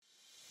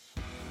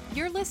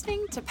You're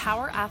listening to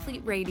Power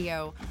Athlete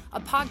Radio, a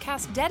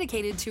podcast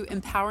dedicated to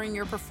empowering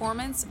your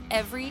performance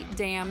every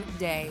damn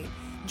day.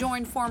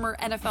 Join former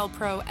NFL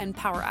pro and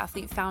Power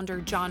Athlete founder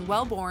John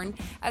Welborn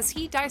as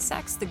he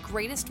dissects the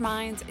greatest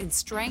minds in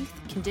strength,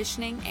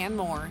 conditioning, and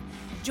more.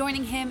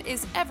 Joining him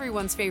is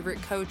everyone's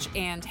favorite coach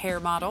and hair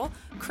model,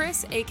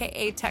 Chris,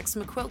 aka Tex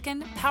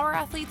McQuilkin, Power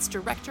Athlete's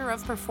Director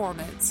of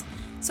Performance.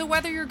 So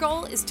whether your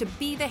goal is to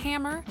be the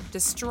hammer,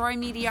 destroy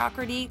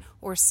mediocrity,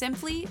 or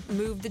simply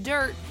move the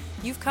dirt,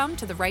 you've come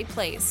to the right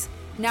place.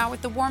 Now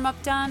with the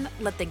warm-up done,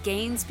 let the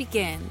gains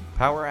begin.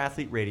 Power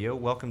Athlete Radio,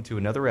 welcome to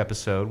another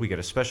episode. We got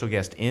a special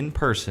guest in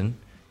person,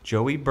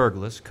 Joey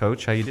Berglas.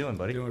 Coach, how you doing,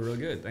 buddy? Doing real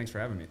good. Thanks for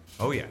having me.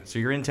 Oh, yeah. So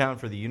you're in town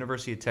for the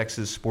University of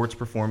Texas Sports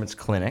Performance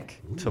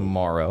Clinic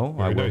tomorrow.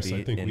 Very I will nice. be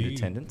I think in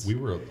attendance.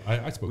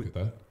 I spoke at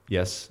that.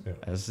 Yes, Yeah.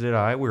 as did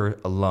I. We're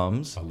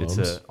alums.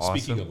 It's awesome.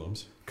 Speaking of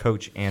alums.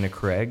 Coach Anna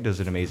Craig does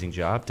an amazing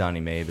job. Donnie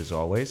Mabe, as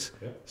always.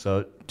 Yeah.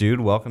 So, dude,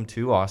 welcome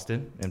to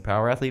Austin and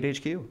Power Athlete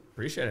HQ.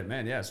 Appreciate it,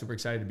 man. Yeah, super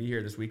excited to be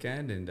here this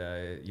weekend and,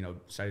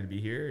 excited to be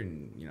here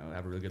and,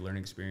 have a really good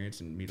learning experience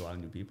and meet a lot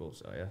of new people.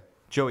 So, yeah.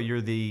 Joey,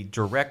 you're the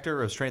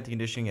Director of Strength and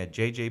Conditioning at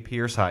J.J.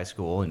 Pierce High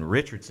School in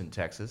Richardson,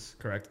 Texas.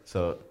 Correct.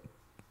 So,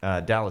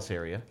 Dallas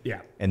area.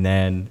 Yeah. And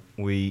then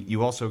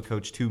you also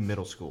coach 2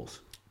 middle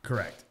schools.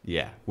 Correct.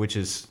 Yeah, which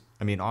is,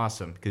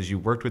 awesome because you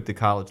worked with the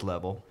college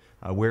level.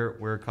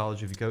 Where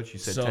college have you coached? You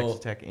said Texas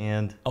Tech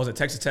and... I was at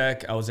Texas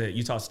Tech. I was at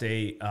Utah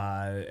State.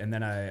 And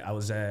then I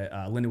was at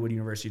Lindenwood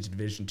University. It's a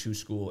Division II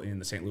school in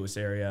the St. Louis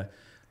area.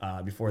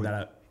 Before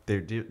that...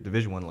 They're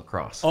Division I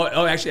lacrosse.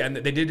 Oh, actually, and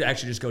they did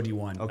actually just go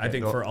D1. Okay. I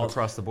think for all...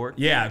 Across the board?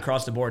 Yeah,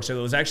 across the board. So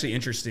it was actually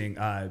interesting.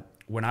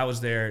 When I was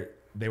there,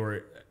 they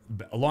were...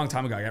 A long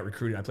time ago, I got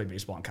recruited. I played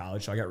baseball in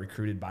college, so I got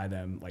recruited by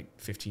them like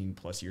 15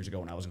 plus years ago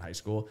when I was in high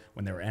school.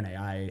 When they were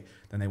NAIA,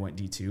 then they went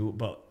D2.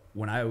 But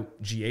when I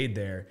GA'd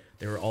there,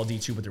 they were all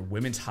D2, but their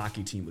women's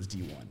hockey team was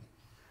D1.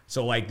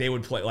 So like they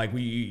would play like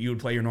you would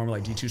play your normal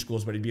like D2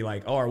 schools, but it'd be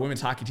like, oh, our women's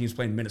hockey team's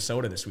playing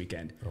Minnesota this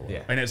weekend. Oh, wow.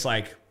 Yeah. And it's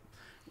like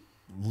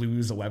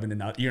lose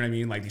 11-0, you know what I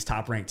mean? Like these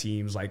top ranked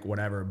teams, like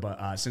whatever.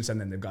 But since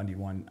then they've gone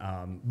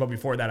D1. But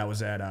before that, I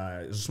was at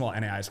it was a small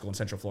NAIA school in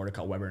Central Florida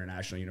called Weber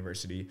International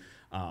University.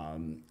 So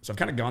I've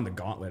kind of gone the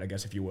gauntlet, I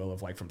guess, if you will,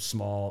 of like from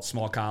small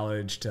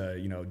college to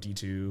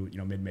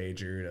D2, mid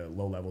major to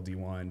low level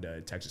D1 to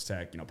Texas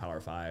Tech,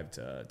 Power 5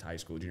 to high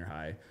school, junior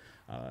high.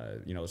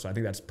 So I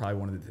think that's probably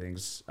one of the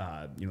things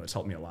that's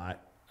helped me a lot.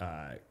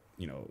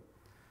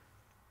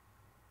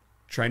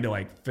 Trying to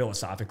like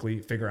philosophically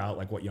figure out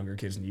like what younger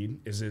kids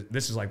need this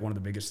is like one of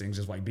the biggest things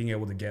is like being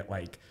able to get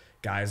like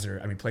guys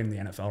that are, playing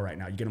in the NFL right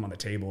now, you get them on the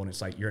table and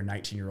it's like, you're a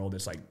 19-year-old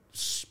that's like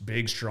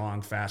big,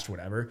 strong, fast,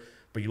 whatever.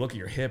 But you look at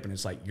your hip and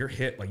it's like your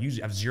hip, like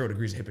you have 0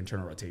 degrees of hip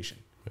internal rotation.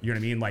 You know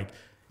what I mean? Like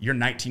you're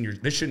 19 years,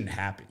 this shouldn't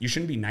happen. You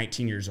shouldn't be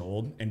 19 years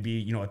old and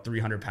be, a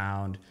 300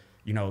 pound,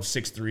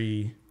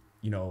 6'3",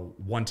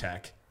 one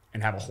tech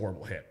and have a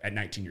horrible hip at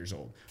 19 years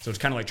old. So it's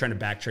kind of like trying to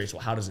backtrace,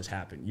 well, how does this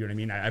happen? You know what I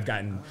mean?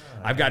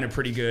 I've gotten a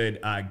pretty good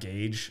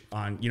gauge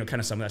on, kind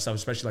of some of that stuff,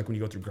 especially like when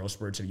you go through growth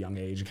spurts at a young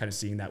age and kind of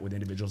seeing that with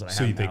individuals that I have.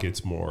 So you think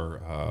it's more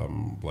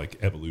like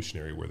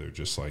evolutionary where they're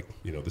just like,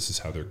 this is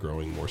how they're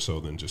growing more so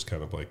than just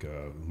kind of like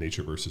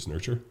nature versus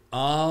nurture?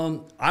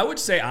 I would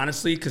say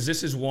honestly, because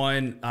this is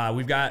one,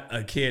 we've got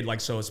a kid, like,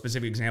 so a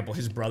specific example,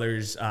 his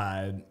brother's,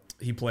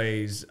 he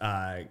plays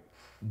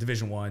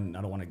Division I.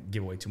 I don't want to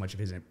give away too much of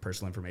his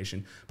personal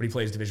information, but he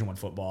plays Division I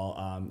football.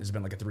 Has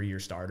been like a 3-year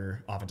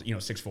starter, offensive,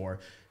 6'4".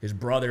 His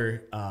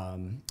brother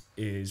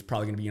is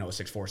probably going to be,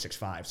 6'4",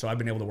 6'5". So I've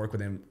been able to work with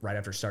him right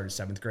after started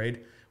 7th grade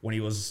when he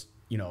was,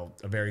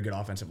 a very good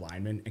offensive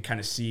lineman and kind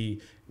of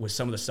see with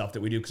some of the stuff that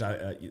we do. Because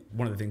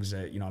one of the things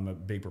that, I'm a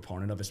big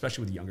proponent of,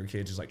 especially with younger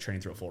kids, is like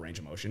training through a full range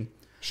of motion.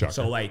 Shocker.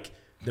 So like,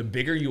 the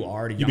bigger you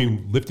are to you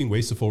mean lifting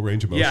weights to full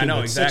range of motion? Yeah, I know,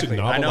 That's exactly. such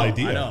a novel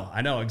idea.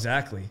 I know,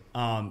 exactly.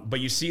 But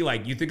you see,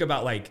 like, you think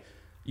about, like,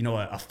 a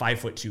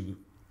 5'2"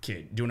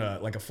 kid doing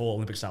a full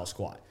Olympic style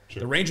squat. Sure.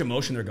 The range of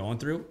motion they're going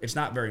through, it's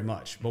not very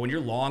much. But when you're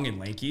long and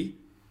lanky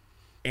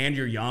and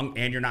you're young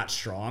and you're not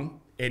strong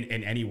in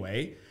any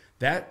way,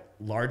 that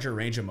larger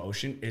range of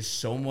motion is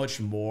so much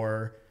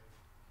more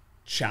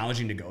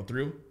challenging to go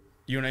through.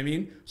 You know what I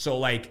mean? So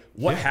like,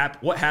 what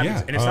happens?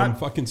 Yeah, and it's not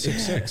fucking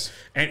 6'6".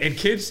 And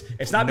kids,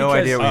 it's not no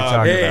because idea what you're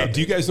talking about.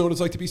 Do you guys know what it's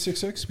like to be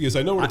 6'6"? Because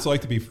I know what it's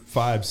like to be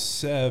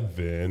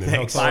 5'7". And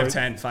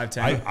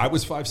 5'10". I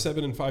was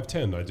 5'7" and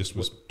 5'10". I just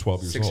was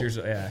 12 years old. 6 years,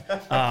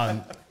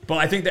 yeah. But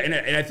I think that,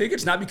 and I think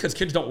it's not because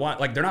kids don't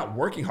want, like, they're not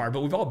working hard,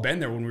 but we've all been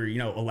there when we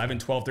were, 11,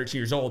 12, 13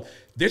 years old.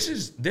 This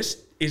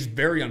is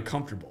very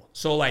uncomfortable.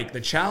 So like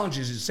the challenge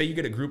is say you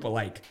get a group of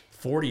like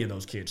 40 of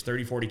those kids,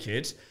 30, 40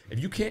 kids, if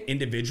you can't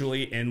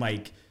individually and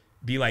like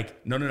be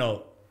like,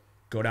 no,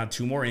 go down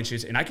 2 more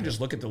inches. And I can just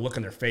look at the look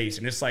on their face.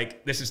 And it's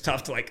like, this is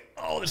tough to like,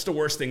 oh, this is the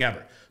worst thing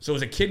ever. So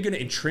is a kid going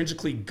to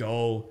intrinsically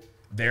go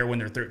there when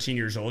they're 13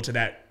 years old to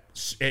that,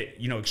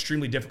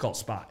 extremely difficult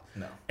spot?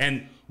 No.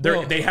 And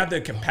they have the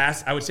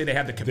capacity. I would say they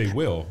have the capacity. They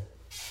will.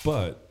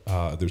 But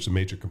there's a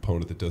major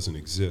component that doesn't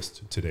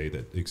exist today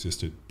that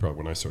existed probably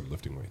when I started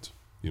lifting weights.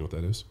 You know what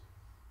that is?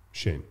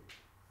 Shame.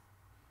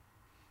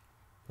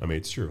 I mean,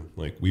 it's true.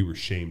 Like, we were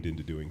shamed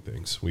into doing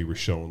things. We were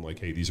shown, like,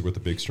 hey, these are what the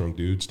big, strong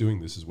dudes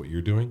doing. This is what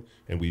you're doing.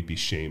 And we'd be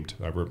shamed.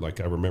 I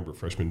remember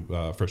freshman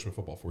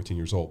football, 14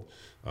 years old.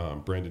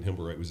 Brandon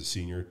Himmelwright was a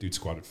senior. Dude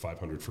squatted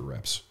 500 for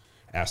reps.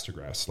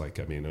 Astergrass,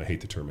 and I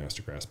hate the term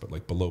Astergrass, but,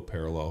 like, below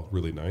parallel,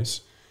 really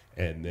nice.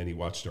 And then he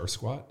watched our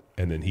squat,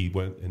 and then he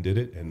went and did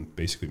it and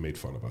basically made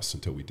fun of us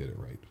until we did it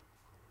right.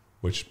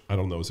 Which I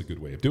don't know is a good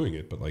way of doing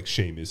it, but like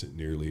shame isn't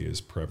nearly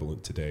as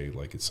prevalent today.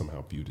 Like it's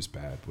somehow viewed as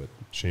bad, but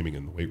shaming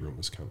in the weight room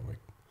was kind of like,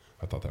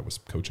 I thought that was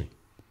coaching.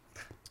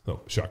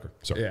 Oh, shocker.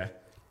 Sorry. Yeah.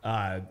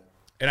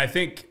 And I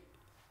think,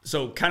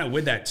 so kind of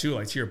with that too,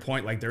 like to your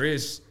point, like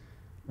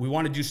we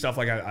want to do stuff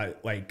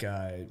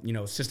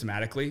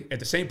systematically. At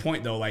the same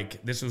point though,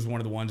 like this was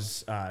one of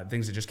the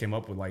things that just came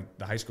up with like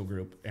the high school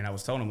group. And I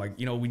was telling them like,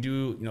 we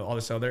do, all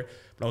this other,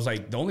 but I was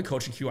like, the only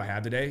coaching cue I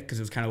have today, cause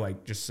it was kind of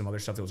like just some other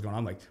stuff that was going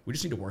on. Like we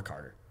just need to work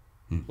harder.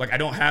 Like I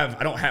don't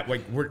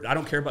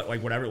care about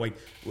like whatever, like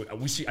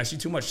I see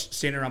too much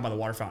standing around by the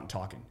water fountain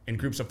talking in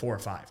groups of 4 or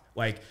 5.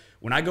 Like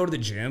when I go to the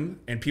gym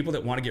and people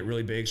that want to get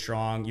really big,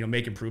 strong,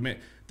 make improvement,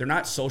 they're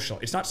not social.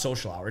 It's not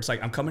social hour. It's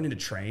like, I'm coming in to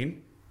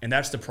train and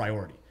that's the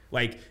priority.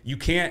 Like you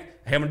can't,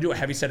 hey, I'm gonna do a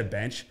heavy set of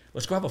bench.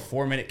 Let's go have a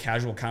 4-minute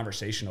casual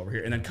conversation over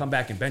here and then come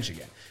back and bench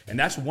again. And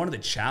that's one of the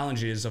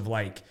challenges of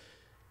like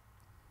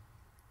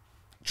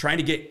trying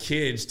to get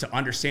kids to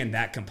understand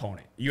that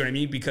component. You know what I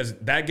mean? Because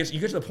you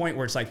get to the point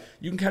where it's like,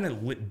 you can kind of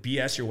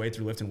BS your way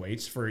through lifting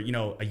weights for, a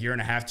year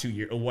and a half, 2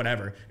 years or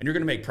whatever, and you're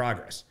gonna make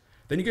progress.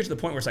 Then you get to the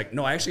point where it's like,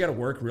 no, I actually gotta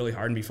work really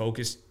hard and be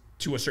focused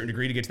to a certain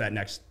degree to get to that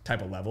next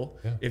type of level,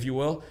 if you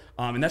will.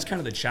 And that's kind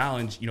of the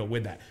challenge,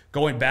 with that.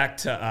 Going back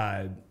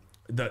to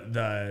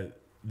the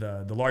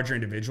larger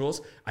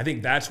individuals, I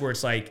think that's where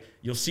it's like,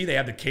 you'll see they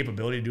have the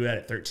capability to do that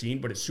at 13,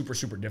 but it's super,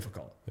 super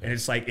difficult. Yeah. And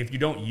it's like, if you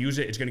don't use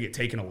it, it's going to get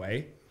taken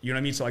away. You know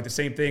what I mean? So like the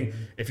same thing,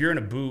 if you're in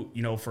a boot,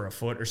 for a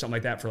foot or something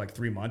like that for like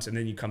 3 months, and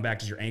then you come back,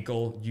 does your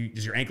ankle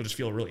just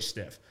feel really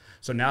stiff?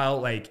 So now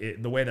like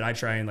the way that I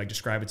try and like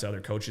describe it to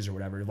other coaches or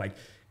whatever, like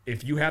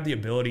if you have the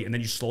ability and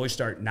then you slowly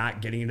start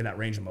not getting into that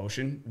range of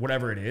motion,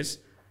 whatever it is,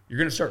 you're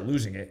going to start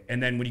losing it.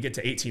 And then when you get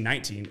to 18,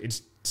 19,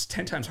 it's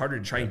 10 times harder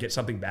to try and get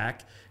something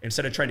back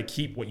instead of trying to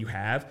keep what you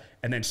have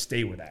and then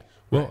stay with that.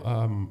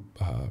 Well,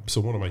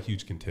 so one of my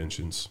huge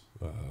contentions,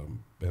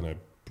 and I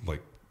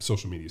like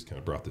social media has kind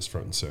of brought this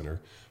front and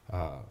center.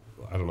 I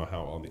don't know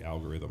how on the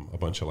algorithm, a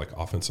bunch of like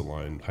offensive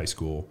line, high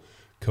school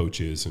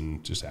coaches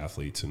and just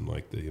athletes. And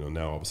like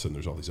now all of a sudden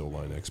there's all these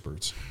O-line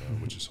experts,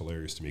 which is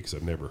hilarious to me because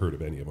I've never heard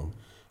of any of them.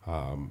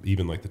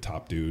 Even like the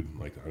top dude,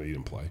 like I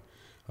didn't play.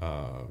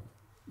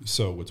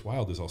 So what's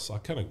wild is I'll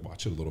kind of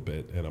watch it a little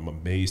bit, and I'm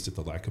amazed at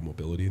the lack of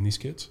mobility in these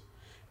kids.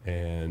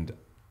 And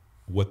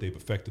what they've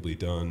effectively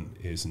done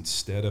is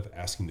instead of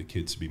asking the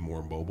kids to be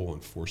more mobile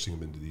and forcing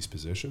them into these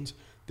positions,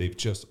 they've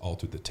just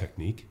altered the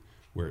technique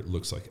where it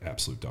looks like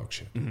absolute dog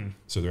shit. Mm-hmm.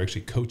 So they're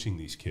actually coaching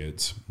these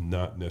kids,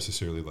 not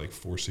necessarily like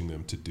forcing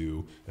them to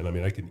do. And I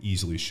mean, I can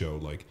easily show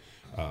like,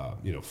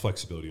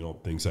 flexibility and all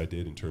the things I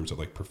did in terms of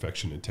like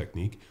perfection and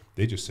technique.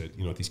 They just said,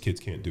 these kids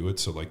can't do it.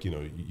 So like,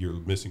 you're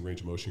missing range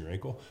of motion in your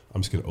ankle.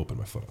 I'm just going to open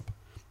my foot up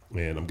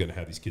and I'm going to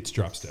have these kids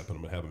drop step and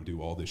I'm going to have them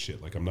do all this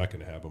shit. Like I'm not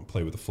going to have them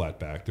play with a flat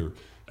back or,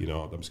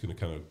 I'm just going to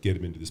kind of get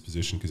them into this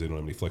position because they don't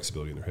have any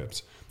flexibility in their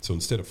hips. So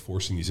instead of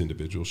forcing these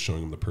individuals,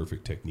 showing them the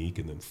perfect technique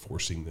and then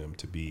forcing them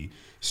to be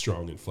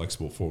strong and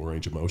flexible, full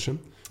range of motion,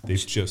 they've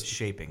just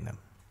shaping them.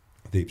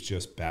 They've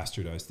just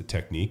bastardized the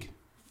technique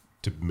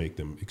to make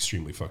them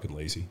extremely fucking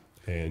lazy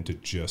and to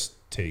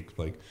just take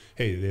like,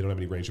 hey, they don't have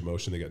any range of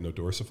motion. They got no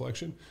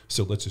dorsiflexion.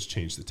 So let's just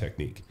change the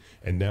technique.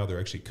 And now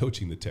they're actually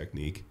coaching the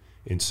technique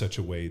in such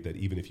a way that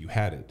even if you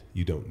had it,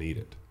 you don't need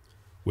it,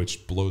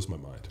 which blows my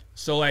mind.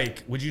 So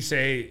like, would you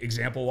say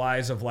example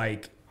wise of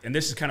like, and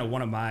this is kind of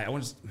one of my,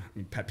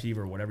 pet peeve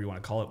or whatever you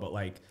want to call it, but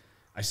like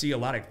I see a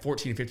lot of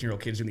 14 and 15 year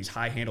old kids doing these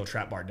high handle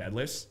trap bar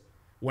deadlifts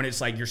when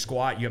it's like your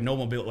squat, you have no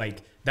mobility.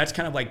 Like that's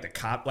kind of like the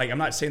cop. Like I'm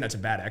not saying that's a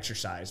bad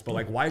exercise, but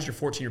like why is your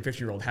 14 or 15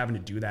 year old having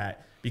to do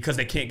that because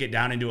they can't get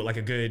down and do it like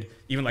a good,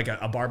 even like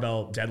a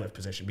barbell deadlift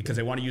position because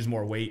they want to use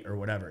more weight or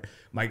whatever.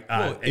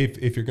 Well,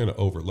 if you're going to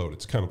overload,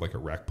 it's kind of like a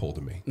rack pull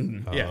to me.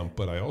 Mm-hmm.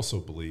 But I also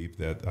believe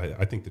that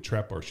I think the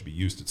trap bar should be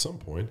used at some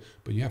point,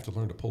 but you have to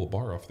learn to pull a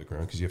bar off the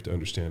ground because you have to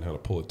understand how to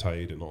pull it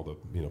tight and all the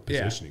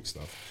positioning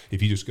stuff.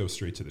 If you just go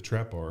straight to the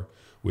trap bar,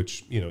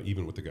 which,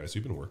 even with the guys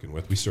we've been working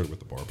with, we started with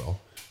the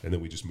barbell and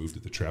then we just moved to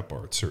the trap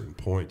bar at certain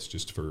points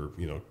just for,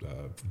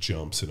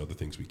 jumps and other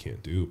things we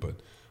can't do. But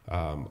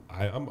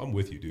I'm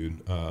with you,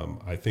 dude.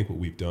 I think what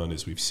we've done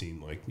is we've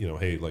seen like,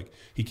 hey, like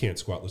he can't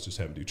squat. Let's just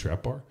have him do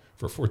trap bar.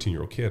 For a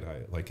 14-year-old kid,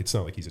 it's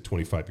not like he's a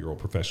 25-year-old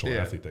professional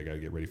athlete that got to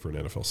get ready for an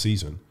NFL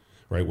season,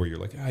 right? Where you're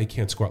like, he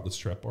can't squat. Let's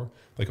trap bar.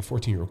 Like a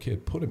 14-year-old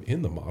kid, put him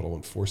in the model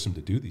and force him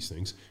to do these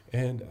things.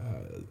 And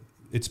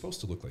it's supposed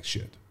to look like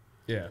shit.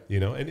 Yeah. You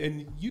know,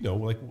 and you know,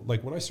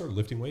 like when I started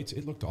lifting weights,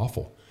 it looked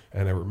awful.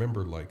 And I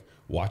remember like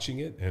watching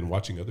it and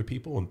watching other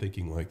people and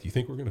thinking like, do you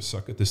think we're going to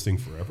suck at this thing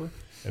forever?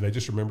 And I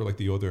just remember like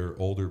the other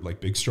older,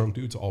 like big, strong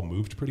dudes all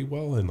moved pretty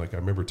well. And like, I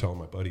remember telling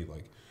my buddy,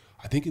 like,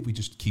 I think if we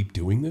just keep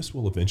doing this,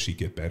 we'll eventually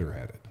get better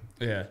at it.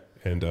 Yeah.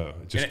 And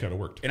it just kind of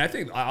worked. And I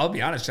think, I'll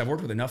be honest, I've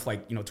worked with enough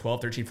like,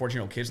 12, 13,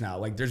 14-year-old kids now.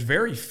 Like there's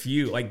very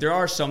few, like there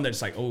are some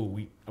that's like,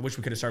 I wish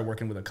we could have started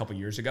working with a couple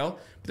years ago.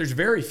 But there's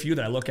very few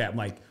that I look at, I'm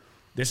like,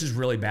 this is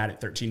really bad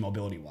at 13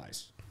 mobility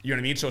wise. You know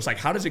what I mean? So it's like,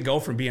 how does it go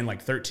from being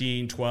like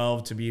 13,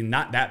 12 to being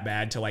not that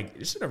bad to like,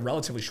 this is a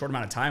relatively short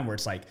amount of time where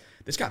it's like,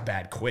 this got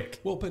bad quick.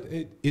 Well, but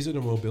is it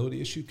a mobility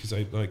issue? Because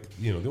I like,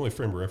 the only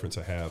frame of reference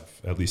I have,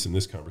 at least in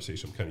this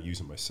conversation, I'm kind of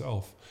using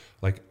myself.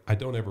 Like, I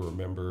don't ever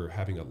remember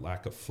having a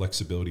lack of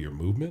flexibility or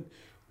movement.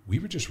 We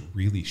were just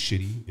really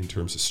shitty in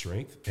terms of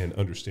strength and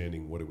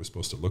understanding what it was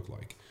supposed to look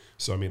like.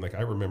 So, I mean, like,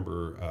 I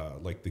remember,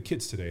 like, the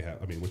kids today have,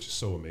 which is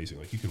so amazing.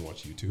 Like, you can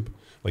watch YouTube.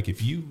 Like,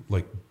 if you,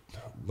 like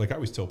I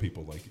always tell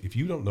people, like, if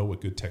you don't know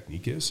what good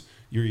technique is,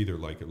 you're either,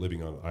 like,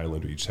 living on an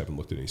island or you just haven't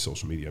looked at any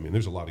social media. I mean,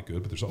 there's a lot of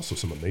good, but there's also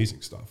some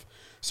amazing stuff.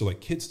 So, like,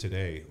 kids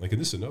today, like,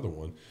 and this is another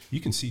one, you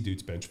can see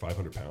dudes bench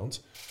 500 pounds.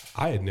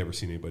 I had never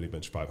seen anybody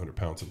bench 500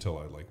 pounds until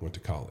I, like, went to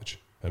college.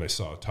 And I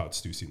saw Todd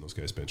Stussy and those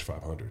guys bench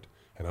 500.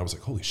 And I was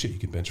like, holy shit, you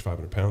can bench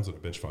 500 pounds. And I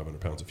benched 500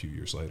 pounds a few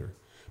years later.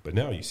 But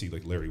now you see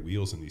like Larry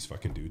Wheels and these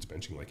fucking dudes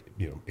benching like,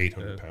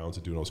 800 pounds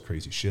and doing all this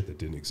crazy shit that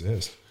didn't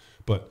exist.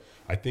 But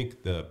I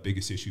think the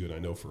biggest issue, and I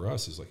know for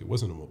us, is like it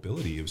wasn't a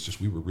mobility. It was just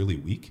we were really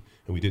weak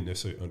and we didn't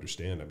necessarily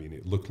understand. I mean,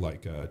 it looked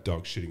like a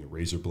dog shitting a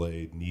razor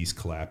blade, knees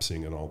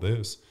collapsing and all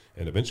this.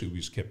 And eventually we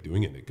just kept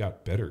doing it and it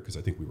got better because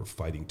I think we were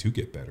fighting to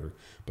get better.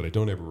 But I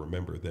don't ever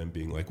remember them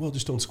being like, well,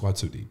 just don't squat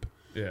so deep.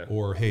 Yeah.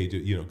 Or, hey,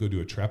 go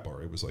do a trap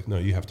bar. It was like, no,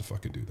 you have to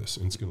fucking do this.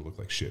 And it's going to look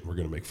like shit. And we're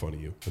going to make fun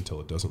of you until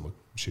it doesn't look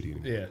shitty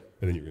anymore. Yeah.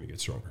 And then you're going to get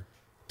stronger.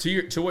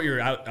 To what you're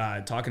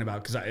out talking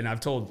about, because I've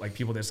told like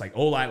people this, like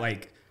O-line,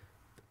 like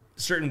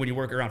certain when you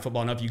work around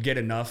football enough, you get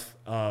enough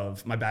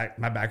of my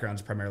background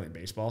is primarily in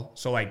baseball.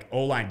 So like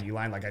O-line,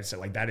 D-line, like I said,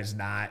 like that is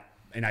not,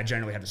 and I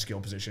generally have the skill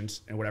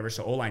positions and whatever.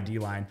 So O-line,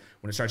 D-line,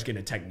 when it starts getting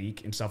a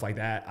technique and stuff like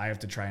that, I have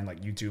to try and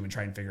like YouTube and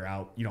try and figure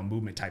out,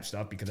 movement type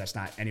stuff because that's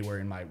not anywhere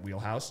in my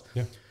wheelhouse.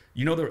 Yeah.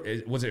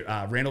 Was it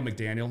Randall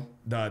McDaniel,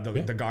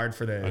 the guard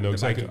for the, I know the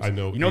exactly. Vikings? I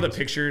know. You know the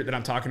picture that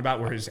I'm talking about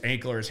where his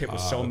ankle or his hip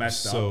was so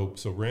messed up?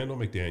 So Randall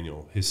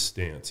McDaniel, his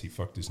stance, he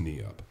fucked his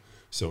knee up.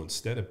 So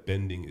instead of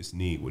bending his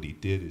knee, what he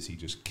did is he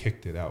just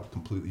kicked it out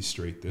completely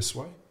straight this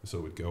way. So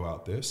it would go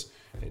out this,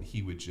 and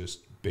he would just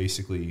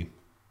basically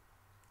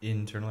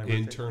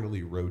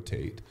internally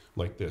rotate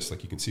like this.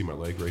 Like you can see my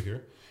leg right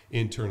here.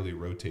 Internally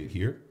rotate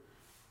here.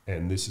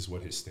 And this is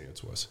what his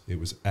stance was. It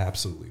was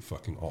absolutely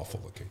fucking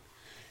awful looking.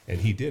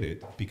 And he did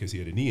it because he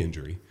had a knee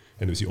injury,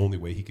 and it was the only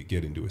way he could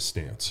get into his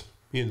stance.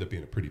 He ended up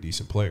being a pretty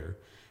decent player,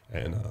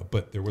 and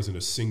but there wasn't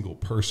a single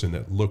person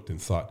that looked and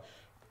thought,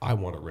 I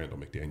want a Randall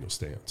McDaniel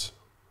stance.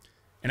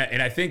 And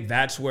I think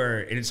that's where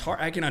it's hard.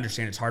 I can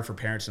understand it's hard for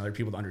parents and other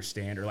people to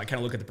understand or like kind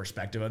of look at the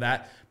perspective of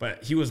that.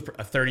 But he was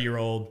a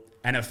 30-year-old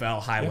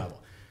NFL high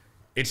level.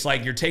 It's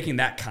like you're taking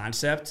that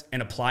concept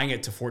and applying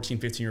it to 14,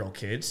 15-year-old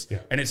kids. Yeah.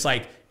 And it's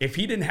like, if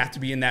he didn't have to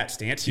be in that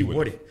stance, he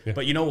wouldn't. Yeah.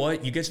 But you know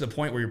what? You get to the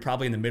point where you're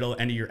probably in the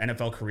end of your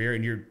NFL career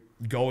and you're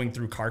going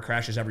through car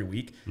crashes every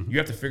week. Mm-hmm. You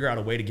have to figure out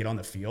a way to get on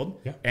the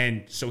field. Yeah.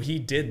 And so he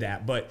did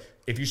that. But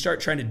if you start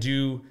trying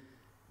to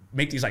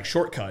make these like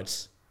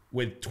shortcuts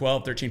with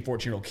 12, 13,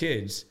 14-year-old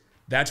kids,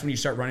 that's when you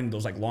start running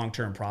those like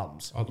long-term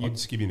problems. I'll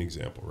just give you an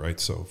example, right?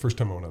 So first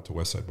time I went out to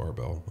Westside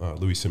Barbell,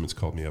 Louis Simmons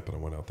called me up and I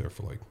went out there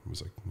for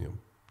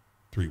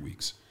 3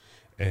 weeks.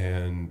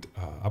 And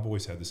I've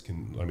always had this,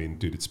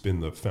 dude, it's been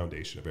the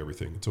foundation of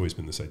everything. It's always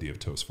been this idea of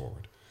toes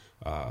forward.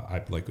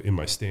 I like in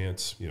my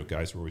stance,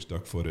 guys were always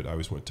duck footed. I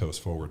always went toes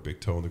forward, big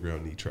toe on the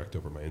ground, knee tracked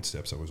over my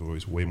insteps. I was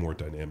always way more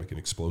dynamic and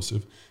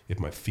explosive if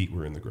my feet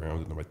were in the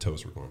ground and my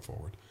toes were going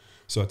forward.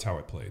 So that's how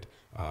I played.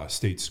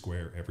 Stayed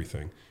square,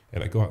 everything.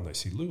 And I go out and I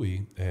see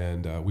Louis,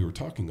 and we were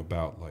talking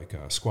about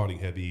squatting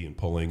heavy and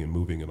pulling and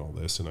moving and all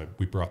this. And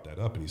we brought that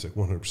up, and he's like,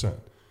 100%.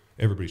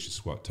 Everybody should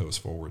squat toes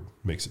forward.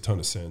 Makes a ton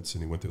of sense.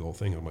 And he went through the whole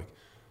thing. I'm like,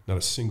 not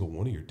a single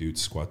one of your dudes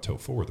squat toe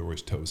forward. They're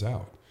always toes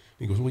out. And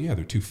he goes, well, yeah,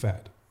 they're too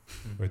fat.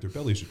 Right? Their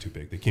bellies are too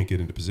big. They can't get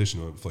into position.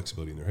 They don't have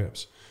flexibility in their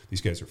hips.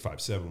 These guys are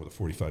 5'7" with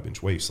a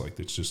 45-inch waist. Like,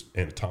 it's just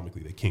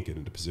anatomically, they can't get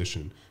into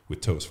position with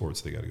toes forward,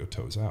 so they got to go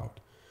toes out.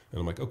 And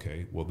I'm like,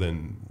 okay, well,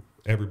 then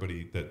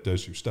everybody that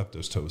does your stuff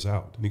does toes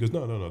out. And he goes,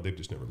 no, they've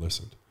just never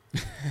listened.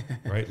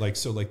 Right?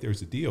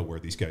 There's a deal where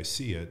these guys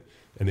see it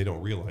and they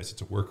don't realize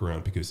it's a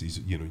workaround because these,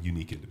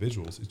 unique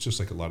individuals. It's just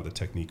like a lot of the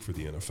technique for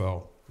the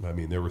NFL. I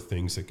mean, there were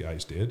things that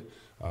guys did.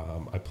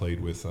 I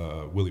played with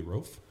Willie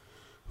Roaf,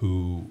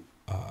 who,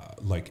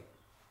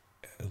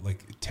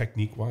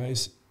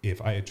 technique-wise, if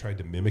I had tried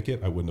to mimic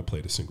it, I wouldn't have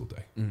played a single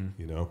day.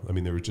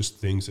 Mm-hmm. There were just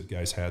things that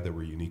guys had that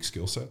were unique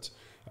skill sets.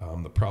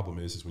 The problem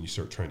is when you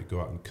start trying to go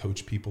out and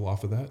coach people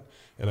off of that,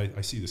 and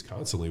I see this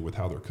constantly with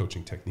how they're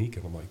coaching technique,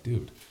 and I'm like,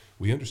 dude,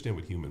 We understand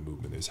what human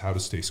movement is, how to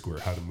stay square,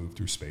 how to move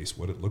through space,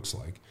 what it looks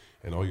like.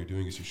 And all you're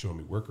doing is you're showing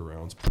me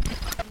workarounds.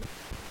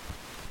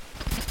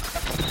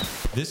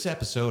 This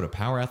episode of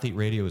Power Athlete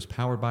Radio is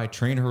powered by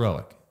Train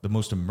Heroic, the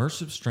most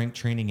immersive strength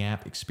training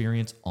app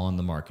experience on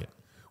the market.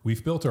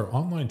 We've built our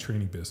online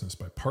training business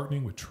by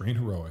partnering with Train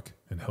Heroic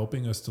and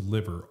helping us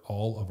deliver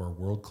all of our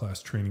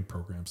world-class training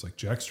programs like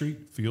Jack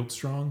Street, Field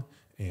Strong,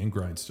 and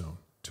Grindstone.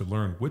 To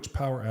learn which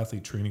Power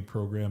Athlete training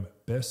program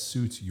best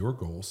suits your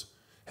goals,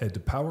 head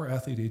to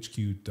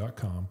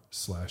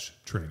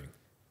powerathletehq.com/training.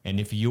 And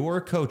if you're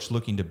a coach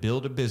looking to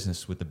build a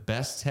business with the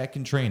best tech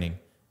and training,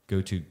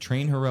 go to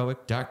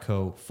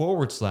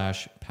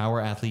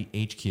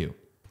trainheroic.co/powerathletehq.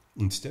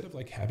 Instead of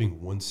like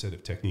having one set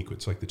of technique,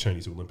 it's like the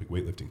Chinese Olympic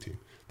weightlifting team.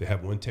 They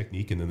have one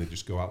technique and then they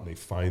just go out and they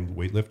find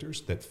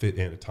weightlifters that fit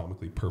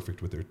anatomically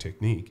perfect with their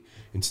technique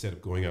instead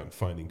of going out and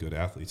finding good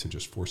athletes and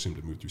just forcing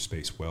them to move through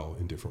space well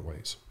in different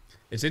ways.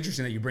 It's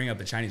interesting that you bring up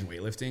the Chinese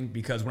weightlifting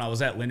because when I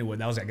was at Lindenwood,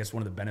 that was, I guess,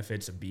 one of the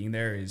benefits of being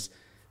there is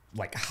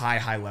like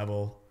high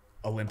level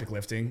Olympic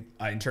lifting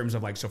in terms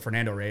of like, so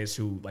Fernando Reyes,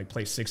 who like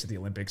placed 6th at the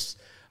Olympics,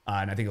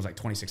 and I think it was like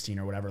 2016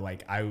 or whatever,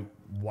 like I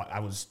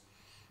was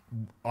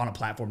on a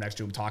platform next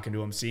to him, talking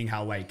to him, seeing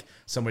how like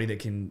somebody that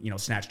can,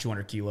 snatch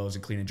 200 kilos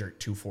and clean and jerk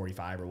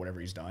 245 or whatever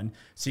he's done,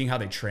 seeing how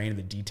they train and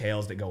the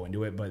details that go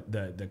into it. But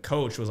the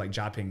coach was like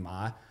Jiaping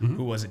Ma,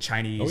 who was a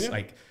Chinese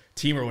like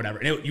team or whatever.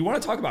 And you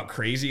want to talk about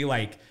crazy,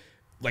 like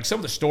some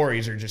of the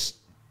stories are just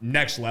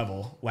next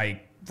level,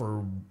 like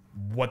for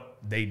what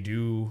they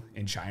do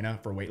in China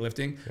for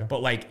weightlifting. Yeah.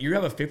 But like you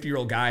have a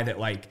 50-year-old guy that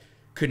like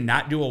didn't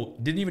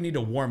even need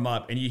to warm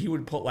up, and he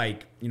would put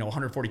like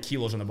 140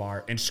 kilos on the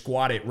bar and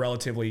squat it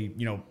relatively,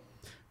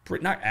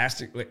 not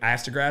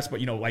ass-to-grass,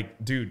 but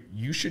like, dude,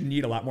 you should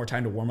need a lot more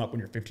time to warm up when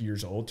you're 50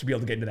 years old to be able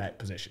to get into that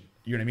position.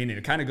 You know what I mean? And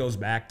it kind of goes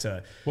back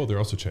to, well, they're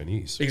also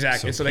Chinese,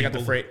 exactly. So they got the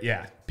phrase,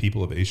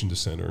 people of Asian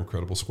descent are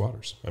incredible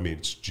squatters. I mean,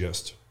 it's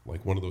just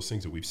like one of those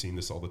things that we've seen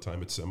this all the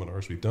time at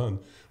seminars we've done.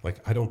 Like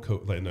I don't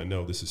coach, and I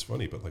know this is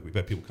funny, but like we've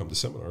had people come to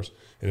seminars,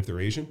 and if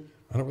they're Asian,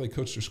 I don't really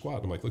coach their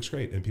squat. I'm like, looks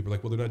great. And people are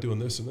like, well, they're not doing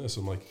this and this.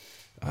 I'm like,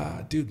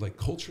 dude, like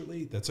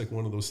culturally, that's like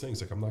one of those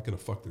things. Like I'm not going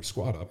to fuck their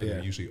squat up. And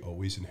they're usually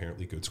always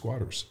inherently good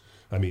squatters.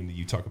 I mean,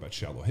 you talk about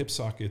shallow hip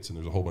sockets and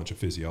there's a whole bunch of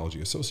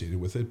physiology associated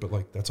with it, but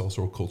like that's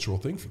also a cultural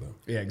thing for them.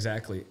 Yeah,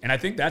 exactly. And I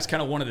think that's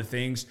kind of one of the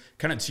things,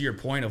 kind of to your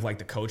point of like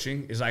the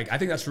coaching is like, I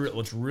think that's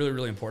what's really,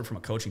 really important from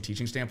a coaching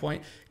teaching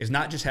standpoint is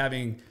not just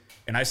having,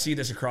 and I see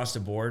this across the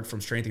board from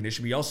strength and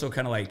conditioning, but you also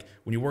kind of like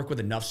when you work with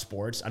enough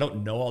sports, I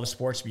don't know all the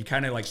sports, but you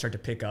kind of like start to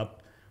pick up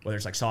whether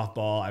it's like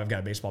softball, I've got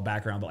a baseball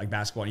background, but like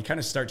basketball, and you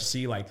kind of start to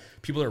see like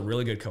people that are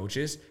really good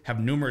coaches have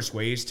numerous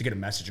ways to get a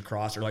message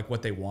across or like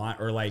what they want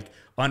or like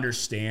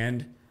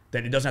understand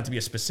that it doesn't have to be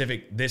a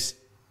specific this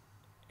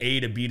A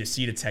to B to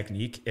C to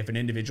technique if an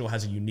individual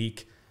has a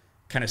unique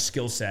kind of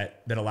skill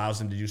set that allows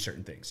them to do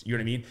certain things. You know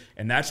what I mean?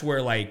 And that's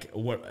where like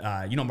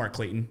Mark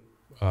Clayton,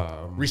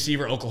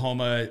 receiver,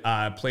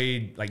 Oklahoma,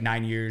 played like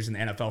 9 years in the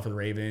NFL for the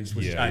Ravens.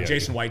 Was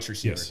Jason White's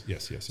receiver.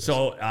 Yes.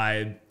 So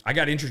I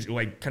got interested,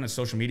 like kind of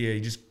social media. He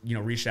just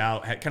reached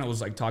out, kind of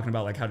was like talking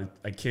about like how to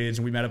like kids,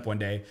 and we met up one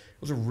day. It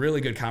was a really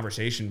good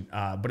conversation,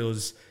 but it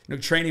was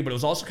training, but it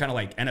was also kind of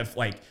like NFL,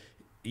 like.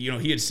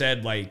 He had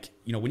said like,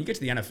 when you get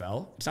to the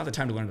NFL, it's not the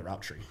time to learn the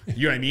route tree.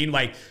 You know what I mean?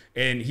 Like,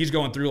 and he's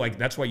going through like,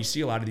 that's why you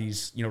see a lot of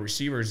these,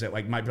 receivers that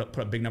like might put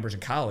up big numbers in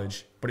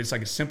college, but it's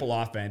like a simple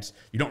offense.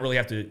 You don't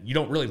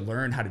really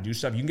learn how to do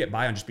stuff. You can get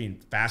by on just being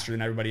faster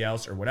than everybody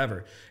else or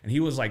whatever. And he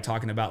was like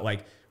talking about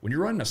like, when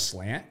you're running a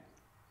slant,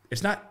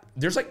 it's not,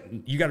 there's like,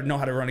 you got to know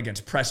how to run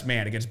against press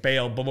man, against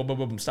bail,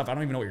 boom, stuff. I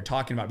don't even know what you're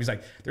talking about. He's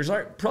like, there's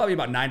like probably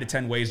about 9 to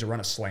 10 ways to run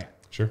a slant.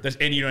 Sure.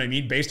 And you know what I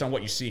mean? Based on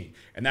what you see.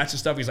 And that's the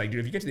stuff he's like, dude,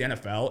 if you get to the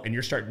NFL and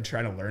you're starting to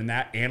try to learn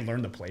that and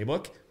learn the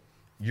playbook,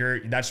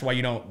 that's why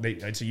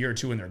it's a year or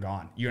two and they're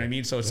gone. You know what I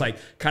mean? So it's like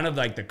kind of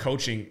like the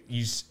coaching,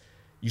 you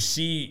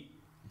see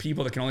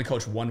people that can only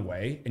coach one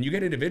way, and you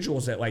get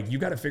individuals that like, you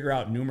got to figure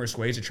out numerous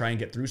ways to try and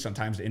get through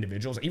sometimes the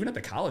individuals, even at the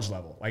college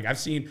level. Like I've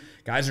seen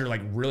guys that are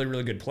like really,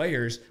 really good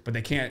players, but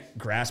they can't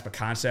grasp a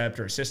concept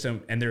or a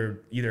system, and they're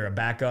either a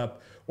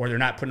backup or they're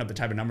not putting up the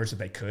type of numbers that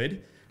they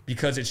could.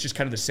 Because it's just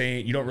kind of the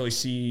same. You don't really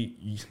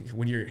see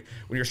when you're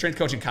a strength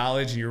coach in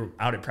college and you're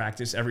out at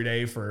practice every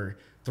day for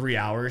 3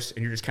 hours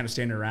and you're just kind of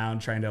standing around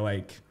trying to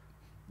like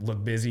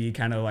look busy,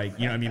 kind of like,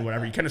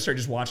 whatever. You kind of start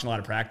just watching a lot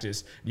of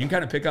practice. You can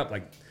kind of pick up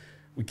like,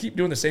 we keep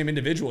doing the same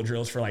individual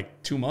drills for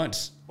like 2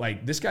 months.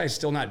 Like this guy's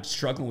still not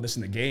struggling with this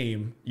in the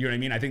game. You know what I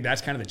mean? I think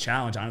that's kind of the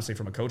challenge, honestly,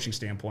 from a coaching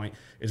standpoint,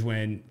 is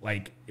when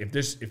like, if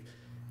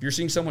you're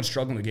seeing someone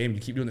struggle in the game, you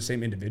keep doing the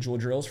same individual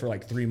drills for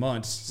like 3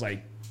 months, it's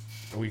like,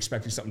 are we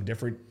expecting something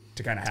different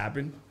to kind of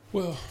happen?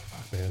 Well,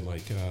 man,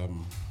 like,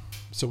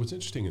 so what's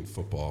interesting in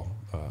football,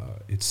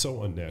 it's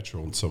so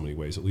unnatural in so many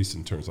ways, at least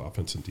in terms of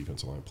offense and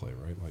defensive line play,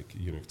 right? Like,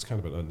 it's kind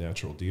of an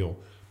unnatural deal,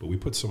 but we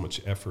put so much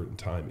effort and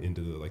time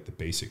into the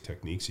basic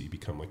techniques that you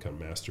become like a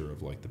master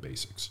of like the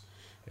basics.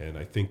 And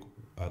I think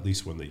at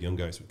least when the young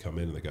guys would come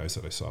in and the guys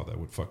that I saw that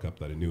would fuck up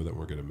that I knew that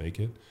weren't going to make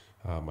it,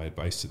 my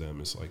advice to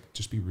them is like,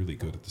 just be really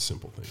good at the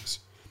simple things.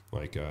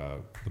 Like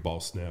the ball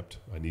snapped.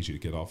 I need you to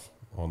get off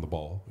on the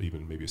ball,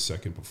 even maybe a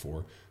second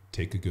before.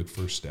 Take a good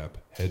first step,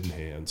 head and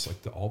hands, like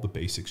all the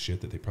basic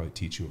shit that they probably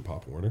teach you in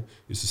Pop Warner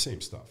is the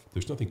same stuff.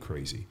 There's nothing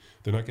crazy.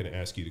 They're not going to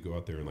ask you to go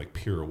out there and like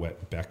pirouette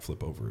and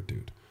backflip over a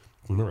dude.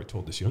 Remember I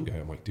told this young guy,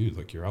 I'm like, dude,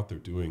 like you're out there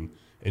doing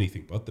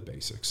anything but the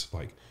basics,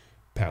 like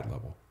pad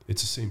level.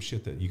 It's the same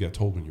shit that you got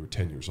told when you were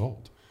 10 years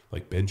old.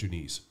 Like bend your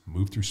knees,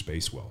 move through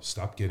space well,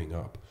 stop getting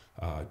up.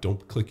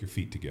 Don't click your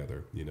feet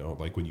together. You know,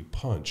 like when you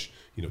punch,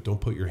 you know, don't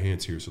put your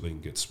hands here so they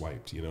can get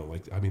swiped. You know,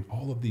 like, I mean,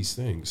 all of these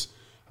things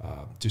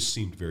just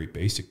seemed very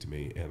basic to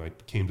me. And I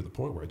came to the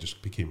point where I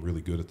just became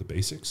really good at the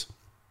basics.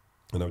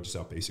 And I would just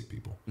out basic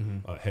people.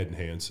 Head and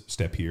hands,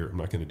 step here. I'm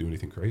not going to do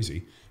anything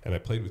crazy. And I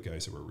played with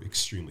guys that were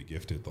extremely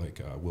gifted,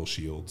 like Will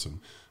Shields and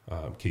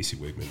Casey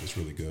Wigman was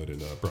really good.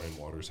 And Brian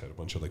Waters had a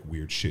bunch of like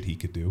weird shit he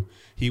could do.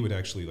 He would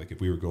actually, like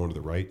if we were going to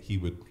the right, he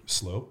would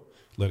slow,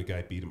 let a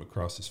guy beat him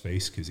across his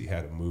face because he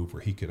had a move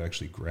where he could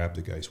actually grab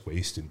the guy's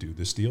waist and do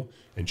this deal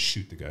and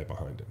shoot the guy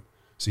behind him.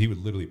 So he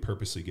would literally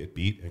purposely get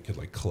beat and could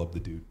like club the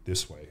dude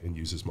this way and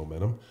use his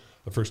momentum.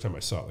 The first time I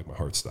saw it, like my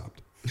heart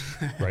stopped.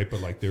 Right?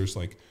 But like there's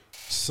like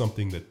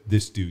something that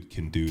this dude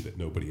can do that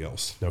nobody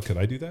else. Now, could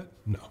I do that?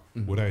 No.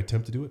 Would I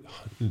attempt to do it?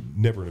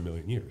 Never in a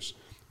million years.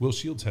 Will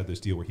Shields had this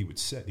deal where he would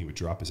set and he would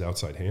drop his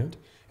outside hand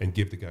and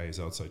give the guy his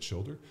outside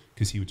shoulder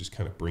because he would just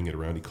kind of bring it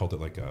around. He called it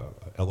like a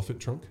elephant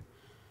trunk.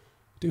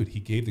 Dude, he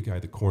gave the guy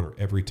the corner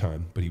every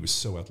time, but he was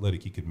so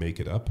athletic he could make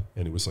it up,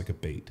 and it was like a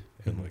bait.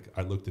 And like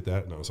I looked at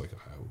that and I was like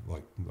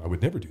I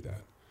would never do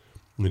that.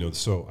 You know,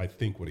 so I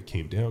think what it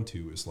came down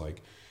to is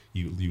like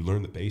you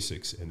learn the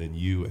basics, and then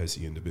you as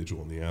the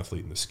individual and the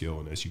athlete and the skill,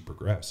 and as you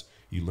progress,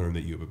 you learn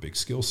that you have a big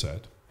skill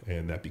set,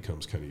 and that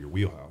becomes kind of your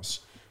wheelhouse.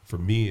 For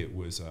me, it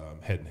was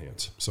head and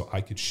hands. So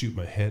I could shoot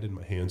my head and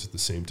my hands at the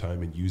same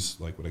time and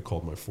use like what I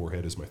called my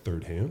forehead as my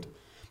third hand,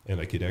 and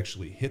I could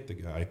actually hit the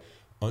guy,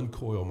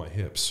 uncoil my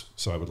hips.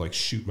 So I would like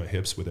shoot my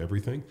hips with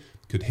everything,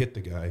 could hit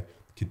the guy,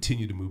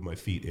 continue to move my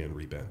feet and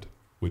rebend,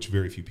 which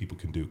very few people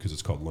can do because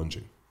it's called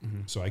lunging.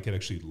 So I could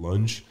actually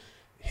lunge,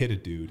 hit a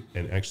dude,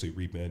 and actually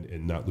rebend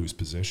and not lose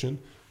position,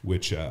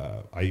 which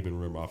I even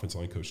remember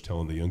offensive line coach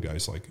telling the young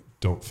guys, like,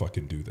 don't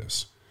fucking do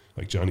this.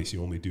 Like, Johnny's the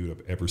only dude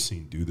I've ever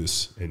seen do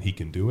this, and he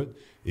can do it.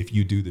 If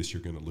you do this,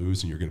 you're going to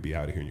lose, and you're going to be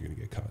out of here, and you're going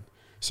to get cut.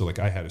 So, like,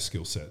 I had a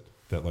skill set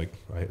that, like,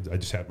 I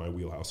just had my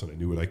wheelhouse, and I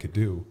knew what I could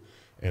do,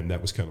 and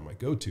that was kind of my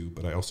go-to,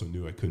 but I also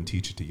knew I couldn't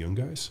teach it to young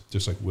guys,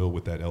 just like Will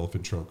with that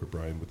elephant trunk or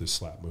Brian with his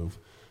slap move.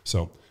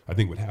 So I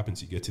think what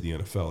happens, you get to the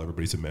NFL,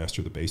 everybody's a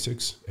master of the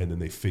basics, and then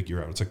they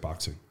figure out, it's like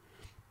boxing.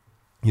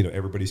 You know,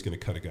 everybody's going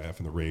to cut a guy off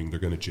in the ring. They're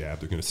going to jab.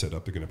 They're going to set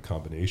up. They're going to have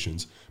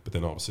combinations. But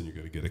then all of a sudden you're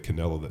going to get a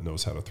Canelo that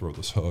knows how to throw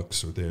those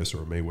hooks or this,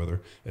 or a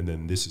Mayweather. And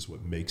then this is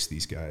what makes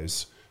these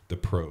guys the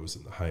pros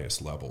and the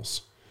highest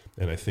levels.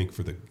 And I think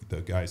for the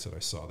guys that I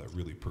saw that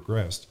really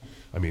progressed,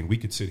 I mean, we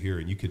could sit here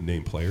and you could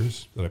name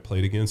players that I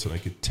played against, and I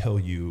could tell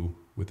you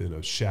within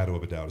a shadow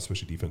of a doubt,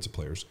 especially defensive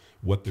players,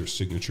 what their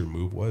signature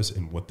move was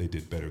and what they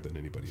did better than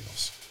anybody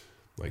else.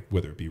 Like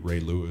whether it be Ray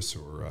Lewis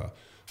or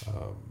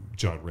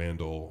John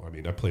Randall. I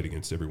mean, I played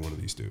against every one of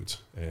these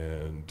dudes.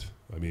 And,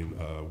 I mean,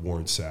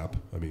 Warren Sapp,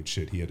 I mean,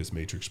 shit, he had his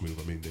matrix move.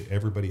 I mean,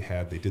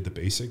 they did the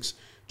basics.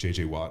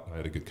 J.J. Watt, I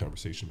had a good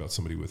conversation about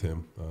somebody with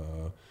him.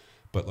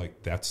 But,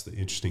 like, that's the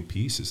interesting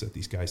piece, is that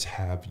these guys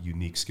have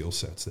unique skill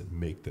sets that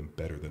make them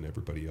better than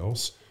everybody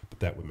else,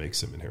 but that what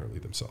makes them inherently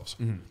themselves.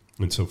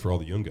 And so for all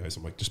the young guys,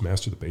 I'm like, just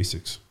master the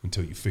basics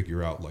until you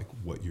figure out, like,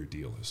 what your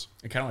deal is.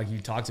 And kind of like you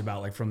talked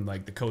about, like, from,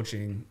 like, the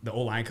coaching, the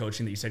O-line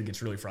coaching that you said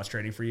gets really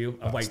frustrating for you,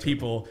 of, like,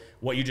 people,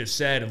 what you just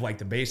said of, like,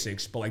 the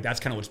basics, but, like,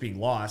 that's kind of what's being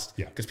lost.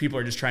 Yeah. Because people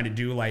are just trying to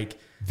do, like...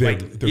 They're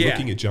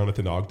looking at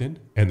Jonathan Ogden,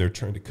 and they're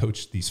trying to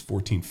coach these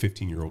 14,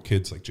 15-year-old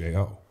kids like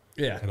J.O.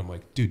 Yeah. And I'm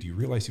like, dude, do you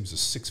realize he was a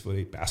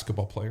 6'8"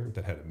 basketball player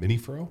that had a mini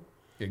fro?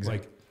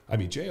 Exactly. Like, I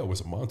mean, J.O.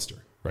 was a monster,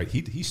 right?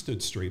 He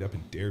stood straight up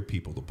and dared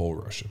people to bull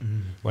rush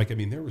him. Like, I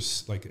mean, there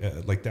was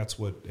like that's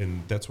what,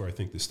 and that's where I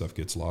think this stuff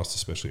gets lost,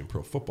 especially in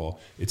pro football.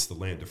 It's the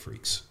land of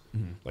freaks,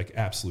 like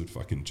absolute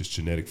fucking just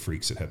genetic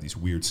freaks that have these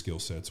weird skill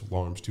sets,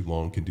 arms too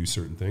long, can do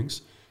certain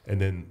things.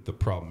 And then the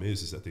problem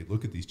is that they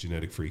look at these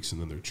genetic freaks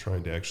and then they're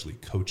trying to actually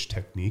coach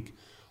technique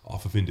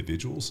off of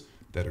individuals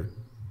that are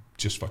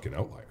just fucking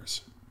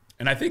outliers.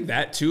 And I think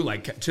that too,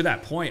 like to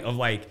that point of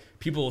like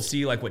people will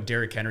see like what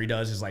Derrick Henry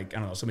does is like, I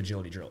don't know, some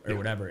agility drill or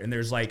whatever. And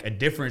there's like a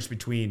difference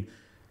between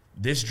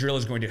this drill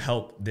is going to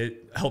help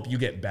you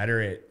get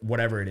better at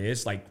whatever it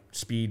is, like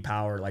speed,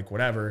 power, like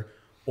whatever,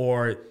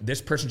 or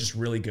this person's just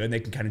really good and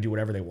they can kind of do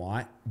whatever they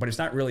want, but it's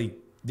not really,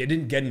 they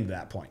didn't get into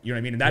that point. You know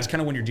what I mean? And that's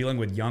kind of when you're dealing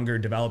with younger,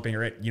 developing,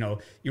 or at, you know,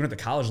 even at the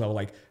college level,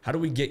 like how do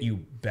we get you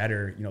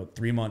better, you know,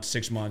 3 months,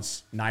 6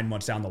 months, 9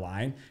 months down the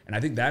line? And I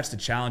think that's the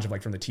challenge of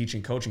like from the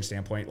teaching coaching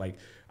standpoint. Like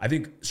I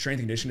think strength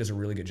and conditioning does a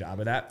really good job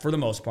of that for the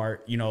most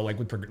part, you know, like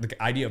with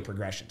the idea of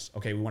progressions.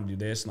 Okay, we want to do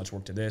this and let's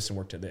work to this and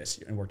work to this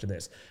and work to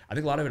this. I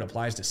think a lot of it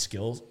applies to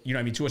skills, you know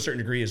what I mean, to a certain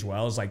degree as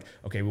well. It's like,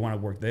 okay, we want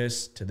to work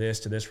this to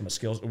this to this from a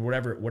skills or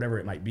whatever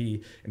it might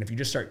be. And if you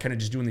just start kind of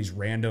just doing these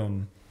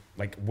random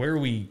like where are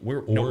we?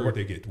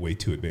 They get way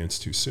too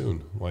advanced too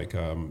soon. Like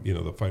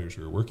the fighters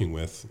we were working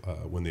with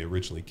when they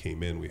originally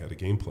came in, we had a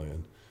game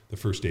plan. The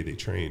first day they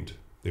trained,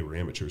 they were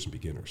amateurs and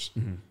beginners.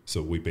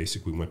 So we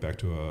basically went back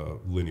to a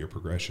linear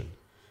progression.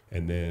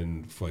 And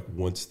then for like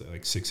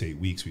 6-8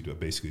 weeks, we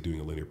basically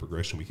doing a linear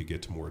progression. We could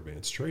get to more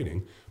advanced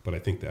training. But I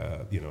think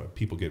that,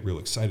 people get real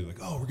excited, like,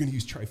 oh, we're going to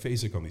use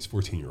triphasic on these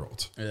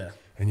 14-year-olds. Yeah.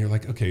 And you're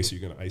like, okay, so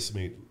you're going to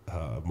isolate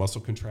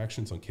muscle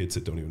contractions on kids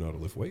that don't even know how to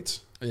lift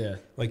weights. Yeah.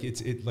 Like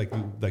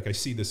like I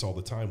see this all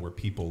the time where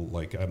people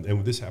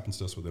and this happens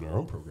to us within our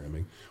own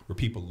programming, where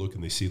people look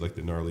and they see like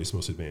the gnarliest,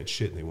 most advanced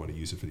shit and they want to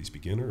use it for these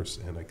beginners.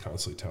 And I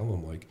constantly tell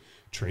them like,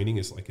 training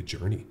is like a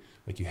journey.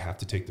 Like you have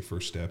to take the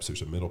first steps.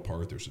 There's a middle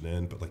part, there's an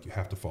end, but like you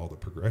have to follow the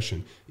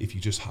progression. If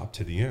you just hop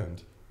to the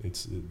end,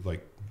 it's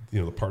like,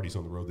 the party's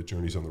on the road, the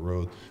journey's on the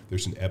road.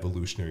 There's an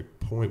evolutionary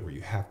point where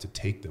you have to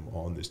take them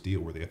on this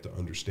deal where they have to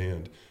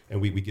understand. And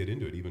we get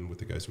into it even with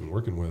the guys we've been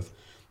working with.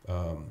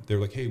 They're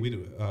like, hey,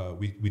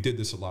 we did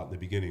this a lot in the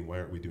beginning. Why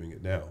aren't we doing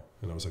it now?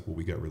 And I was like, well,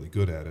 we got really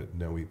good at it.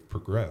 Now we've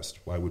progressed.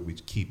 Why would we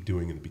keep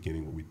doing in the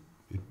beginning what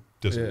it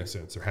doesn't make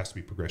sense? There has to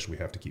be progression. We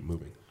have to keep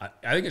moving.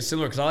 I think it's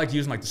similar because I like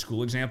using like the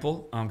school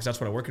example because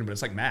that's what I work in, but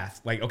it's like math.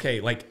 Like, okay,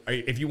 like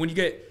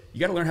you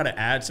got to learn how to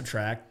add,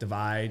 subtract,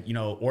 divide,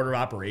 order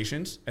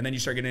operations. And then you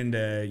start getting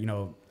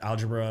into,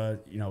 algebra,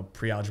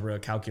 pre-algebra,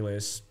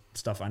 calculus,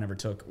 stuff I never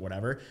took,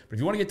 whatever. But if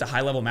you want to get to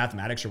high level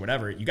mathematics or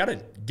whatever, you got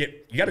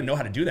to know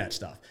how to do that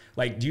stuff.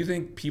 Like, do you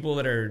think people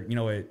that are,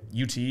 at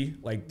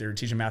UT, like they're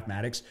teaching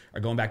mathematics are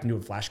going back and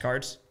doing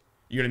flashcards?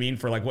 You know what I mean?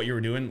 For like what you were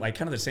doing, like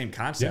kind of the same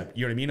concept. Yeah.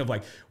 You know what I mean? Of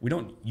like,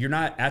 you're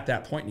not at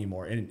that point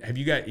anymore. And have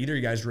either of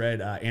you guys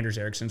read Anders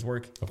Ericsson's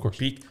work? Of course.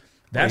 Peak?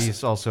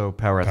 He's also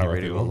Power Athlete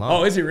Radio alum.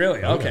 Oh, is he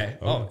really? Oh, okay.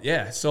 Yeah. Oh,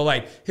 yeah. So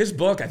like his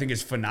book, I think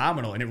is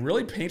phenomenal. And it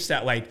really paints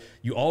that like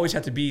you always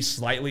have to be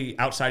slightly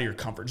outside of your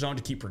comfort zone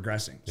to keep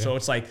progressing. Yeah. So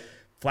it's like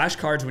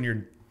flashcards when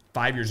you're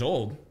 5 years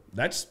old,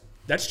 that's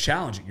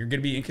challenging. You're going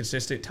to be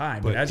inconsistent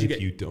time. But as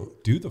you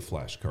don't do the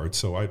flashcards,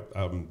 so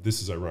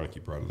this is ironic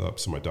you brought it up.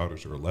 So my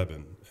daughters are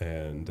 11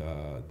 and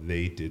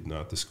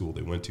the school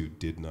they went to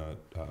did not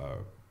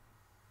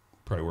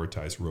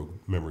prioritize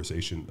rote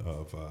memorization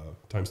of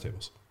times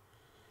tables.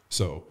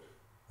 So,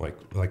 that's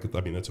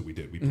what we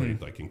did. We played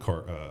like in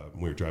car.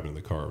 When we were driving in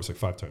the car, it was like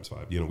 5 times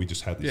 5. We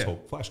just had these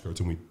whole flashcards,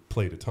 and we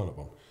played a ton of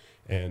them.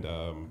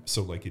 And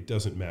so, like, it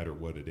doesn't matter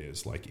what it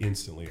is. Like,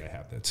 instantly, I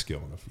have that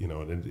skill.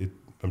 And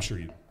I'm sure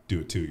you do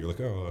it too. You're like,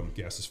 oh,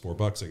 gas is $4.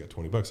 I got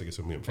 $20. I guess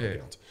I'm getting 5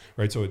 gallons,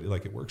 right? So,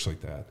 it works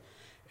like that.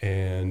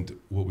 And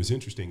what was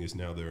interesting is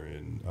now they're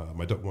in.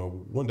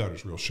 One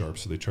daughter's real sharp,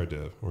 so they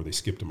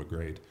skipped them a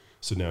grade.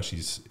 So now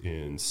she's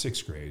in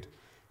 6th grade.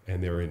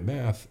 And they're in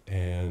math,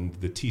 and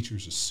the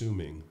teacher's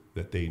assuming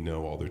that they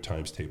know all their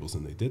times tables,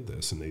 and they did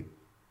this, and they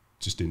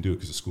just didn't do it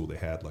because the school they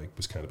had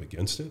was kind of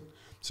against it.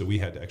 So we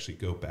had to actually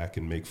go back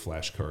and make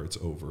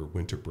flashcards over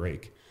winter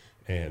break,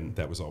 and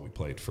that was all we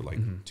played for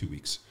 2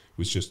 weeks. It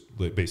was just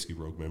basically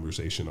rogue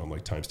memorization on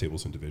times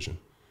tables and division.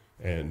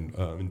 And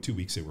in 2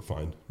 weeks they were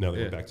fine. Now they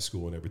went back to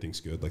school and everything's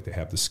good. Like they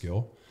have the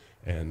skill,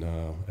 and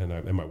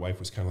my wife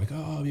was kind of like,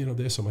 oh,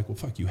 this. I'm like, well,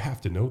 fuck, you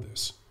have to know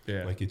this.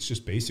 Yeah. Like it's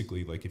just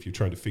basically like if you're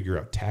trying to figure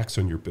out tax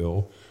on your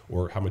bill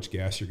or how much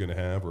gas you're going to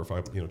have, or if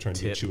I'm trying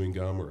to get chewing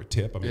gum or a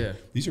tip. I mean,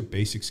 these are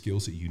basic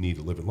skills that you need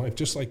to live in life.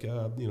 Just like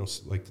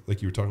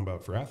like you were talking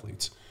about for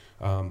athletes,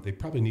 they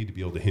probably need to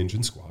be able to hinge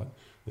and squat.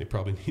 They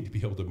probably need to be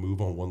able to move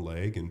on one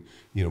leg and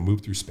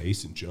move through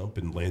space and jump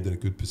and land in a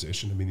good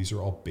position. I mean, these are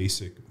all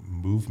basic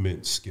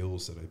movement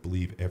skills that I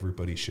believe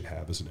everybody should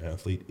have as an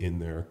athlete in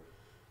their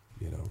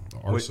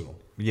arsenal.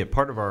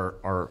 Part of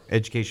our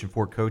education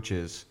for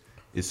coaches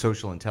is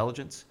social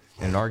intelligence.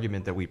 And an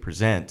argument that we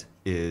present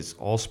is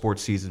all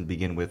sports seasons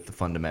begin with the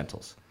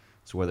fundamentals.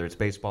 So whether it's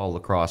baseball,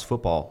 lacrosse,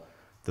 football,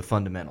 the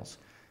fundamentals.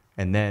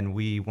 And then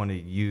we want to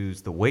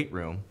use the weight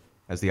room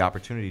as the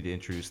opportunity to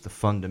introduce the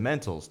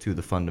fundamentals to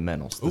the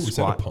fundamentals. The squat, is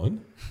that a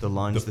pun? The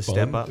lunge, the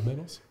step up.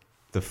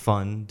 The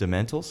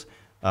fundamentals.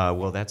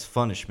 Well, that's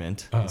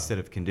punishment instead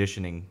of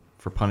conditioning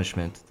for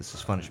punishment. This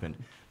is punishment.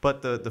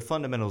 But the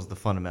fundamentals,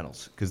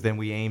 because then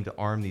we aim to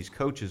arm these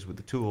coaches with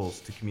the tools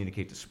to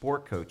communicate to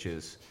sport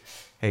coaches,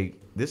 hey,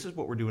 this is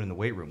what we're doing in the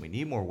weight room. We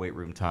need more weight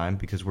room time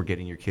because we're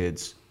getting your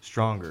kids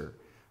stronger,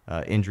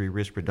 injury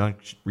risk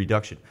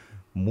reduction,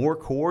 more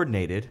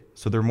coordinated,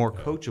 so they're more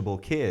coachable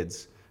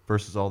kids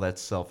versus all that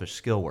selfish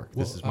skill work.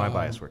 This is my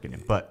bias working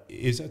in. But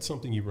is that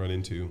something you run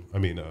into? I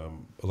mean,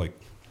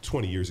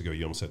 20 years ago,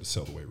 you almost had to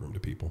sell the weight room to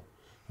people.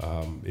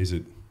 Is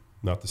it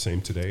not the same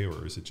today,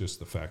 or is it just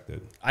the fact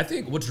that... I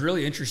think what's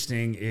really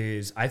interesting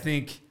is I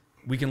think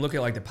we can look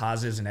at the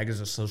positives and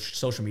negatives of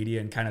social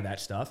media and kind of that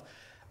stuff.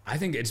 I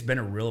think it's been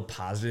a real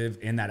positive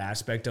in that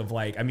aspect of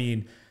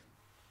I'm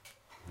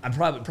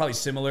probably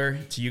similar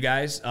to you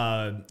guys.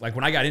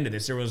 When I got into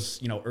this, there was,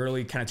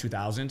 early kind of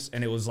 2000s,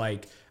 and it was I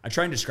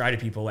try and describe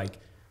to people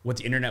what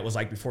the internet was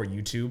like before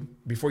YouTube,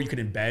 before you could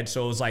embed.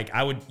 So it was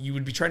you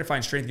would be trying to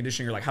find strength and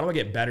conditioning. You're like, how do I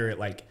get better at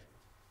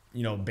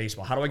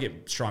baseball? How do I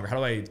get stronger? How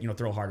do I,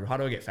 throw harder? How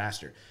do I get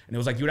faster? And it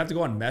was you would have to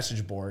go on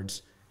message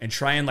boards and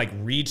try and like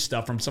read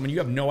stuff from someone you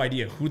have no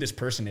idea who this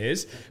person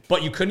is,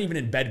 but you couldn't even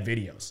embed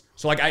videos.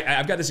 So like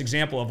I've got this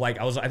example of like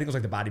I think it was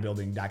like the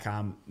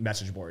bodybuilding.com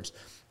message boards,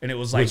 and it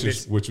was like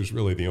which was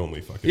really the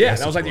only fucking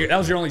that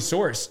was your only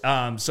source.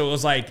 So it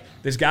was like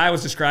this guy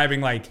was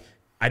describing like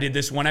I did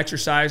this one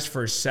exercise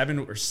for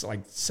 7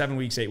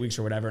 weeks, 8 weeks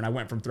or whatever, and I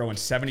went from throwing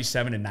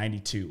 77 to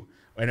 92.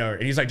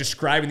 And he's like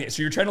describing it.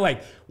 So you're trying to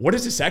like, what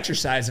is this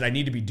exercise that I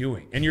need to be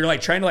doing? And you're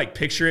like trying to like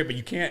picture it, but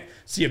you can't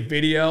see a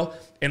video.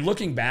 And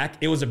looking back,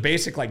 it was a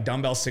basic like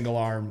dumbbell single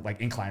arm, like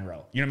incline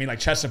row. You know what I mean? Like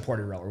chest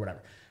supported row or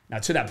whatever. Now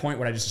to that point,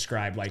 what I just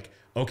described, like,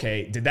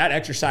 okay, did that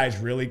exercise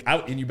really,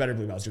 and you better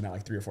believe I was doing that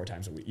like 3 or 4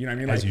 times a week. You know what I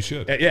mean? Like, as you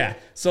should. Yeah.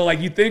 So like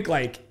you think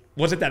like,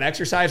 was it that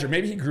exercise, or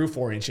maybe he grew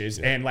 4 inches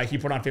and like he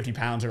put on 50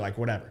 pounds or like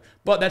whatever.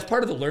 But that's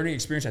part of the learning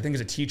experience, I think,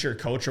 as a teacher,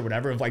 coach or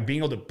whatever, of like being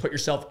able to put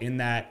yourself in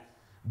that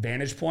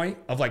vantage point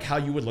of like how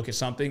you would look at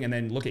something and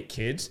then look at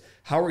kids.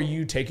 How are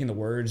you taking the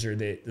words or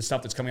the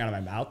stuff that's coming out of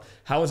my mouth?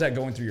 How is that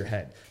going through your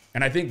head?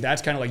 And I think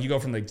that's kind of like you go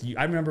from like,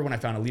 I remember when I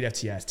found Elite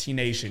FTS, T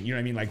Nation, you know what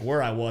I mean? Like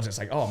where I was, it's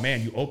like, oh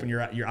man, you open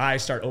your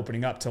eyes start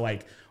opening up to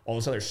like all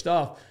this other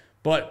stuff.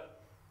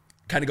 But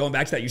kind of going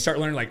back to that, you start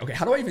learning like, okay,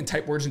 how do I even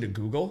type words into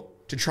Google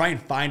to try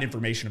and find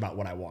information about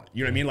what I want?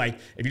 You know what I mean? Like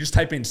if you just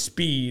type in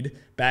speed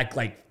back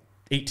like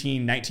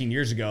 18, 19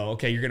 years ago,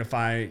 okay, you're going to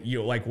find,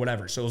 like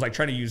whatever. So it was like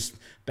trying to use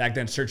back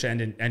then search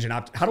engine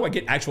how do I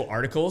get actual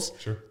articles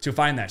to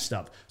find that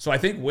stuff? So I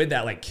think with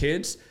that, like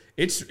kids,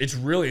 it's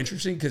really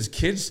interesting because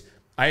kids,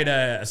 I had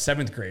a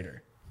 7th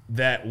grader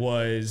that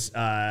was,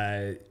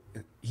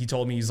 he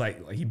told me he's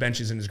like he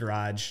benches in his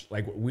garage.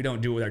 Like we don't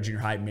do it with our junior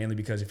high mainly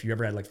because if you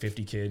ever had like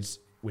 50 kids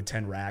with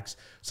 10 racks,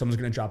 someone's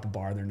going to drop a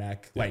bar in their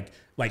neck. Yeah.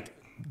 Like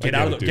get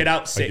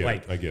out, say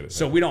like, I get it.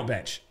 So we don't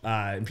bench.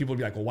 And people would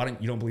be like, well,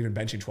 you don't believe in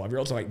benching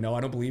 12-year-olds? I'm like, no, I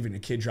don't believe in a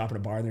kid dropping a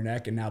bar in their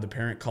neck. And now the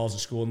parent calls the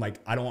school and like,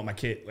 I don't want my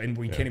kid, and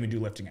we can't even do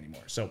lifting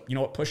anymore. So you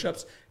know what,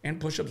 push-ups,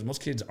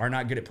 most kids are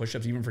not good at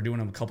push-ups, even for doing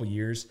them a couple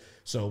years.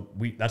 So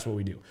that's what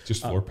we do.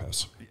 Just floor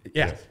pass.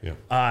 Yeah.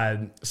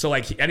 So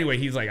like, anyway,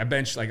 he's like, I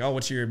bench like, oh,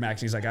 what's your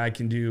max? And he's like, I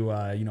can do,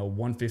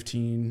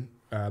 115.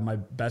 My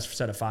best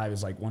set of 5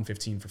 is like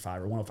 115 for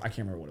 5 or 105. I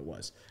can't remember what it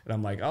was. And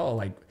I'm like, oh,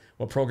 like,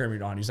 what program are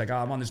you on? He's like, oh,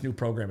 I'm on this new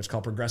program. It's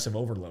called Progressive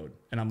Overload.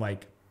 And I'm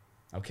like,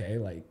 okay,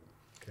 like,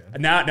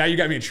 now you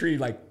got me intrigued.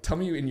 Like, tell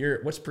me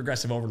what's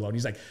Progressive Overload? And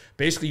he's like,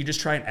 basically you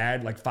just try and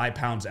add like 5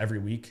 pounds every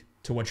week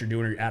to what you're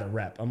doing, or you add a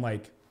rep. I'm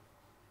like,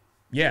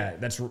 yeah,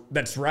 that's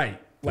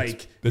right.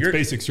 Like that's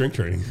basic strength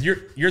training.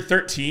 You're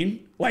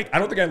 13. Like, I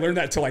don't think I learned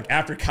that till like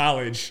after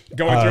college,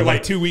 going through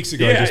like 2 weeks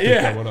ago. I just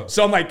picked that one up.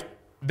 So I'm like,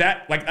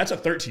 that's a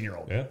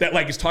 13-year-old that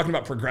like is talking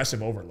about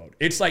progressive overload.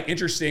 It's like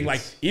interesting.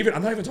 Like even,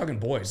 I'm not even talking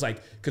boys, like,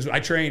 cause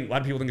I train, a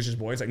lot of people think it's just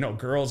boys. Like no,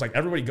 girls, like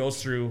everybody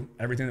goes through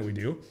everything that we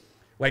do.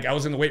 Like I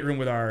was in the weight room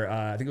with our,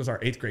 I think it was our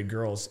 8th grade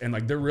girls. And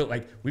like, they're real,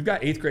 like we've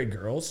got 8th grade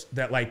girls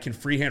that like can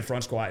freehand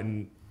front squat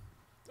and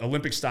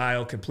Olympic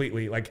style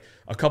completely. Like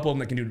a couple of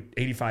them that can do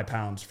 85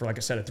 pounds for like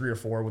a set of 3 or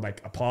 4 with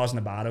like a pause in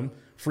the bottom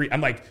free.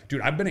 I'm like,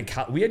 dude, I've been in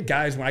we had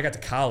guys when I got to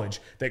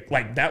college that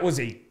like, that was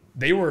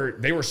they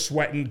were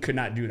sweating, could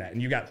not do that.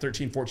 And you got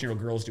 13,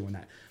 14-year-old girls doing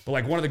that. But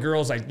like one of the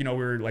girls, like, we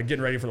were like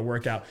getting ready for the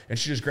workout and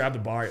she just grabbed the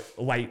bar,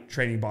 light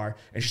training bar,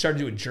 and she started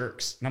doing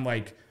jerks. And I'm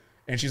like,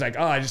 and she's like,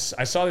 oh, I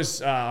saw this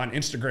on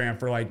Instagram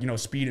for like,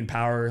 speed and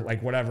power,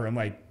 like whatever. I'm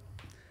like,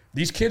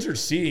 these kids are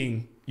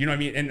seeing, you know what I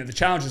mean? And the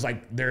challenge is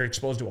like, they're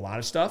exposed to a lot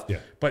of stuff,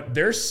 but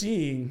they're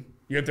seeing,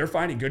 if they're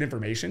finding good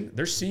information,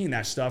 they're seeing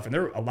that stuff, and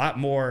they're a lot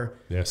more,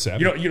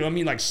 savvy. You know what I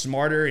mean? Like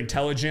smarter,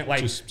 intelligent,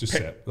 like just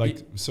like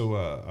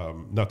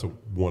so. Not to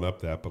one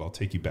up that, but I'll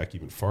take you back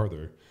even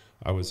farther.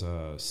 I was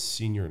a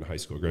senior in high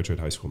school,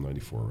 graduated high school in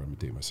 '94. I'm gonna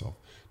date myself.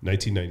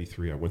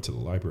 1993, I went to the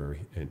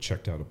library and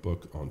checked out a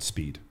book on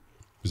speed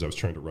because I was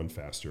trying to run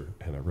faster,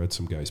 and I read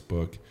some guy's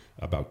book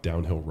about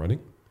downhill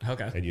running.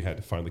 Okay. And you had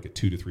to find like a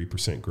 2 to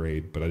 3%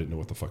 grade, but I didn't know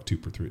what the fuck 2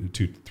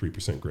 to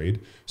 3%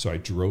 grade. So I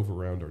drove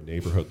around our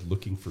neighborhood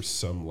looking for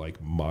some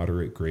like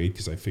moderate grade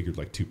because I figured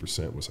like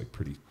 2% was like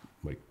pretty,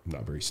 like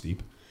not very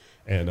steep,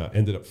 and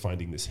ended up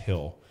finding this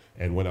hill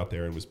and went out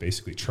there and was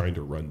basically trying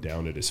to run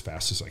down it as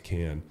fast as I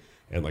can.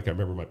 And like I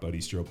remember my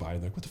buddies drove by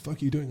and like, what the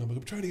fuck are you doing? I'm like,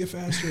 I'm trying to get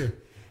faster.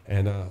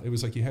 And it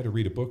was like you had to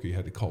read a book or you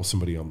had to call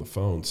somebody on the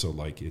phone. So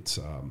like it's,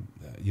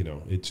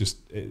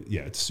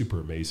 it's super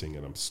amazing.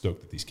 And I'm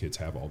stoked that these kids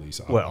have all these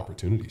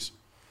opportunities.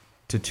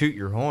 To toot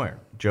your horn,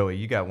 Joey,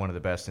 you got one of the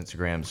best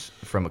Instagrams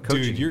from a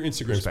coaching Dude, your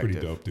Instagram's pretty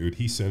dope, dude.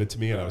 He sent it to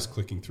me and I was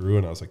clicking through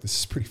and I was like, this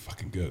is pretty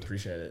fucking good.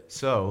 Appreciate it.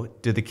 So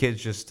did the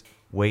kids just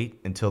wait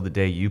until the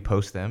day you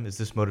post them? Is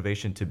this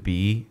motivation to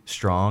be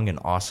strong and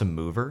awesome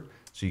mover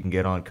so you can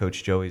get on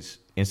Coach Joey's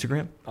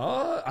Instagram?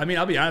 I mean,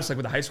 I'll be honest, like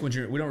with the high school and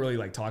junior, we don't really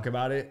like talk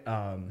about it.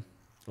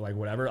 Like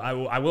whatever.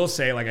 I will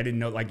say, like, I didn't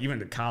know, like even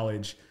at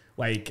college,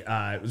 like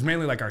it was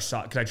mainly like because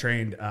I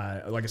trained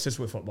like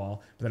assistant with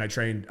football, but then I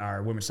trained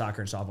our women's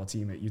soccer and softball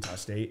team at Utah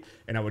State,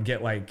 and I would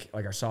get like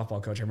our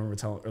softball coach. I remember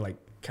telling me,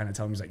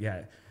 he's like,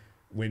 yeah,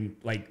 when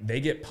like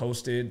they get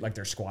posted like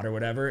their squad or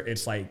whatever,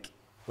 it's like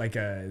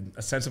a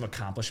sense of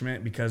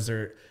accomplishment because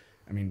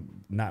I mean,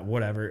 not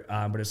whatever,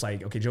 but it's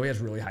like, okay, Joey has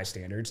really high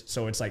standards.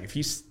 So it's like, if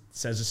he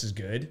says this is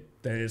good,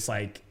 then it's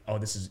like, oh,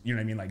 this is, you know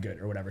what I mean? Like good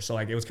or whatever. So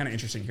like, it was kind of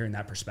interesting hearing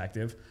that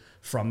perspective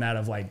from that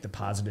of like the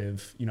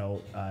positive, you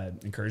know,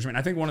 encouragement.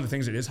 I think one of the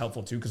things that is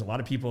helpful too, because a lot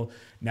of people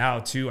now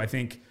too, I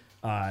think,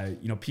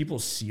 you know, people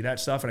see that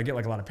stuff, and I get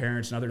like a lot of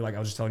parents and other, like I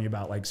was just telling you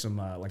about like some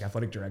like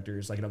athletic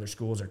directors, like in other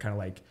schools are kind of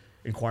like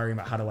inquiring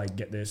about how to like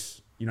get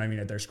this, you know what I mean,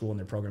 at their school and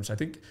their program. So I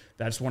think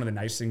that's one of the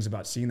nice things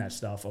about seeing that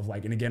stuff of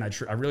like, and again,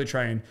 I really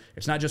try, and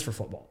it's not just for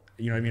football,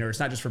 you know what I mean? Or it's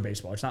not just for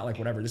baseball. It's not like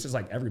whatever, this is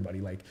like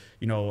everybody, like,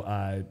 you know,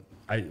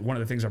 one of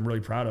the things I'm really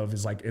proud of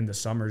is like in the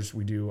summers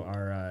we do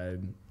our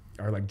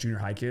like junior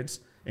high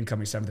kids,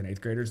 incoming 7th and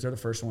 8th graders. They're the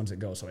first ones that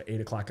go. So at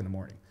 8 o'clock in the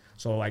morning.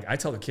 So like, I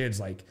tell the kids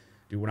like,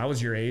 dude, when I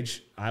was your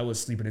age, I was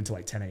sleeping until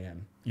like 10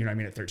 a.m. You know what I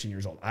mean? At 13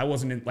 years old. I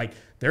wasn't in, like,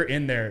 they're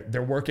in there,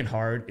 they're working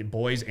hard,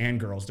 boys and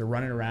girls. They're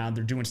running around,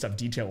 they're doing stuff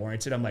detail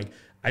oriented. I'm like,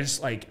 I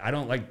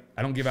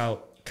don't give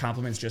out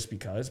compliments just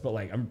because, but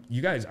like,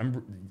 you guys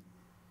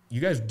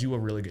do a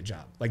really good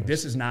job. Like,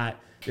 this is not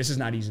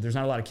easy. There's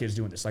not a lot of kids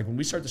doing this. Like when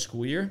we start the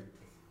school year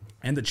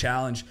and the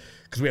challenge,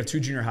 because we have 2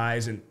 junior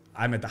highs and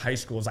I'm at the high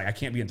school, it's like, I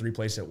can't be in 3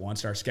 places at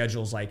once. Our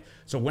schedule's like,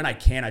 so when I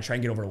can, I try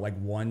and get over to like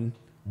one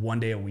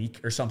day a week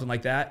or something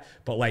like that.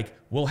 But like,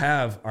 we'll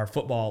have our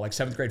football, like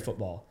 7th grade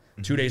football,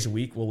 2 days a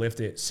week. We'll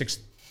lift at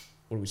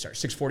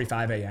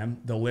 6:45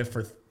 a.m. They'll lift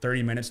for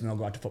 30 minutes and they'll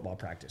go out to football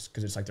practice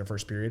because it's like their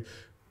first period.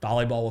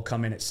 Volleyball will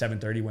come in at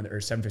 7:30 or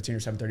 7:15 or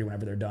 7:30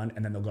 whenever they're done,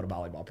 and then they'll go to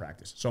volleyball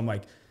practice. So I'm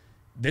like,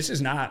 this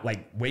is not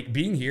like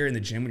being here in the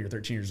gym when you're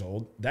 13 years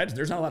old.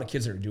 There's not a lot of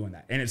kids that are doing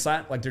that, and it's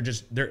not like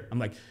I'm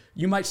like,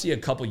 you might see a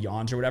couple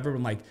yawns or whatever, but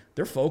I'm like,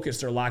 they're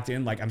focused, they're locked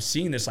in. Like I'm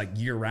seeing this like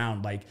year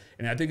round, like,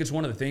 and I think it's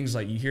one of the things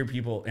like you hear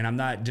people, and I'm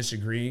not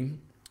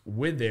disagreeing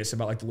with this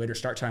about like the later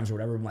start times or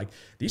whatever. I'm like,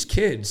 these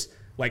kids,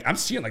 like I'm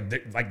seeing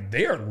like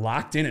they are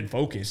locked in and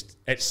focused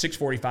at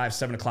 6:45,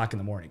 7 o'clock in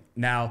the morning.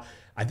 Now,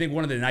 I think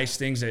one of the nice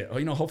things that,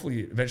 you know,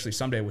 hopefully eventually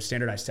someday with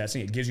standardized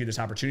testing, it gives you this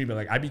opportunity, but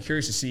like, I'd be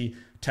curious to see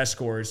test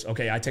scores.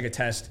 Okay, I take a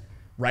test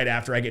right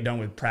after I get done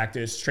with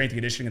practice, strength and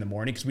conditioning in the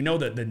morning, because we know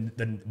that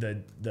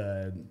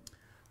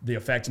the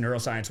effect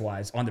neuroscience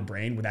wise on the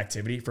brain with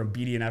activity from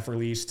BDNF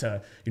release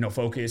to, you know,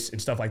 focus and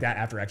stuff like that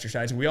after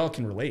exercise. And we all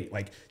can relate.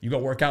 Like you go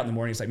work out in the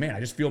morning, it's like, man, I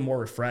just feel more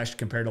refreshed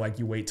compared to like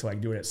you wait till like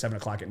do it at 7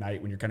 o'clock at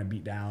night when you're kind of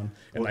beat down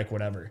and like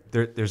whatever.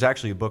 There's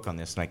actually a book on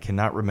this, and I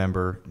cannot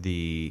remember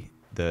the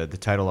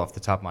title off the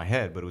top of my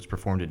head, but it was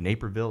performed in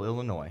Naperville,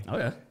 Illinois. Oh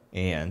yeah.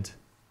 And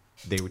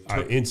they would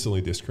I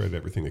instantly discredit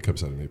everything that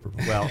comes out of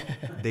Naperville. Well,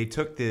 they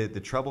took the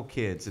trouble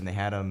kids and they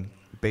had them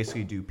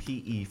basically do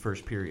PE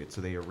first period.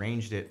 So they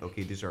arranged it.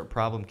 Okay, these are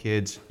problem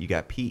kids. You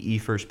got PE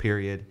first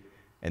period,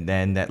 and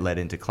then that led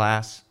into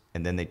class,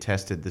 and then they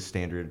tested the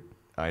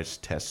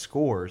standardized test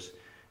scores,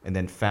 and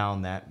then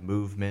found that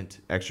movement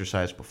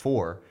exercise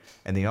before,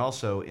 and they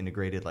also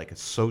integrated like a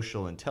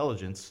social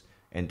intelligence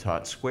and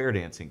taught square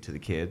dancing to the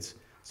kids.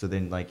 So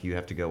then like you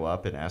have to go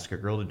up and ask a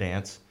girl to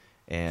dance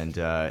and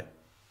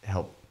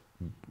help,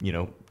 you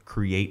know,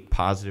 create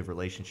positive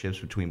relationships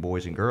between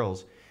boys and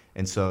girls.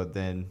 And so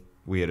then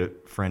we had a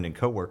friend and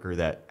coworker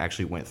that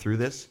actually went through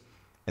this,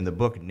 and the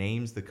book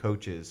names the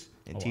coaches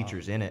and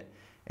teachers in it.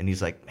 And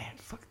he's like, man,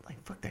 fuck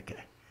that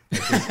guy.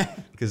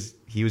 Because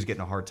he was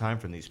getting a hard time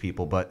from these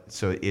people. But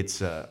so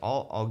it's,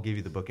 I'll give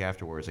you the book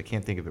afterwards. I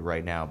can't think of it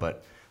right now,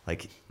 but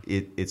like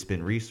it's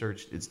been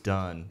researched, it's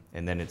done,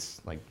 and then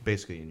it's like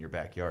basically in your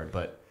backyard,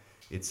 but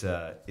it's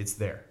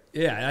there.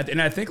 Yeah,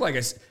 and I think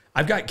like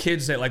I've got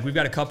kids that like we've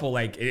got a couple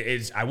like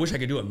I wish I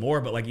could do it more,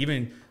 but like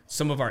even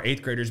some of our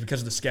 8th graders, because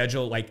of the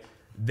schedule, like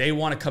they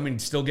want to come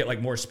and still get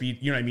like more speed.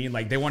 You know what I mean?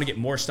 Like they want to get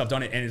more stuff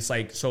done, and it's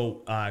like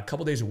so a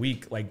couple days a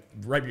week, like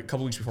right a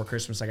couple weeks before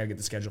Christmas, I got to get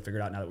the schedule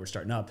figured out now that we're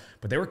starting up.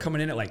 But they were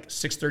coming in at like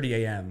 6:30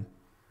 a.m.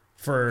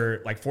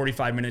 for like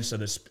 45 minutes of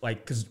this,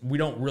 like because we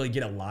don't really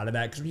get a lot of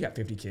that because we got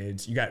 50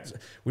 kids.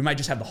 We might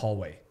just have the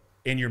hallway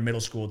in your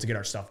middle school to get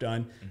our stuff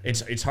done.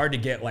 Mm-hmm. It's hard to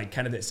get like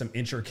kind of some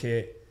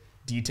intricate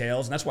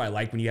details, and that's why I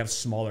like when you have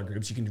smaller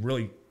groups, you can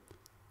really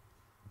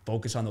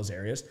focus on those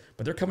areas.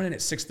 But they're coming in at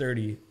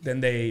 6:30,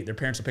 then their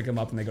parents will pick them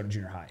up and they go to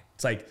junior high.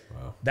 It's like,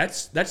 wow.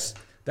 that's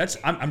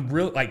I'm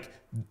real like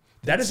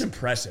that is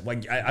impressive.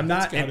 Like I'm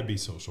not. It's got to be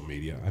social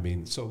media. I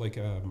mean, so like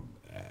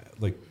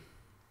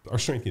our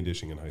strength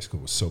conditioning in high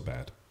school was so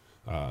bad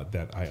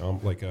that I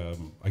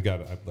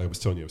was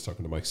telling you, I was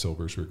talking to Mike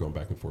Silvers. We were going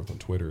back and forth on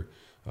Twitter.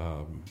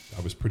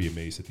 I was pretty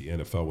amazed at the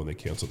NFL when they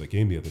canceled that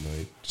game the other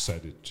night,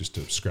 decided just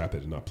to scrap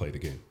it and not play the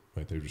game.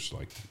 Right? They were just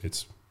like,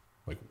 it's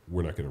like,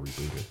 we're not going to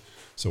reboot it.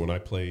 So when I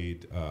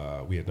played,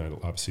 we had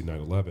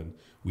 9/11.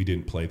 We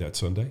didn't play that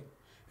Sunday,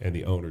 and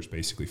the owners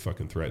basically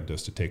fucking threatened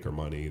us to take our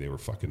money. They were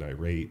fucking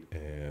irate,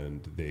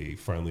 and they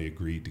finally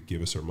agreed to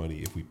give us our money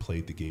if we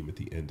played the game at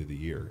the end of the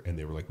year. And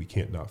they were like, we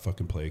can't not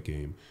fucking play a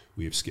game.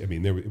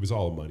 It was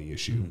all a money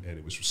issue, and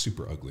it was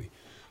super ugly.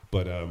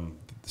 But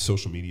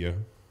social media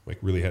like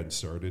really hadn't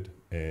started,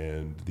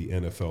 and the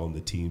NFL and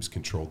the teams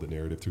controlled the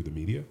narrative through the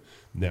media.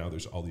 Now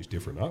there's all these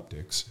different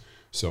optics.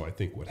 So I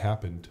think what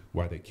happened,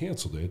 why they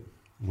canceled it,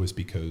 was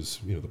because,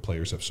 you know, the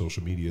players have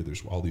social media.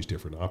 There's all these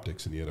different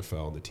optics in the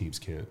NFL, and the teams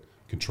can't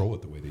control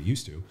it the way they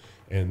used to.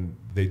 And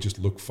they just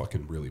look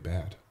fucking really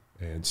bad.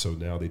 And so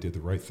now they did the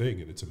right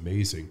thing. And it's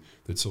amazing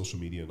that social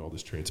media and all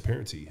this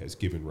transparency has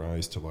given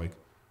rise to, like,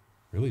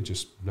 really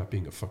just not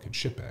being a fucking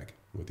shitbag,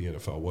 what the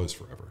NFL was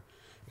forever.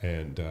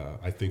 And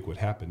I think what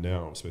happened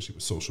now, especially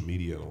with social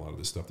media and a lot of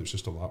this stuff, there's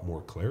just a lot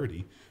more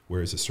clarity.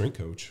 Whereas a strength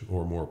coach,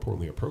 or more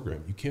importantly, a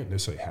program, you can't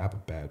necessarily have a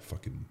bad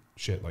fucking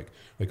shit. Like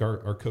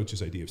our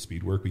coach's idea of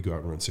speed work, we go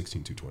out and run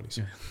 16 220s.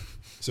 Yeah.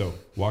 So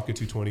walk a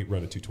 220,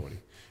 run a 220.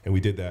 And we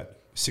did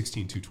that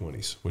 16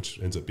 220s, which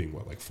ends up being,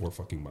 what, like 4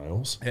 fucking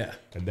miles? Yeah.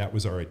 And that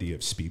was our idea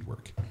of speed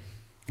work,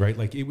 right?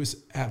 Like it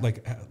was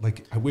like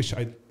I wish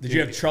I... Did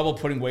you have trouble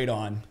putting weight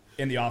on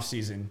in the off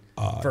season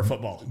for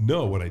football?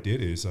 No, what I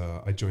did is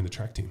I joined the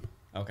track team.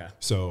 Okay.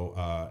 So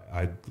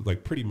I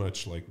like pretty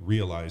much like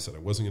realized that I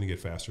wasn't going to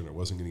get faster and I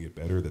wasn't going to get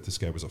better, that this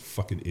guy was a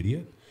fucking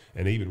idiot.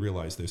 And I even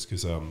realized this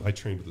because I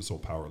trained with this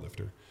old power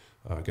lifter,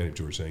 a guy named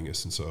George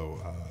Zangus. And so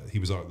he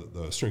was on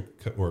the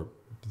strength or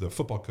the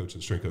football coach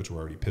and strength coach were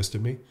already pissed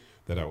at me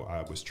that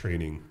I was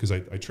training, because I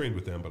trained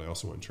with them, but I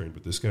also went and trained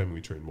with this guy, and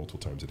we trained multiple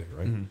times a day,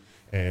 right?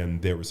 Mm-hmm.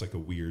 And there was like a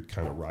weird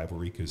kind of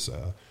rivalry because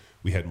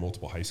we had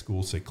multiple high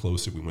schools, say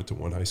close, if we went to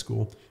one high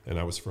school, and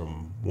I was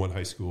from one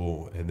high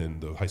school, and then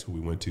the high school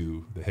we went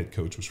to, the head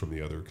coach was from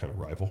the other kind of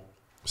rival.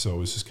 So it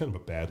was just kind of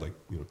a bad, like,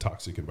 you know,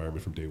 toxic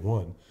environment from day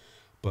one.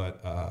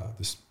 But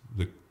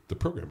the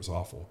program was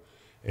awful.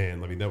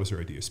 And I mean, that was her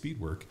idea of speed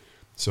work.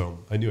 So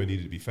I knew I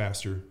needed to be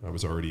faster. I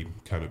was already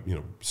kind of, you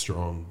know,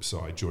 strong. So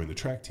I joined the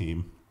track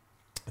team,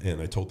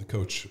 and I told the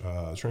coach,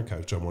 strength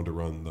coach, I wanted to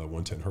run the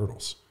 110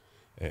 hurdles.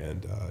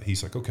 And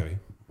he's like, okay,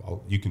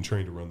 you can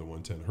train to run the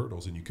 110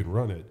 hurdles and you can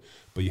run it,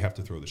 but you have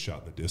to throw the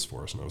shot and the disc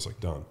for us. And I was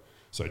like, done.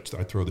 So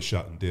I throw the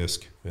shot and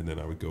disc, and then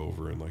I would go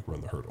over and like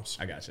run the hurdles.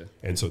 I gotcha.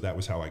 And so that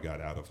was how I got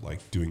out of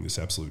like doing this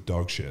absolute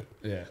dog shit.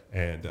 Yeah.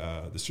 And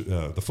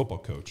the football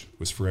coach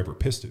was forever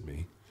pissed at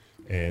me.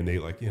 And they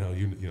like, you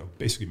know,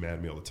 basically mad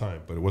at me all the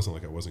time, but it wasn't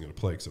like I wasn't going to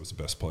play because I was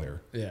the best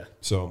player. Yeah.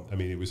 So, I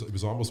mean, it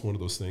was almost one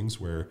of those things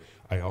where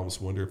I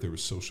almost wonder if there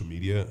was social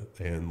media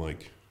and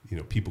like, you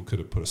know, people could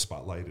have put a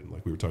spotlight, and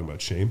like we were talking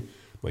about shame,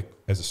 like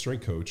as a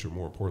strength coach, or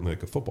more importantly,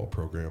 like a football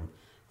program,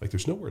 like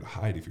there's nowhere to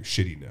hide if you're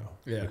shitty now.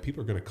 Yeah. Like,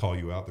 people are going to call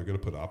you out. They're going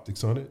to put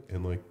optics on it.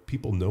 And like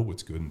people know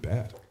what's good and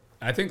bad.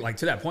 I think, like,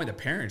 to that point, the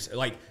parents,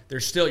 like, you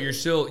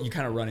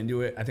kind of run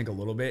into it, I think, a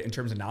little bit in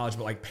terms of knowledge,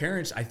 but like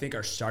parents, I think,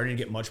 are starting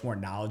to get much more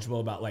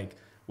knowledgeable about like,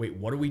 wait,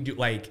 what do we do?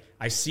 Like,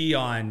 I see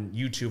on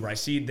YouTube, or I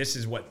see this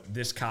is what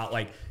this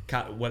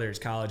whether it's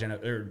college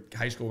or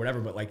high school or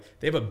whatever, but like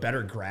they have a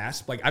better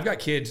grasp. Like, I've got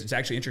kids. It's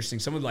actually interesting.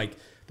 Some of like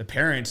the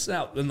parents,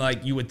 and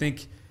like you would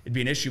think it'd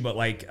be an issue, but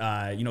like,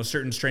 you know,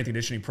 certain strength and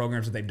conditioning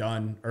programs that they've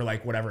done, or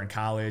like whatever in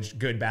college,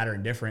 good, bad, or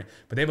indifferent,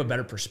 but they have a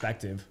better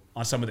perspective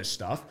on some of this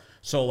stuff.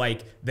 So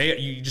like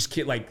you just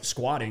get like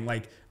squatting.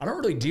 Like I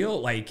don't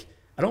deal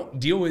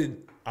with,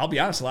 I'll be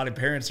honest, a lot of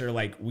parents are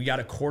like, we got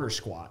a quarter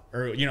squat,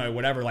 or, you know,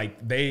 whatever.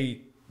 Like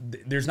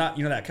there's not,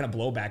 you know, that kind of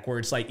blowback where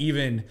it's like,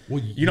 even,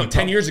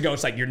 10 years ago,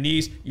 it's like your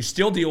knees, you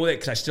still deal with it.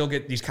 Cause I still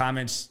get these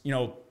comments, you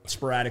know,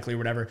 sporadically or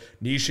whatever,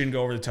 knees shouldn't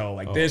go over the toe,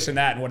 like this and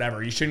that and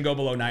whatever. You shouldn't go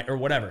below 9 or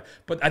whatever.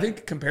 But I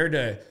think compared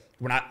to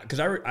when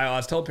cause I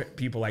always tell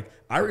people, like,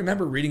 I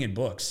remember reading in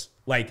books,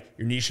 like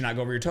your knees should not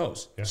go over your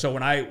toes. Yeah. So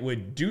when I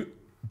would do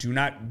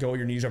not go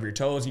your knees over your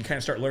toes, you kind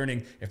of start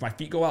learning, if my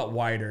feet go out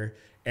wider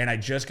and I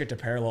just get to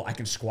parallel, I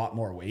can squat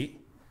more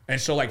weight.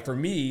 And so like for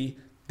me,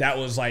 that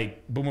was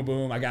like boom, boom,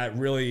 boom. I got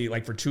really,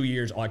 like, for 2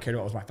 years, all I cared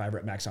about was my 5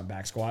 rep max on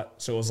back squat.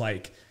 So it was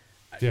like,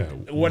 yeah,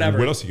 whatever.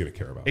 What else are you going to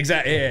care about?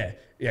 Exactly.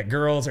 Yeah.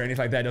 Girls or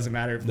anything like that, doesn't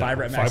matter. 5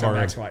 rep max on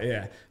back squat.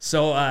 Yeah.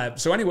 So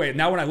anyway,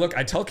 now when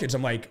I tell kids,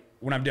 I'm like,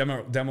 when I'm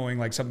demoing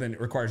like something that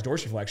requires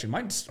dorsiflexion,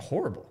 mine's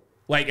horrible.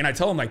 Like, and I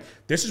tell them, like,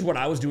 this is what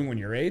I was doing when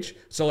your age.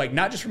 So like,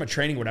 not just from a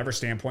training, whatever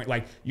standpoint,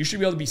 like you should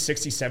be able to be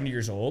 60, 70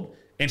 years old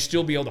and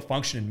still be able to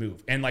function and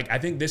move. And like, I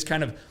think this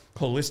kind of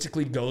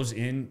holistically goes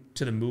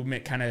into the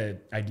movement kind of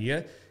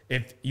idea.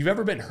 If you've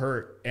ever been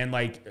hurt and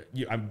like,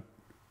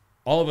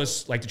 all of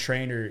us like to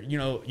train, or, you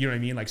know what I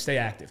mean? Like, stay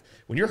active.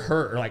 When you're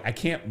hurt or like, I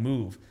can't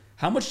move,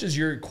 how much does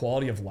your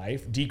quality of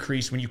life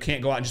decrease when you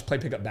can't go out and just play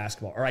pickup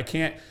basketball, or I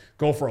can't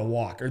go for a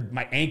walk, or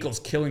my ankle's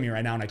killing me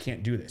right now and I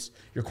can't do this?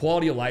 Your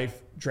quality of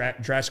life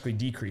drastically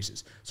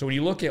decreases. So when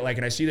you look at like,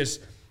 and I see this,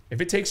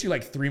 if it takes you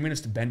like 3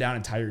 minutes to bend down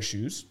and tie your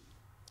shoes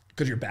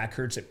because your back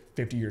hurts at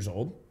 50 years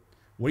old,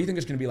 what do you think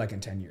it's going to be like in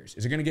 10 years?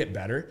 Is it going to get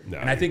better? No,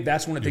 and I think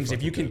that's one of the things,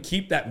 if you can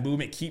keep that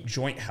movement, keep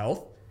joint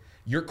health,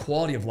 your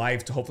quality of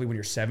life to hopefully when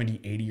you're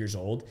 70, 80 years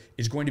old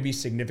is going to be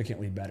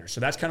significantly better. So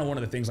that's kind of one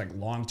of the things, like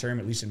long-term,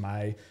 at least in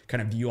my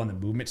kind of view on the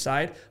movement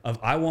side, of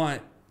I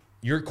want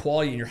your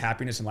quality and your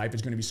happiness in life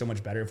is going to be so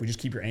much better if we just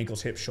keep your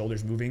ankles, hips,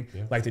 shoulders moving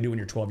like they do when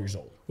you're 12 years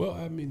old. Well,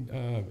 I mean,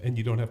 and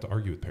you don't have to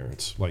argue with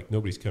parents. Like,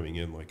 nobody's coming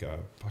in like, I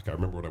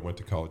remember when I went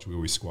to college, we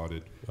always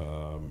squatted,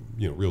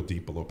 real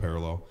deep below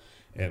parallel.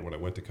 And when I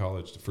went to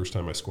college, the first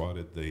time I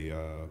squatted,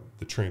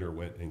 the trainer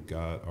went and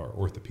got our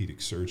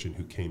orthopedic surgeon,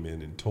 who came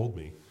in and told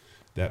me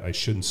that I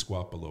shouldn't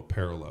squat below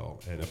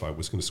parallel. And if I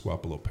was going to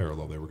squat below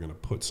parallel, they were going to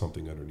put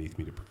something underneath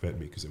me to prevent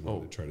me because they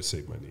wanted to try to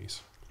save my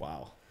knees.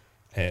 Wow.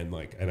 And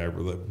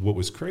what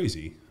was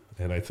crazy,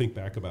 and I think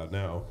back about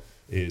now,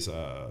 is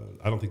I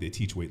don't think they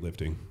teach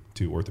weightlifting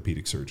to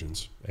orthopedic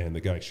surgeons. And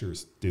the guy sure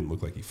didn't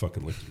look like he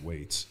fucking lifted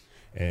weights.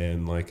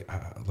 And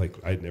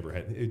I'd never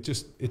had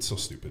it. It's so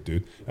stupid,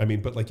 dude. I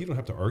mean, but like you don't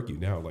have to argue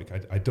now. Like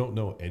I don't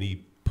know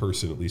any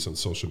person, at least on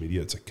social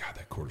media, it's like, God,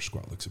 that quarter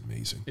squat looks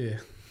amazing. Yeah.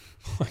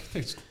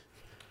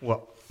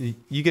 Well,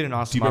 you get an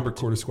awesome. Do you remember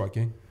Quarter Squat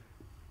Gang?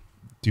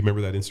 Do you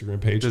remember that Instagram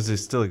page? Does it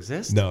still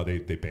exist? No, they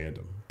banned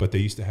them. But they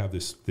used to have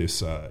this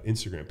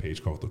Instagram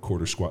page called the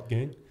Quarter Squat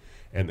Gang,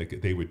 and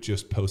they would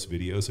just post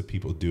videos of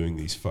people doing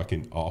these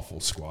fucking awful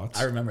squats.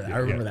 I remember that. Yeah, I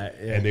remember that.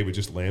 Yeah. And they would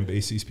just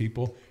lambaste these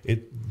people.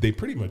 They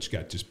pretty much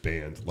got just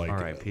banned. Like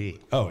R.I.P.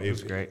 It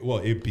was great.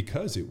 Well,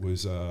 because it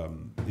was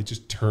it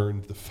just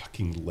turned the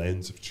fucking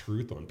lens of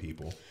truth on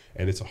people.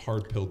 And it's a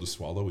hard pill to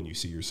swallow when you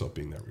see yourself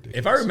being that ridiculous.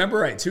 If I remember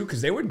right, too,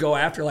 because they would go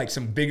after like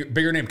some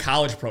bigger name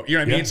college pro. You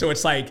know what I mean? So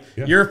it's like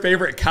your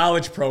favorite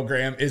college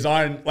program is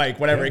on like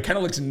whatever. It kind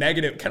of looks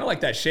negative, kind of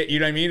like that shit. You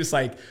know what I mean? It's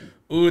like,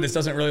 ooh, this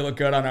doesn't really look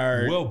good on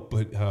our. Well,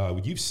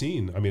 but you've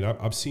seen. I mean,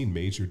 I've seen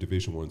major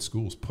Division I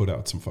schools put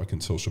out some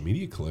fucking social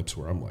media clips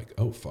where I'm like,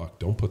 oh fuck,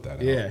 don't put that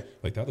out. Yeah.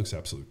 Like that looks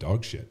absolute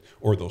dog shit.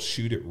 Or they'll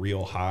shoot it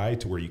real high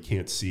to where you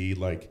can't see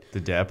like the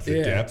depth.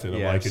 The depth, and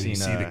Yeah, and you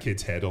see the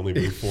kid's head only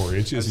move 4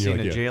 inches. I've and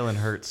seen you're a Jalen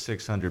Hurts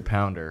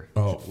 600-pounder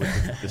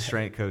with the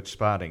strength coach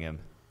spotting him.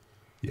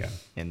 Yeah.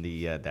 And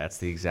that's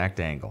the exact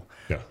angle.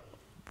 Yeah.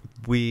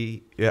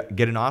 We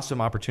get an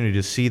awesome opportunity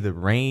to see the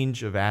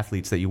range of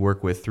athletes that you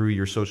work with through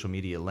your social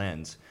media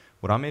lens.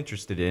 What I'm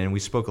interested in, and we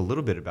spoke a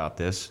little bit about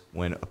this,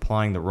 when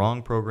applying the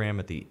wrong program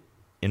at the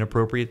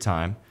inappropriate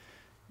time,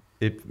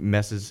 it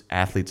messes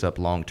athletes up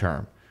long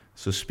term.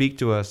 So speak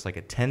to us like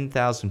a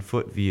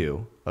 10,000-foot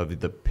view of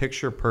the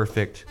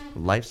picture-perfect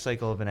life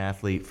cycle of an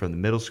athlete from the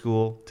middle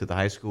school to the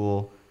high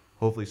school,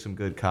 hopefully some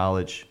good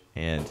college,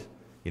 and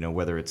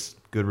whether it's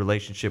good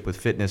relationship with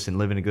fitness and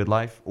living a good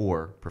life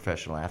or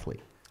professional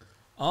athlete.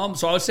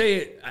 So I would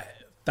say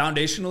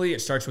foundationally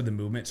it starts with the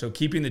movement. So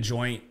keeping the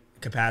joint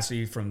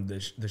capacity from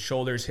the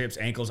shoulders, hips,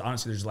 ankles.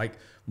 Honestly, there's like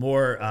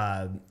more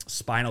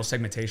spinal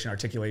segmentation,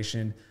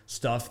 articulation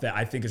stuff that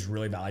I think is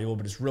really valuable,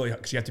 but it's really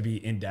because you have to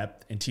be in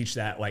depth and teach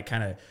that like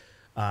kind of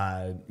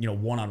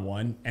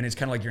one-on-one. And it's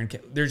kind of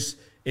like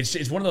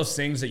it's one of those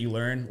things that you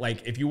learn.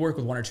 Like if you work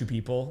with 1 or 2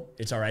 people,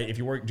 it's all right. If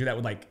you do that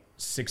with like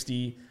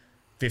 60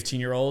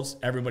 15-year-olds,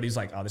 everybody's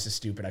like, oh, this is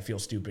stupid. I feel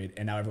stupid.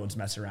 And now everyone's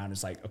messing around.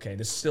 It's like, okay,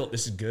 this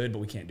is good, but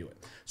we can't do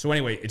it. So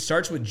anyway, it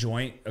starts with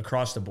joint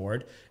across the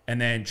board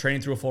and then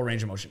training through a full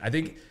range of motion. I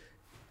think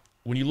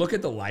when you look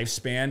at the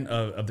lifespan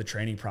of the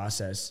training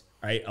process,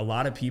 right, a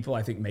lot of people,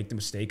 I think, make the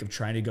mistake of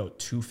trying to go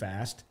too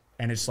fast.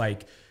 And it's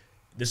like,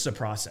 this is a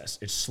process.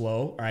 It's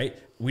slow, right?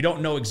 We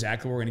don't know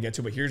exactly where we're going to get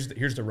to, but here's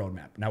the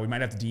roadmap. Now we might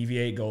have to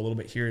deviate, go a little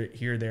bit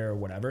here, there, or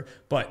whatever,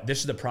 but this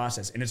is the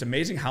process. And it's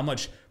amazing how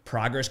much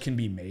progress can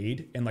be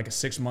made in like a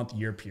 6-month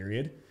year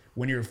period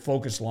when you're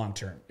focused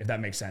long-term, if that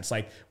makes sense.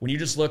 Like when you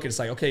just look, it's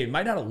like, okay, it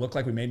might not look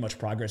like we made much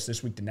progress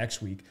this week to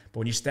next week, but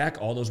when you stack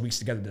all those weeks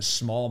together, the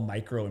small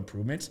micro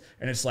improvements,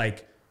 and it's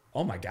like,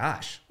 oh my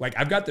gosh, like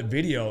I've got the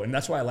video, and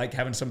that's why I like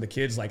having some of the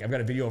kids, like I've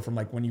got a video from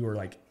like when you were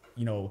like,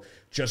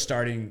 just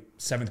starting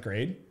 7th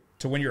grade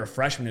to when you're a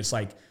freshman. It's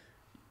like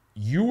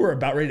you were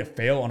about ready to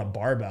fail on a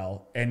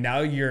barbell, and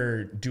now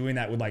you're doing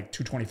that with like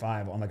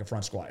 225 on like a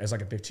front squat as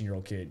like a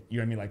 15-year-old kid. You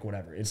know what I mean? Like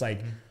whatever. It's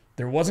like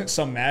there wasn't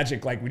some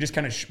magic. Like we just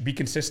kind of be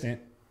consistent,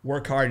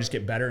 work hard, just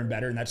get better and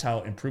better, and that's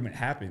how improvement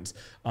happens.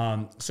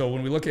 So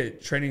when we look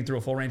at training through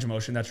a full range of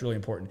motion, that's really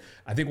important.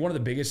 I think one of the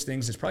biggest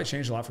things that's probably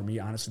changed a lot for me,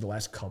 honestly, the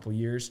last couple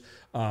years,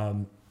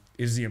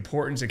 is the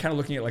importance and kind of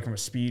looking at like from a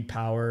speed,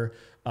 power,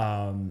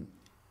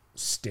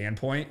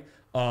 standpoint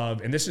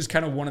of, and this is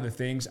kind of one of the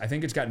things, I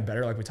think it's gotten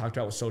better like we talked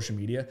about with social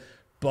media,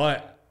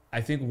 but I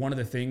think one of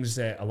the things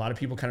that a lot of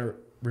people kind of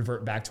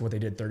revert back to what they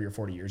did 30 or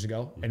 40 years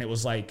ago, and it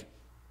was like,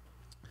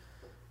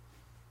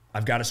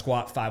 I've got to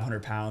squat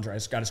 500 pounds or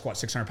I've got to squat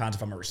 600 pounds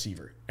if I'm a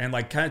receiver. And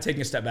like kind of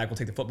taking a step back, we'll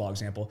take the football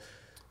example.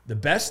 The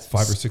best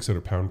 500 or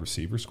 600 pound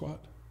receiver squat.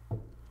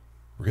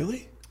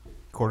 Really?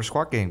 Quarter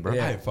squat gang, bro.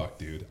 Yeah. Fuck,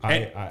 dude.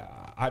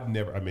 I've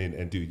never,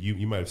 and dude,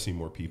 you might have seen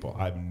more people.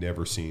 I've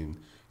never seen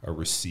a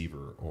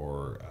receiver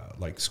or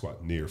like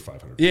squat near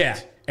 500 Yeah.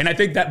 pounds. And I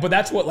think that, but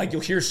that's what, like,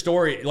 you'll hear a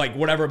story, like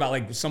whatever about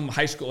like some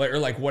high school or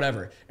like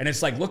whatever. And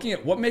it's like looking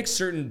at what makes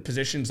certain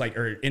positions like,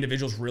 or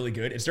individuals really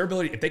good. It's their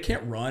ability, if they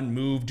can't run,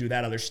 move, do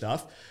that other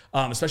stuff,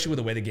 especially with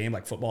the way the game,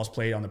 like football is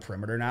played on the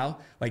perimeter now,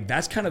 like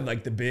that's kind of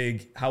like the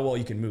big, how well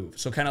you can move.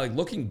 So kind of like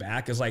looking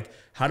back is like,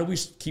 how do we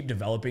keep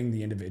developing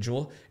the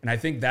individual? And I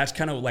think that's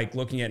kind of like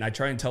looking at, and I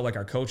try and tell like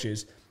our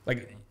coaches,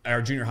 like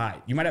our junior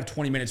high, you might have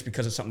 20 minutes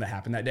because of something that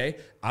happened that day.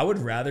 I would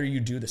rather you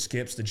do the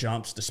skips, the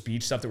jumps, the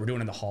speed stuff that we're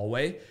doing in the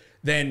hallway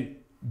than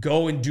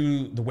go and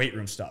do the weight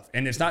room stuff.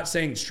 And it's not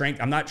saying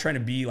strength. I'm not trying to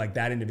be like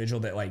that individual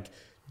that like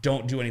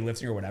don't do any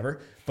lifting or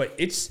whatever, but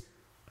it's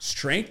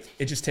Strength,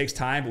 it just takes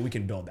time, but we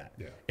can build that.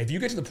 Yeah. If you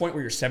get to the point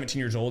where you're 17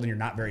 years old and you're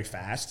not very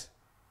fast,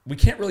 we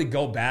can't really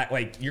go back.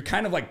 Like you're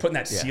kind of like putting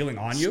that ceiling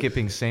on you.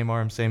 Skipping same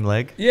arm, same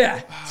leg.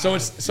 Yeah. So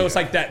it's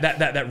like that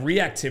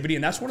reactivity,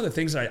 and that's one of the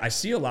things that I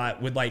see a lot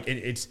with like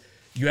it's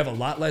you have a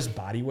lot less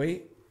body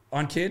weight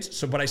on kids.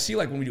 So, but I see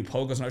like when we do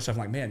pogos and other stuff,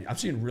 I'm like, man, I'm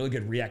seeing really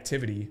good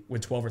reactivity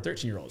with 12 or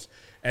 13 year olds.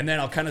 And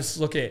then I'll kind of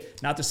look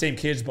at not the same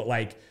kids, but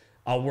like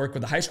I'll work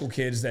with the high school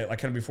kids that like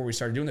kind of before we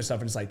started doing this stuff.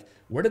 And it's like,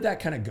 where did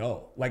that kind of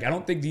go? Like, I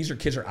don't think these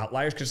kids are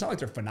outliers because it's not like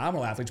they're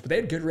phenomenal athletes, but they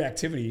had good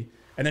reactivity.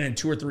 And then in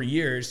 2 or 3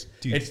 years,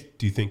 do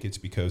you think it's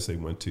because they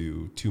went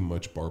to too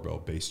much barbell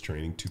based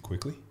training too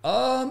quickly?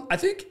 I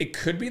think it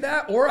could be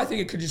that, or I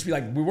think it could just be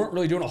like, we weren't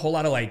really doing a whole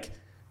lot of like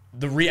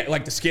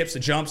like the skips,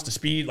 the jumps, the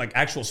speed, like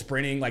actual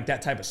sprinting, like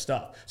that type of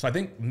stuff. So I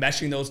think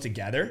meshing those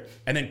together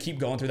and then keep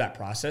going through that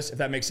process, if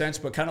that makes sense.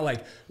 But kind of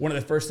like one of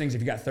the first things,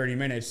 if you got 30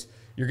 minutes,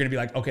 you're going to be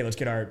like, okay, let's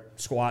get our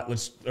squat,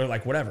 or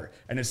like whatever.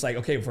 And it's like,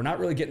 okay, if we're not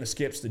really getting the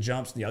skips, the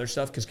jumps, and the other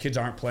stuff, because kids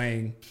aren't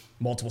playing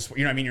multiple sports,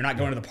 you know what I mean? You're not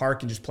going to the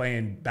park and just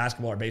playing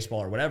basketball or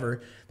baseball or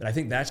whatever. Then I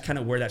think that's kind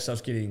of where that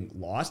stuff's getting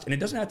lost. And it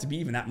doesn't have to be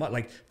even that much,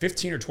 like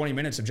 15 or 20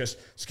 minutes of just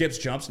skips,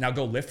 jumps, now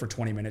go lift for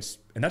 20 minutes.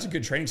 And that's a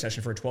good training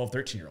session for a 12,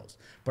 13-year-olds.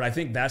 But I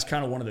think that's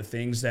kind of one of the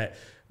things that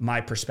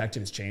my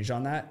perspective has changed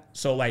on that.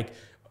 So like,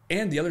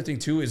 and the other thing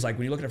too is like,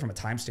 when you look at it from a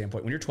time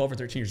standpoint, when you're 12 or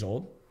 13 years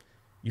old,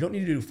 you don't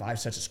need to do 5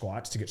 sets of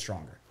squats to get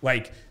stronger.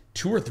 Like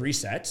 2 or 3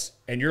 sets,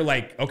 and you're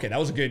like, okay, that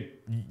was a good,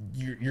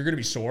 you're going to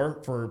be sore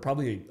for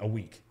probably a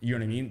week. You know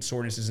what I mean?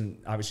 Soreness isn't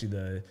obviously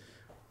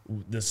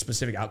the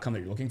specific outcome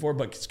that you're looking for,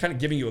 but it's kind of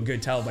giving you a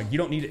good tell of like, you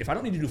don't need, if I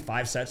don't need to do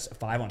 5 sets,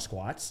 5 on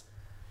squats,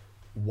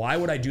 why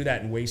would I do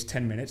that and waste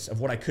 10 minutes of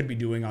what I could be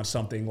doing on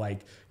something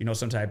like, you know,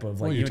 some type of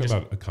like, well, you're talking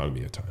about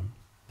economy of time.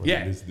 Like,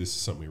 yeah. This is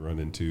something we run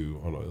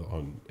into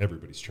on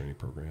everybody's training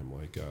program,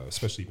 like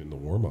especially even the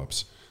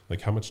warm-ups. Like,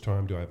 how much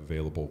time do I have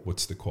available?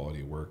 What's the quality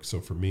of work? So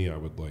for me, I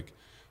would like,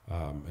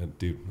 and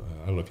dude,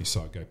 I don't know if you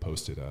saw, a guy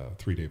posted a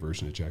 3-day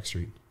version of Jack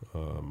Street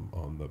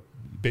on the,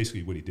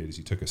 basically what he did is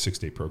he took a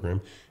 6-day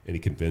program and he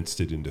condensed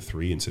it into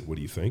 3 and said, what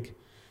do you think?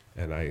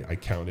 And I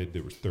counted,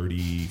 there were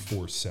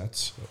 34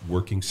 sets,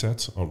 working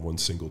sets on one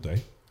single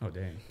day. Oh,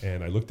 dang.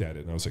 And I looked at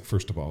it and I was like,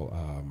 first of all,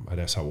 I'd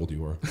ask how old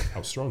you are,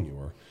 how strong you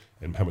are,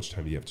 and how much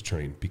time do you have to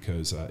train?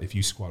 Because if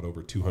you squat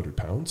over 200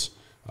 pounds,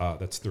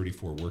 that's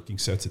 34 working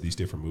sets of these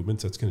different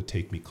movements. That's going to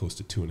take me close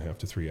to 2.5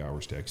 to 3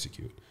 hours to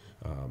execute.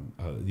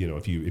 You know,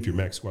 if your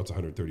max squat's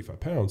 135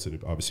 pounds, then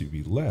it obviously would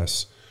be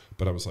less.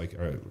 But I was like,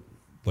 all right,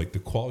 like the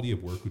quality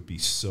of work would be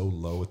so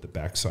low at the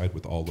backside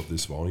with all of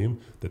this volume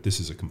that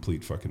this is a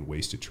complete fucking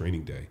wasted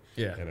training day.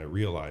 Yeah. And I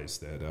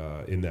realized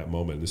that in that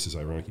moment, and this is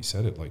ironic you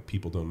said it, like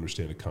people don't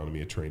understand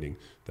economy of training,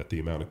 that the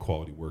amount of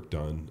quality work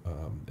done.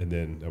 And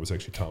then that was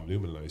actually Tom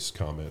Newman, a nice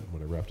comment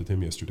when I rapped with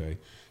him yesterday,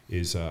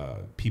 is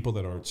people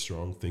that aren't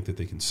strong think that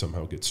they can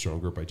somehow get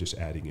stronger by just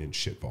adding in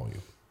shit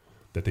volume.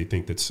 That they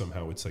think that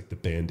somehow it's like the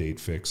Band-Aid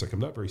fix. Like, I'm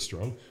not very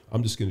strong.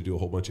 I'm just going to do a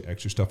whole bunch of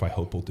extra stuff I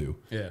hope will do.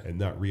 Yeah. And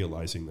not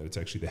realizing that it's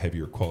actually the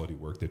heavier quality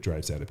work that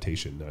drives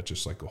adaptation, not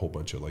just like a whole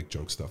bunch of like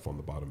junk stuff on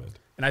the bottom end.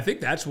 And I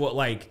think that's what,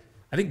 like,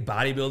 I think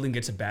bodybuilding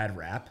gets a bad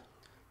rap.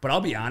 But I'll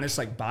be honest,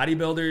 like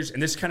bodybuilders,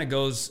 and this kind of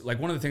goes, like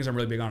one of the things I'm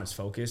really big on is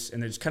focus.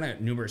 And there's kind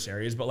of numerous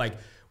areas. But like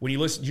when you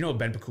listen, you know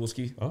Ben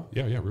Pakulski? Oh,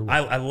 yeah, real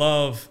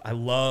well. I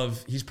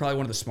love, he's probably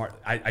one of the smart,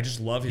 I just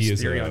love his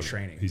theory on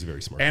training. He's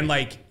very smart. And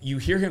like you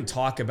hear him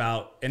talk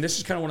about, and this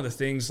is kind of one of the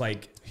things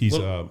like. He's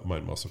a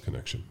mind-muscle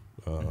connection.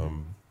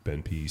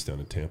 Ben P. He's down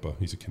in Tampa.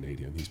 He's a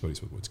Canadian. He's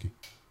buddies with Witzke.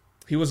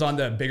 He was on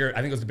the bigger, I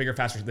think it was the Bigger,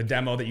 Faster, the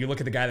demo that you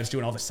look at the guy that's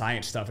doing all the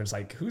science stuff. And it's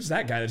like, who's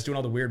that guy that's doing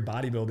all the weird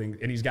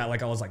bodybuilding? And he's got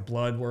like all his like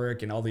blood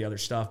work and all the other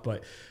stuff.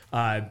 But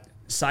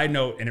side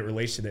note, and it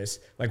relates to this,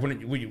 like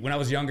when I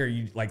was younger,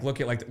 you like look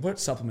at like, what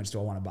supplements do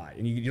I want to buy?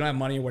 And you don't have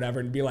money or whatever.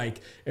 And be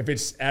like, if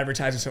it's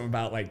advertising something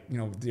about like, you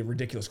know, the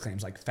ridiculous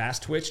claims like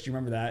Fast Twitch. Do you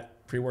remember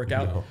that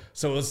pre-workout? No.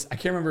 So it was, I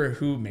can't remember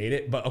who made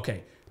it, but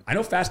okay. I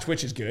know Fast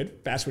Twitch is good.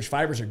 Fast Twitch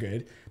fibers are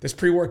good. This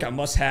pre-workout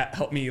must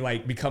help me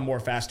like become more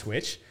Fast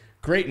Twitch.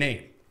 Great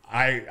name.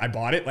 I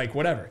bought it, like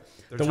whatever.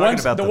 They're talking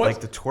about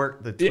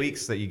the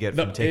tweaks that you get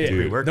from taking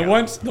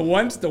pre-workout. The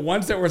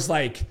ones that was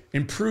like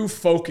improve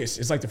focus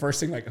is like the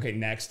first thing. Like, okay,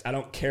 next. I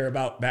don't care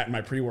about that in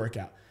my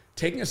pre-workout.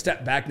 Taking a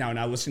step back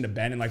now listening to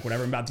Ben and like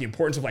whatever about the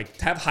importance of like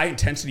to have high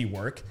intensity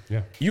work.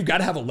 Yeah, you've got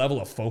to have a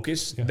level of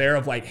focus there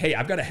of like, hey,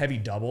 I've got a heavy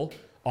double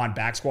on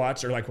back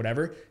squats or like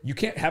whatever. You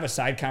can't have a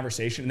side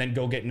conversation and then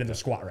go get into the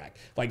squat rack.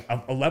 Like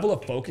a level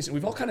of focus, and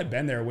we've all kind of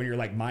been there when you're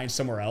like mind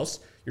somewhere else.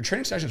 Your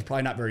training session is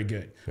probably not very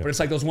good. But it's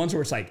like those ones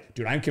where it's like,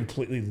 dude, I'm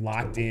completely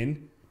locked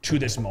in to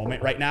this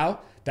moment right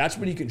now. That's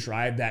when you can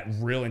drive that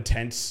real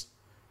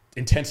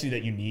intensity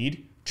that you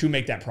need to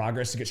make that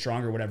progress, to get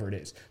stronger, whatever it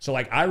is. So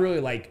like I really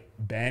like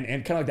Ben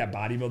and kind of like that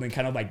bodybuilding,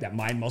 kind of like that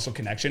mind muscle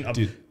connection.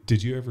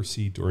 Did you ever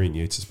see Dorian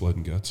Yates' Blood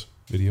and Guts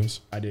videos?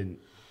 I didn't.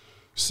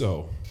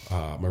 So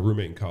my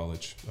roommate in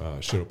college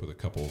showed up with a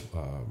couple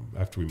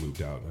after we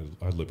moved out.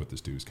 I lived with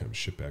this dude who's kind of a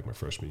shitbag my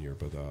freshman year,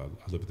 but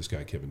I lived with this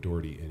guy, Kevin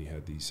Doherty, and he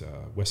had these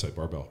Westside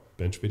Barbell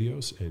bench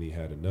videos, and he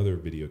had another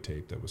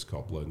videotape that was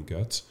called Blood and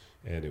Guts,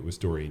 and it was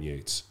Dorian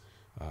Yates.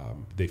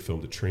 They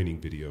filmed a training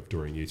video of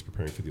Dorian Yates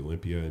preparing for the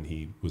Olympia, and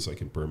he was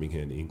like in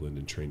Birmingham, England,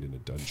 and trained in a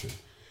dungeon.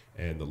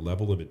 And the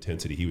level of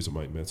intensity, he was a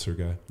Mike Mentzer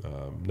guy.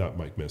 Not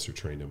Mike Mentzer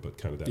trained him, but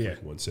kind of that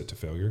like one set to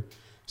failure.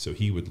 So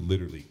he would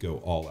literally go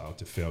all out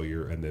to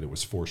failure, and then it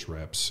was force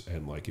reps,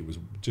 and like it was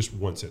just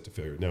one set to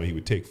failure. Now he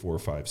would take 4 or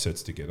 5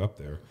 sets to get up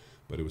there,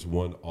 but it was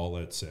one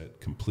all-out set,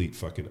 complete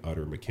fucking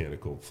utter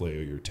mechanical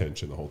failure,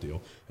 tension, the whole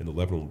deal. And the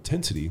level of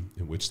intensity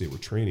in which they were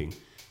training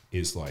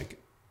is like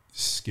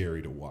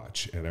scary to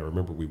watch. And I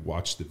remember we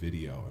watched the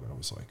video, and I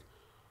was like,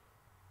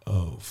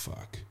 "Oh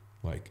fuck!"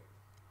 Like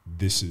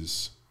this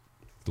is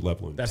the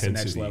level of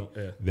intensity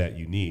that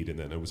you need. And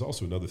then there was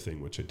also another thing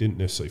which I didn't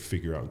necessarily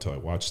figure out until I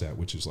watched that,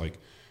 which is like,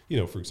 you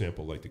know, for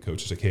example, like the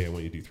coach is like, "Hey, I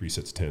want you to do 3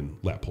 sets of 10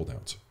 lat pull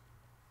downs."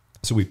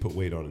 So we put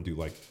weight on and do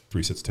like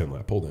 3 sets of 10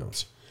 lat pull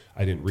downs.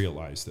 I didn't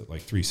realize that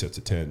like 3 sets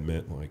of 10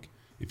 meant like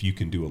if you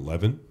can do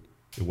 11,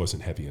 it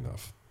wasn't heavy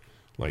enough.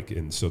 Like,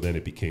 and so then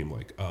it became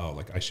like, oh,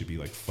 like I should be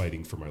like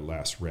fighting for my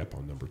last rep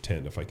on number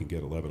 10. If I can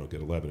get 11, I'll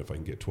get 11. If I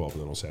can get 12,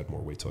 then I'll just add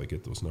more weight till I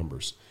get those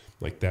numbers.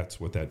 Like that's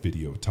what that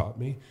video taught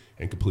me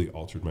and completely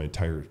altered my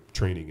entire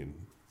training, and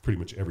pretty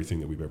much everything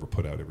that we've ever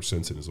put out ever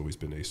since then has always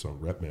been based on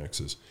rep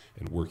maxes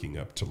and working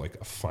up to like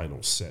a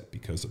final set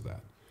because of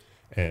that.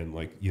 And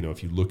like, you know,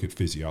 if you look at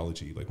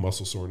physiology, like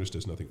muscle soreness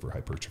does nothing for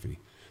hypertrophy.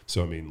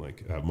 So, I mean,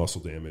 like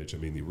muscle damage, I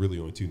mean, the really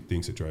only 2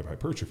 things that drive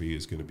hypertrophy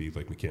is going to be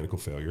like mechanical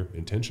failure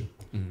and tension.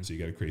 Mm-hmm. So you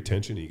got to create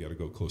tension and you got to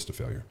go close to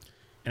failure.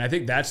 And I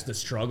think that's the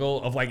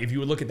struggle of like, if you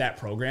would look at that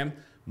program,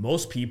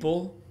 most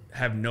people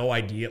have no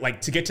idea,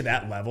 like to get to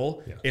that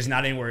level is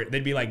not anywhere.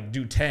 They'd be like,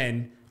 do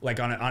 10, like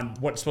on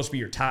what's supposed to be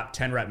your top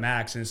 10 rep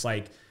max. And it's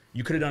like,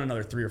 you could have done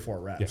another 3 or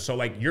 4 reps. Yeah. So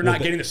like you're not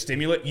getting the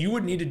stimulant. You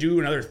would need to do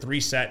another 3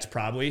 sets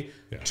probably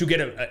to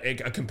get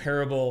a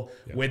comparable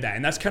with that.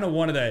 And that's kind of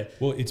one of the...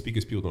 Well, it's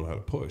because people don't know how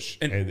to push.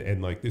 And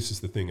like this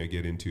is the thing I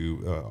get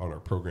into on our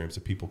programs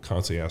that people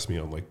constantly ask me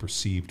on like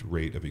perceived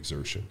rate of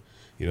exertion.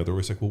 You know, they're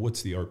always like, well,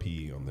 what's the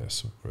RPE on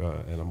this?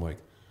 And I'm like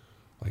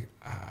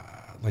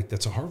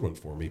that's a hard one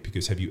for me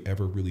because have you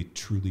ever really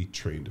truly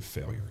trained to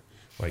failure?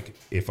 Like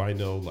if I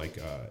know, like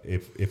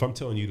if I'm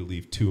telling you to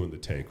leave 2 in the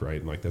tank, right?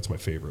 And like that's my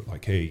favorite.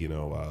 Like, hey, you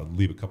know,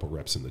 leave a couple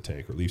reps in the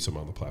tank or leave some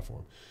on the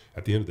platform.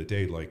 At the end of the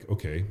day, like,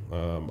 okay,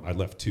 I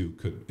left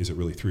 2. Is it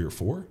really 3 or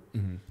 4?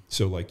 Mm-hmm.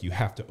 So like you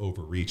have to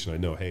overreach. And I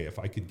know, hey, if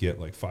I could get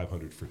like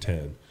 500 for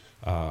 10,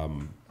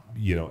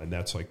 you know, and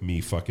that's like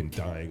me fucking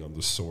dying on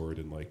the sword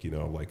and like, you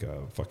know, like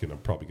fucking I'm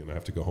probably gonna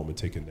have to go home and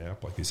take a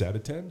nap. Like, is that a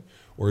 10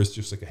 or is it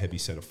just like a heavy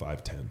set of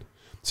 5-10?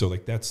 So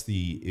like that's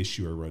the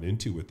issue I run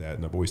into with that,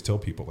 and I've always tell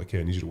people like, hey,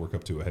 I need you to work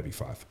up to a heavy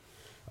 5.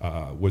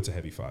 What's a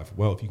heavy 5?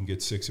 Well, if you can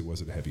get 6, it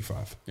wasn't a heavy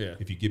 5. Yeah.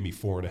 If you give me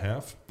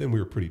 4.5, then we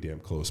were pretty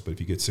damn close. But if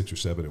you get 6 or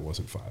 7, it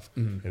wasn't 5.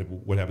 Mm-hmm.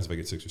 And what happens if I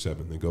get 6 or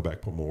 7? Then go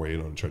back, put more weight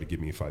on, and try to give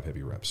me 5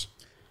 heavy reps.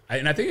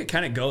 And I think it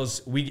kind of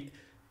goes. We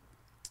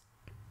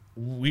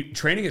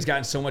training has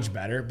gotten so much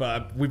better,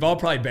 but we've all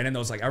probably been in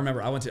those. Like I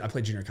remember, I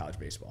played junior college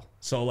baseball,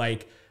 so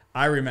like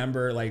I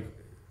remember like.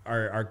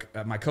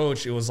 My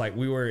coach, it was like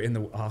we were in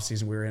the off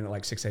season, we were in at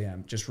like 6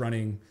 a.m. just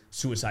running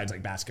suicides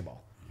like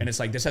basketball. And it's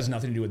like, this has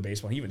nothing to do with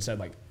baseball. He even said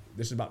like,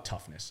 this is about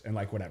toughness and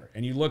like whatever.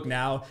 And you look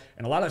now,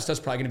 and a lot of that stuff's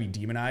probably going to be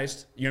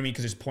demonized, you know what I mean?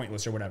 Because it's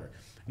pointless or whatever.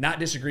 Not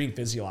disagreeing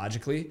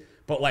physiologically,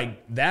 but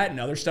like that and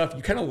other stuff,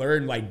 you kind of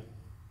learn like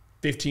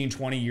 15,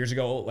 20 years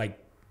ago, like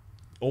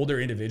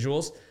older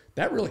individuals,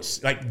 that really,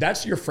 like,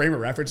 that's your frame of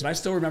reference. And I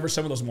still remember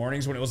some of those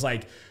mornings when it was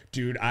like,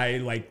 dude,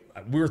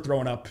 we were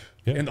throwing up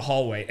in the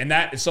hallway. And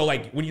that, so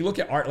like, when you look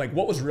at art, like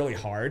what was really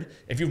hard,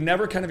 if you've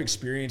never kind of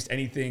experienced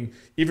anything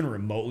even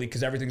remotely,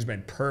 because everything's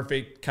been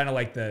perfect, kind of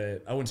like I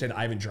wouldn't say the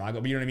Ivan Drago,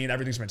 but you know what I mean?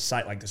 Everything's been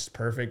like, this is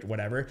perfect,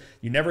 whatever.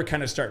 You never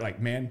kind of start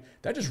like, man,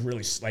 that just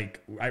really,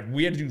 like,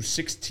 we had to do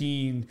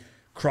 16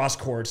 cross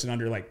courts in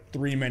under like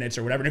 3 minutes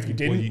or whatever. And if you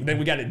didn't, then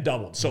we got it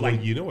doubled. So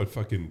like, you know what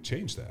fucking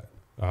changed that?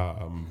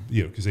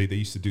 You know, because they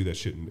used to do that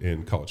shit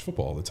in college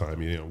football all the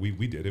time. You know, we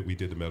did it. We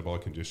did the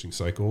metabolic conditioning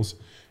cycles,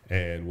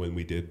 and when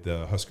we did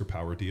the Husker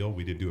Power deal,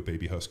 we didn't do a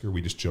baby Husker.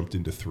 We just jumped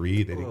into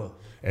 3.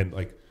 And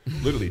like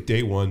literally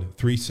day 1,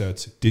 3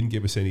 sets, didn't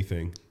give us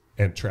anything,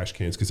 and trash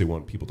cans because they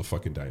wanted people to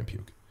fucking die and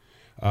puke.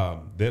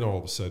 Then all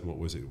of a sudden, what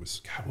was it? It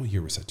was, God, what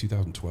year was that?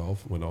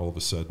 2012, when all of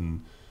a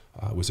sudden.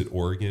 Was it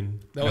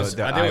Oregon? I think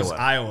it was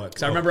Iowa.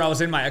 Because I remember I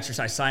was in my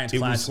exercise science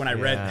class when I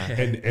read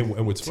that. And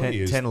what's funny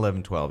is 10,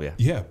 11, 12, yeah.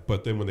 Yeah,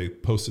 but then when they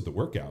posted the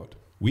workout,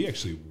 we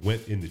actually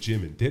went in the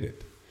gym and did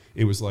it.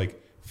 It was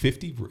like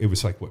 50. It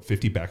was like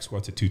 50 back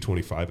squats at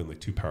 225 and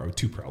like 2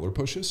 prowler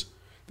pushes.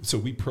 So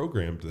we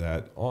programmed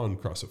that on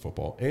CrossFit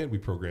Football, and we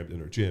programmed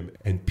in our gym,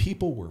 and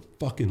people were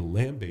fucking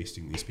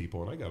lambasting these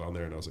people. And I got on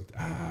there and I was like,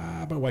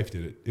 my wife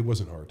did it. It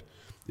wasn't hard.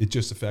 It's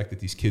just the fact that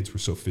these kids were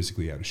so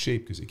physically out of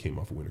shape because they came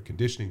off of winter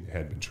conditioning. They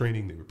hadn't been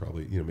training. They were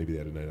probably, maybe they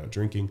had a night out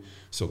drinking.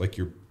 So like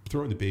you're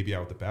throwing the baby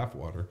out with the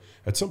bathwater.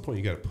 At some point,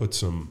 you got to put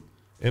some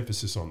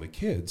emphasis on the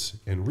kids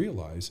and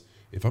realize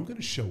if I'm going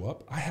to show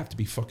up, I have to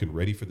be fucking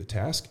ready for the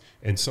task,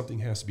 and something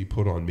has to be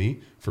put on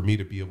me for me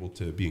to be able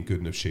to be in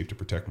good enough shape to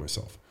protect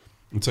myself.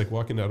 It's like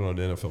walking out on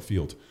an NFL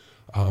field.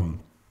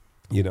 People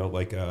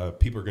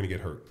are going to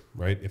get hurt,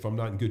 right? If I'm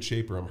not in good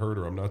shape or I'm hurt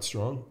or I'm not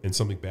strong and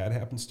something bad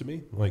happens to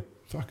me, like,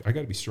 fuck, I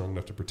got to be strong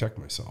enough to protect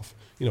myself.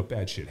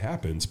 Bad shit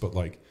happens, but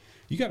like,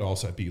 you got to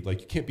also be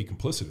like, you can't be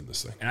complicit in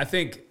this thing. And I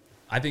think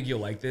you'll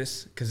like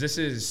this because this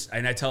is,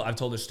 and I've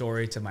told this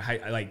story to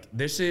my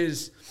this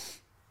is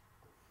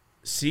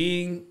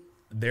seeing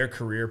their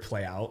career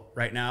play out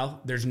right now.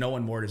 There's no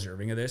one more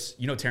deserving of this.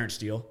 Terrence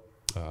Steele?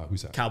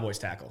 Who's that? Cowboys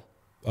tackle.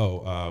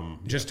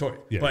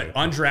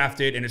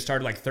 Undrafted, and it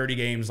started like 30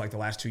 games like the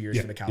last 2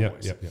 years for the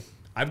Cowboys. Yeah.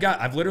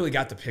 I've literally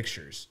got the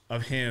pictures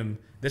of him.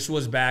 This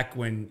was back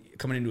when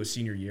coming into his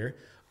senior year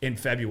in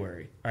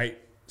February, right?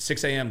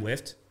 6 a.m.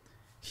 lift.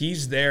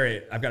 He's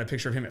there I've got a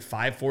picture of him at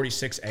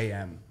 5:46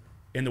 a.m.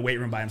 in the weight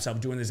room by himself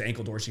doing this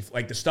ankle dorsey,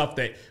 like the stuff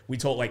that we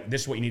told, like,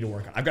 this is what you need to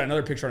work on. I've got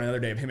another picture on another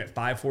day of him at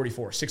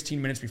 5:44,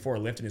 16 minutes before a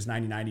lift in his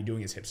 90-90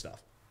 doing his hip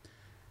stuff.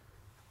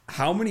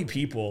 How many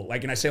people,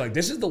 like, and I say, like,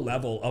 this is the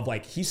level of,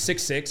 like, he's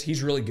 6'6",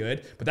 he's really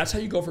good, but that's how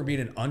you go from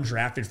being an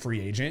undrafted free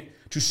agent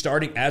to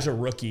starting as a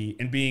rookie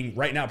and being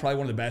right now probably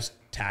one of the best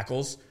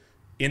tackles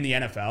in the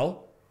NFL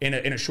in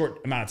a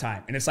short amount of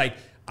time. And it's like,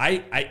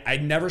 I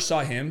never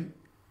saw him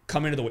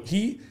come into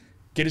he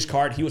get his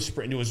card, he was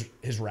sprinting to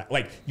his rack.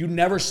 Like, you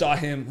never saw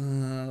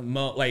him,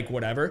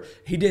 whatever.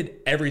 He did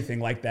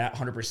everything like that,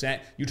 100%.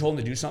 You told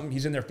him to do something,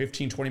 he's in there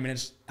 15, 20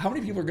 minutes. How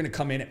many people are going to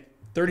come in at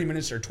 30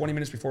 minutes or 20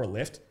 minutes before a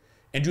lift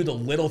and do the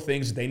little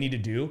things that they need to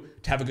do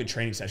to have a good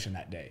training session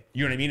that day?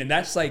 You know what I mean? And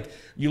that's like,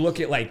 you look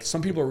at, like,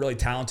 some people are really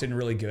talented and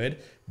really good.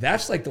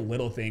 That's like the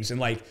little things. And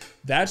like,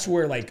 that's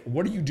where, like,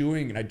 what are you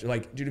doing? And I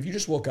like, dude, if you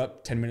just woke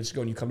up 10 minutes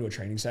ago and you come to a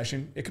training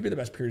session, it could be the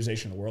best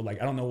periodization in the world.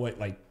 Like, I don't know what,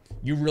 like,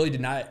 you really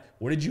did not,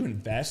 what did you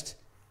invest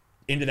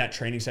into that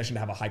training session to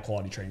have a high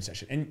quality training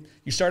session? And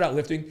you start out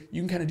lifting,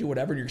 you can kind of do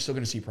whatever and you're still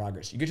going to see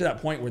progress. You get to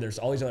that point where there's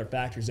all these other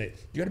factors that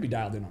you got to be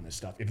dialed in on this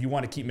stuff if you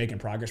want to keep making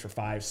progress for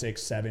 5,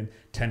 6, 7,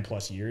 10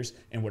 plus years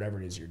and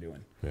whatever it is you're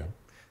doing. Yeah.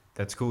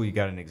 That's cool. You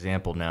got an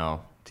example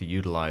now to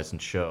utilize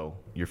and show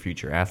your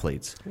future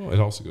athletes. Well, it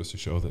also goes to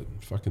show that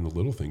fucking the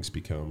little things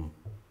become,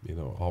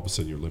 all of a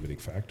sudden your limiting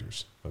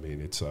factors. I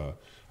mean, it's,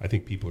 I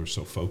think people are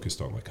so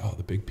focused on, like, oh,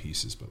 the big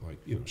pieces, but, like,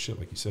 shit,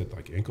 like you said,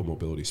 like ankle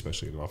mobility,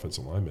 especially in an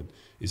offensive lineman,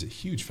 is a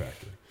huge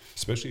factor,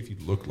 especially if you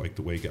look like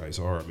the way guys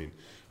are. I mean,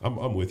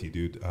 I'm with you,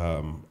 dude.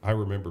 I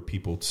remember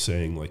people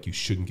saying, like, you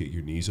shouldn't get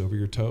your knees over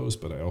your toes,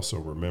 but I also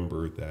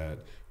remember that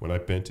when I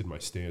bent in my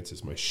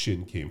stances, my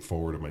shin came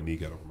forward and my knee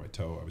got over my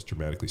toe. I was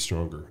dramatically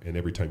stronger. And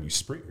every time you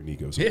sprint, your knee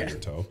goes over your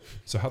toe.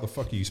 So how the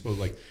fuck are you supposed,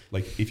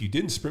 like if you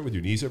didn't sprint with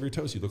your knees over your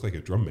toes, you look like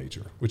a drum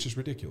major, which is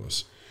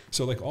ridiculous.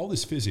 So, like, all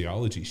this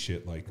physiology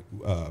shit, like,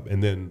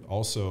 and then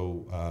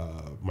also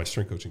my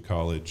strength coach in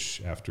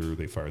college, after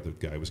they fired the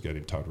guy, was a guy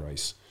named Todd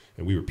Rice.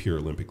 And we were pure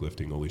Olympic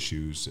lifting, only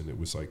shoes. And it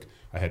was like,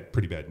 I had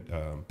pretty bad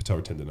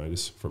patellar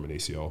tendonitis from an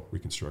ACL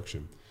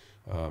reconstruction.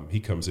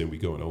 He comes in, we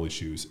go in only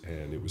shoes,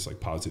 and it was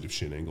like positive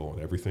shin angle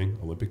on everything,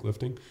 Olympic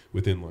lifting.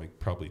 Within like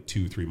probably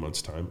 2-3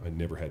 months time, I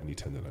never had any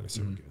tendonitis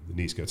ever again. The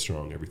knees got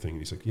strong, everything. And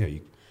he's like, yeah,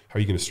 how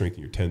are you going to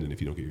strengthen your tendon if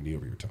you don't get your knee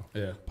over your toe?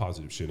 Yeah.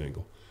 Positive shin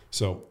angle.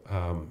 So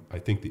I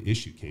think the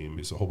issue came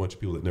is a whole bunch of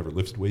people that never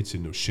lifted weights,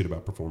 didn't know shit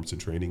about performance and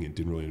training, and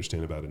didn't really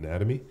understand about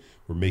anatomy,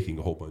 were making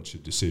a whole bunch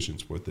of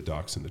decisions with the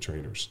docs and the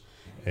trainers.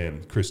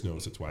 And Chris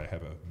knows that's why I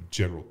have a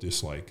general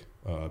dislike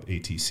of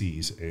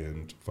ATCs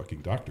and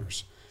fucking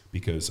doctors,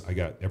 because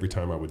every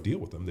time I would deal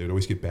with them, they'd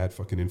always get bad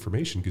fucking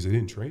information because they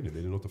didn't train and they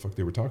didn't know what the fuck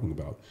they were talking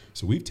about.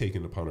 So we've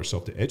taken it upon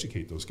ourselves to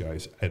educate those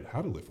guys at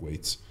how to lift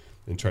weights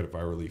and try to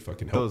virally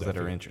fucking help those that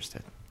are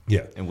interested.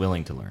 Yeah. And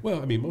willing to learn.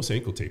 Well, I mean, most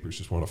ankle tapers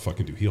just want to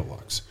fucking do heel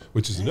locks,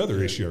 which is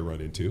another issue I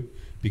run into,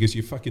 because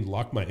you fucking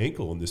lock my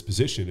ankle in this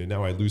position and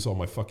now I lose all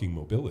my fucking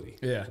mobility.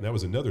 Yeah. And that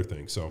was another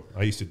thing. So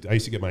I used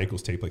to get my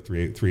ankles taped like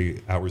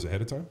three hours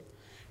ahead of time.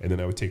 And then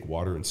I would take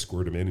water and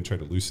squirt them in and try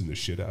to loosen the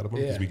shit out of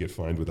them because we get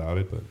fined without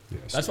it. But yeah,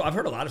 that's what I've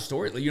heard a lot of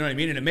stories. You know what I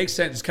mean? And it makes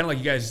sense. It's kind of like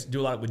you guys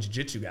do a lot with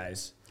jiu-jitsu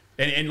guys.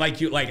 And like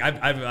you, like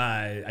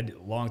I did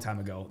a long time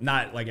ago,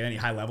 not like at any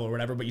high level or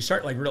whatever, but you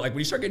start like when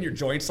you start getting your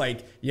joints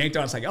like yanked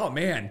on, it's like, oh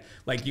man,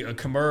 like a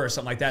Kimura or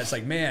something like that. It's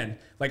like, man,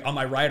 like on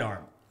my right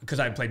arm, because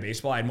I played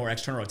baseball, I had more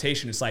external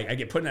rotation. It's like I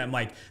get put in it, I'm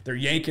like, they're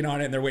yanking on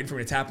it and they're waiting for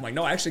me to tap. I'm like,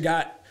 no, I actually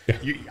got,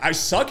 I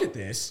suck at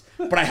this,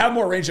 but I have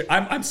more range.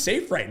 I'm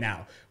safe right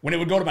now. When it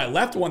would go to my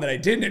left one that I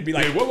didn't, it'd be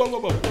like,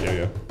 whoa.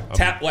 Yeah.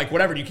 Tap, like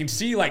whatever. You can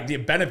see like the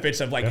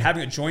benefits of like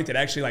having a joint that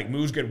actually like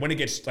moves good when it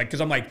gets like, because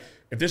I'm like,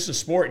 if this is a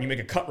sport and you make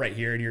a cut right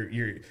here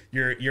and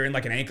you're in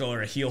like an ankle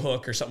or a heel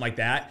hook or something like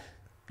that,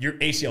 your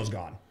ACL's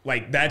gone.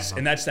 Like that's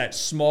and that's that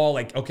small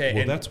like okay.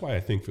 Well, that's why I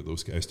think for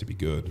those guys to be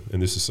good,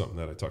 and this is something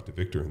that I talked to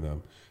Victor and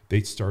them.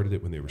 They started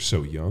it when they were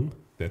so young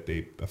that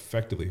they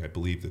effectively, I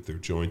believe, that their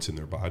joints and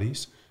their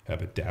bodies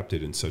have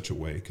adapted in such a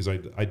way. Because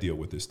I deal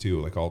with this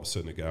too. Like all of a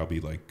sudden, a guy will be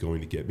like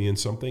going to get me in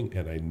something,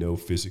 and I know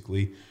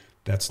physically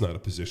that's not a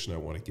position I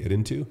want to get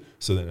into.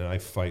 So then I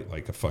fight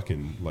like a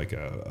fucking, like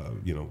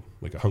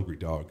a hungry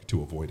dog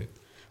to avoid it.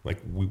 Like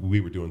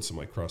we were doing some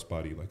like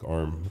crossbody, like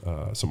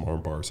some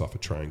arm bars off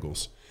of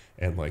triangles.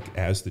 And like,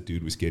 as the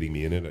dude was getting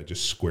me in it, I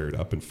just squared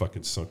up and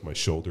fucking sunk my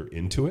shoulder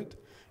into it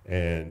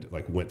and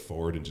like went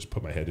forward and just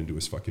put my head into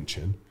his fucking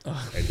chin.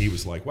 And he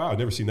was like, wow, I've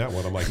never seen that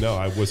one. I'm like, no,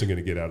 I wasn't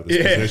going to get out of this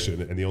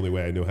position. And the only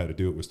way I know how to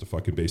do it was to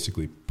fucking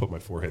basically put my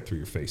forehead through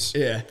your face.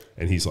 Yeah.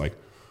 And he's like,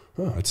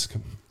 oh, it's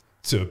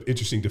an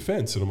interesting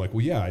defense. And I'm like,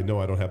 well, yeah, I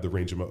know I don't have the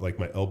range of, like,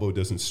 my elbow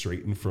doesn't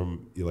straighten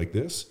from like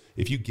this.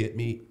 If you get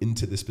me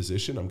into this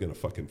position, I'm going to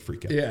fucking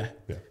freak out. Yeah.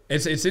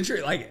 It's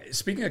interesting. Like,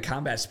 speaking of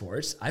combat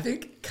sports, I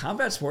think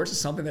combat sports is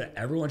something that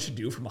everyone should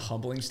do from a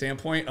humbling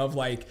standpoint of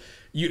like,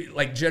 you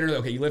like generally,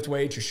 okay, you lift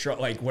weights, you're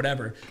like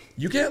whatever.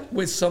 You get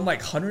with some like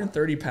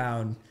 130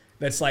 pound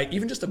that's like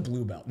even just a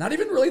blue belt, not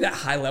even really that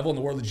high level in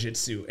the world of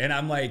jiu-jitsu. And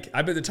I'm like,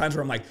 I've been the times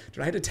where I'm like,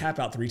 dude, I had to tap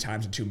out 3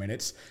 times in 2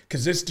 minutes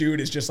because this dude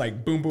is just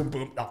like boom, boom,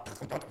 boom,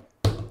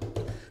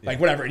 like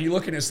whatever. And you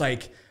look and it's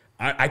like,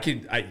 I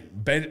mean,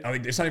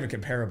 it's not even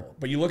comparable,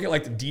 but you look at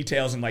like the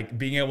details and like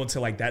being able to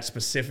like that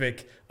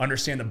specific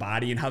understand the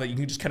body and how that you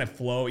can just kind of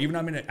flow. Even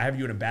I have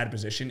you in a bad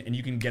position and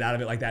you can get out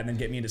of it like that and then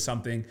get me into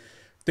something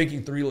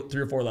thinking three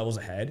or four levels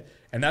ahead.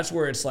 And that's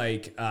where it's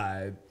like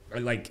I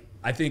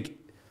think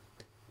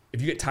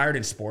if you get tired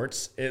in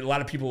sports, a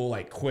lot of people will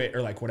like quit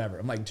or like whatever.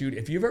 I'm like, dude,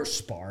 if you've ever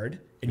sparred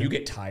and you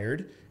get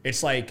tired,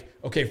 it's like,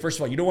 okay, first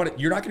of all,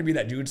 you're not going to be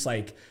that dude. It's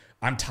like,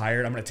 I'm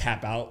tired, I'm going to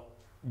tap out.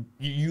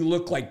 You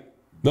look like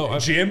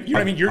gym. You know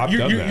what I mean?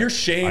 You're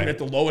shamed at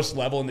the lowest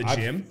level in the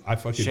gym. I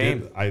fucking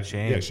shame. did.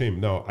 Shame. Yeah, shame.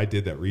 No, I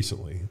did that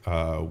recently.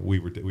 We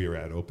were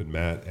at Open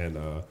Mat,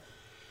 and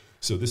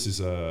so this is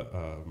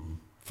a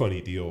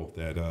funny deal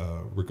that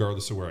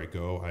regardless of where I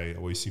go, I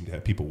always seem to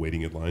have people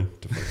waiting in line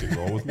to fucking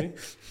roll with me.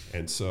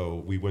 And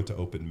so we went to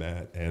Open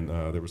Mat, and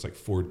there was like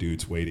 4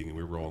 dudes waiting, and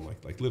we were rolling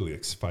like literally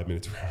like 5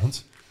 minutes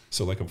rounds.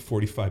 So like I'm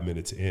 45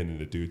 minutes in, and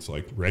the dude's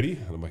like, ready?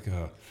 And I'm like,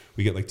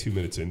 we get like 2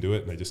 minutes into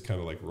it, and I just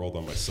kind of like rolled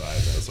on my side,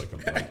 and I was like, I'm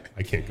done.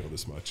 I can't go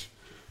this much.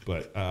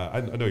 But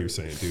I know what you're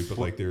saying, dude. But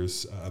like,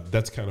 there's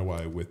that's kind of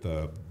why with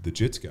the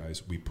jits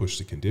guys, we push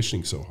the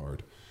conditioning so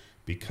hard,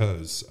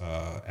 because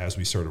as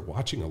we started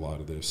watching a lot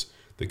of this,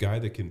 the guy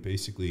that can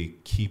basically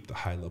keep the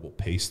high level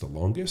pace the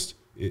longest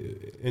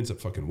it ends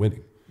up fucking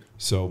winning.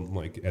 So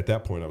like at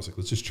that point, I was like,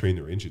 let's just train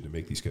their engine to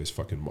make these guys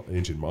fucking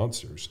engine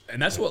monsters. And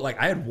that's what like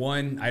I had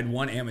one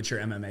amateur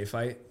MMA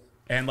fight,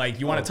 and like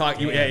you want to talk,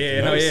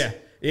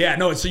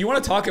 nice. So you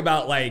want to talk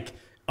about like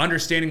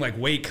understanding like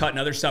weight cut and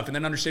other stuff, and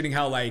then understanding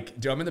how like,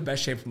 dude, I'm in the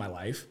best shape of my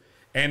life.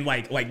 And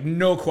like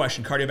no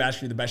question,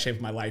 cardiovascularly the best shape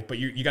of my life. But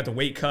you got the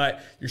weight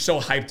cut. You're so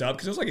hyped up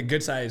because it was like a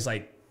good size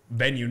like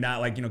venue,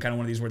 not like, you know, kind of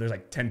one of these where there's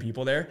like 10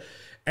 people there.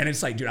 And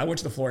it's like, dude, I went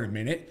to the floor in a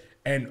minute,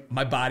 and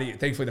my body,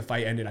 thankfully the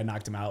fight ended. I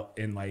knocked him out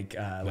in like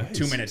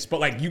 2 minutes. But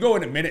like you go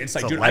in a minute, it's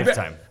like, dude,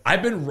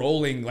 I've been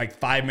rolling like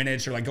 5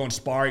 minutes or like going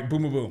sparring,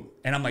 boom, boom, boom.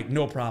 And I'm like,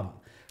 no problem.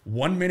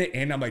 1 minute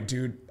in, I'm like,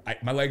 dude,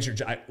 my legs are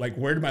like,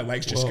 where did my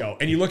legs just go?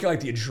 And you look at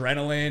like the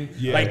adrenaline,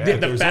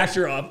 the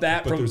factor of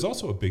that. But there's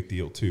also a big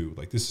deal too.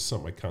 Like this is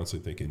something I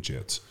constantly think in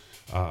jits,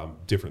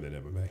 different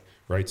than MMA,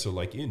 right? So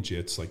like in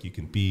jits, like you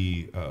can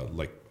be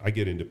like I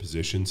get into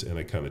positions and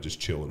I kind of just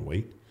chill and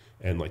wait.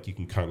 And like you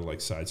can kind of like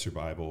side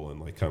survival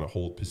and like kind of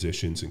hold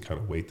positions and kind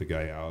of wait the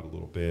guy out a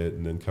little bit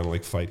and then kind of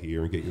like fight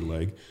here and get your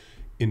leg.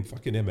 In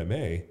fucking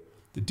MMA,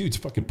 the dude's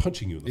fucking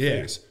punching you in the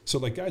face. So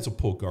like guys will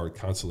pull guard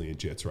constantly in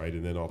jits, right?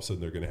 And then all of a sudden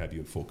they're going to have you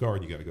in full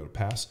guard. You got to go to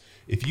pass.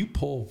 If you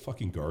pull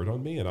fucking guard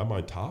on me and I'm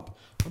on top,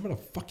 I'm going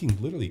to fucking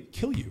literally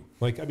kill you.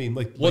 Like, I mean,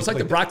 like, well, it's like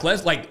the Brock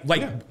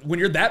Lesnar, when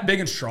you're that big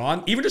and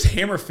strong, even just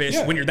hammer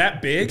fist, when you're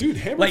that big, dude,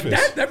 hammer like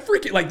fist. that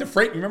freaking, like the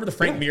Frank, remember the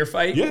Frank Mir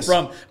fight? Yes.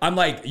 I'm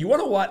like, you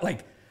want to what?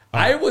 Like,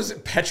 I was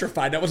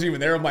petrified. That wasn't even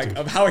there. I'm like,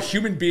 of how a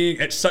human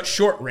being at such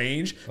short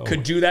range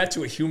could do that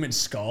to a human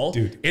skull,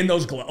 dude, in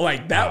those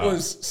like that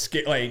was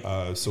scary.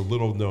 Like, so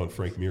little known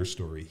Frank Mir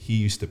story. He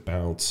used to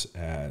bounce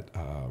at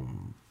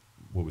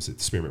what was it,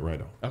 the Spearmint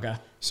Rhino? Okay.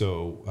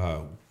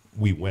 So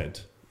we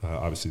went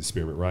obviously the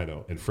Spearmint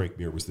Rhino, and Frank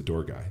Mir was the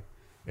door guy,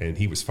 and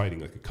he was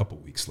fighting like a couple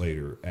weeks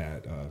later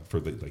at for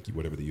the like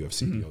whatever the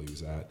UFC deal he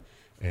was at,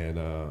 and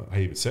I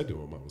even said to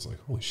him, I was like,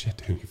 holy shit,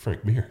 dude, you're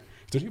Frank Mir.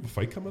 Don't you have a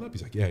fight coming up?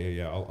 He's like,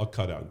 yeah. I'll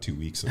cut out in 2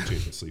 weeks and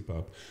change my sleep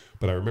up.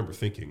 But I remember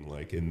thinking,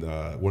 like,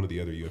 one of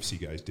the other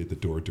UFC guys did the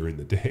door during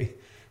the day,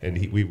 and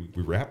we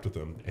rapped with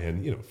him,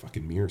 and you know,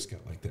 fucking Mir's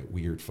got like that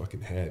weird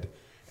fucking head,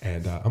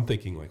 and I'm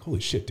thinking like,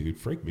 holy shit, dude,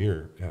 Frank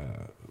Mir,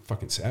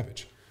 fucking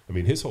savage. I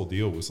mean, his whole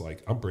deal was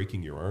like, I'm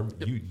breaking your arm.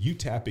 Yep. You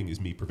tapping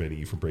is me preventing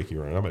you from breaking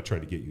your arm. I'm not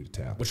trying to get you to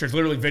tap. Which there's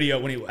literally video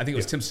when I think it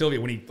was Tim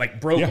Sylvia when he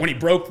like broke when he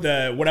broke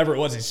the whatever it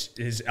was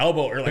his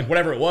elbow or like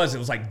whatever it was. It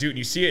was like, dude,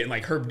 you see it, and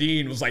like Herb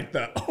Dean was like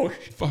fuck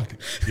but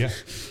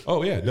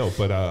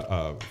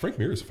Frank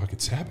Mir is a fucking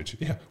savage.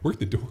 Yeah, worked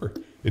the door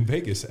in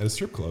Vegas at a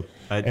strip club,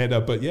 I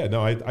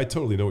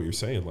totally know what you're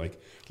saying. Like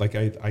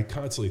I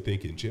constantly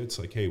think in jits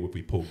like, hey, if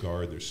we pull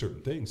guard, there's certain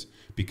things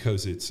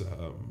because it's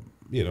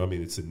you know, I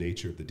mean, it's the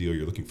nature of the deal.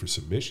 You're looking for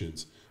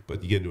submissions,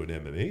 But you get into an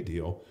MMA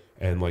deal,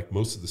 and like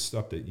most of the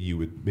stuff that you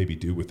would maybe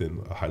do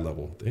within a high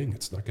level thing,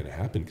 it's not going to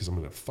happen because I'm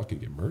going to fucking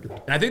get murdered.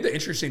 And I think the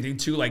interesting thing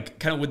too, like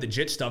kind of with the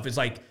JIT stuff, is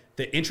like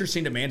the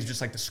interesting demands of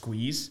just like the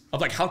squeeze of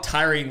like how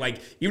tiring,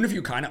 like even if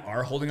you kind of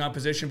are holding on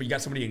position, but you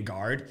got somebody in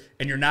guard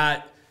and you're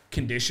not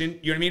conditioned,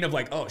 you know what I mean? Of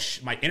like, oh,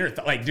 my inner,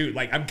 like, dude,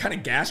 like I'm kind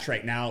of gassed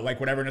right now,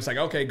 like whatever. And it's like,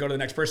 okay, go to the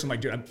next person. I'm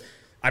like, dude,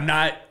 I'm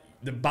not,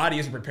 the body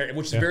isn't prepared,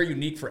 which is very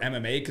unique for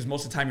MMA because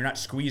most of the time you're not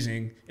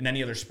squeezing in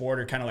any other sport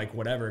or kind of like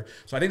whatever.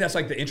 So I think that's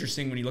like the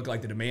interesting when you look at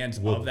like the demands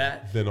of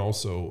that. Then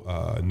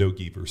also no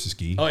gi versus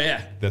gi. Oh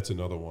yeah, that's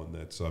another one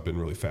that's been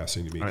really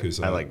fascinating to me because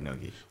I like no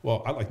gi.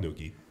 Well, I like no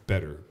gi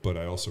better, but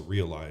I also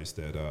realized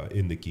that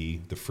in the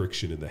gi, the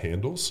friction in the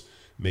handles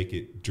make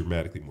it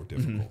dramatically more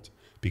difficult.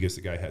 Because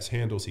the guy has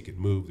handles, he can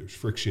move, there's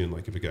friction.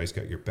 Like if a guy's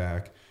got your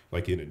back,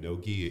 like in a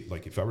no-gi,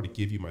 like if I were to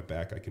give you my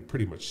back, I can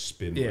pretty much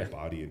spin my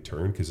body and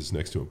turn because it's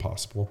next to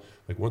impossible.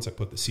 Like once I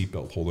put the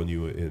seatbelt hold on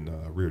you in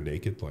rear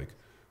naked, like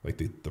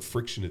the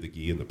friction of the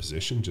gi and the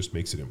position just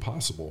makes it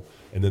impossible.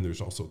 And then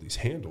there's also these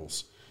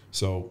handles.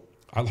 So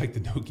I like the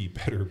no-gi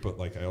better, but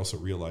like I also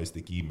realize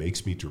the gi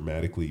makes me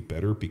dramatically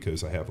better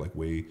because I have like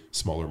way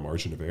smaller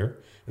margin of error,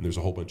 and there's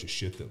a whole bunch of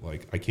shit that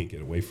like I can't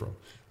get away from.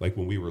 Like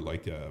when we were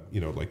like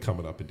like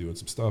coming up and doing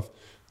some stuff,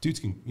 dudes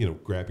can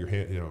grab your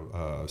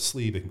hand,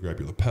 sleeve, they can grab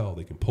your lapel,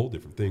 they can pull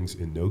different things.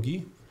 In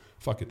no-gi,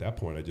 fuck, at that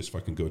point I just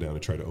fucking go down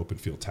and try to open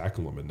field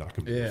tackle them and knock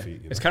them to their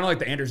feet. It's kind of like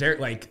the Anders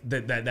Eric, like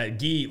that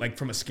gi, like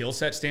from a skill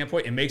set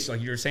standpoint, it makes, like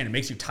you were saying, it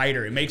makes you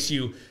tighter. It makes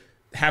you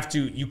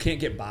you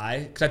can't get by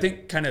because I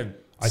think kind of.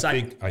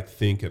 I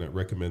think, and I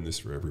recommend this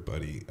for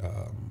everybody,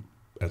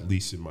 at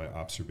least in my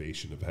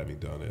observation of having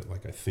done it,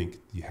 like I think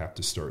you have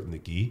to start in the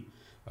gi,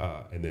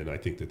 and then I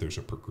think that there's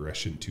a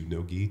progression to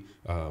no gi.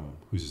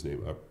 Who's his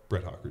name?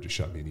 Brett Hawker just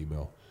shot me an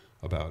email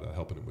about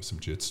helping him with some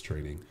JITS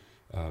training.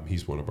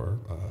 He's one of our,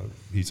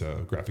 he's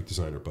a graphic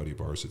designer buddy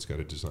of ours that's got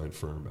a design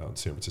firm out in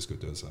San Francisco,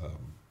 does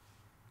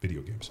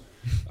video games.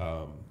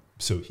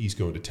 So he's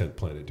going to 10th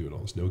Planet doing all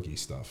this no gi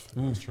stuff.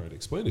 And I was trying to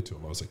explain it to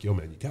him. I was like, yo,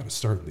 man, you got to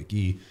start in the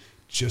gi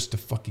just to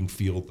fucking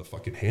feel the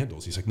fucking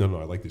handles. He's like, no,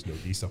 I like this no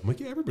gi stuff. I'm like,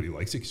 yeah, everybody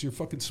likes it because you're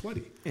fucking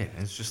sweaty. Yeah,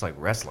 it's just like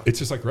wrestling. It's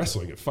just like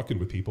wrestling and fucking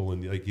with people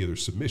and like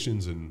there's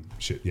submissions and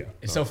shit. Yeah,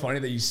 it's so funny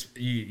that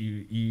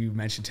you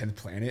mentioned 10th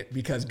Planet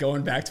because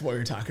going back to what we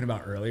were talking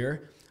about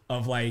earlier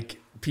of like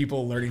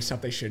people learning stuff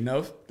they shouldn't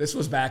have. This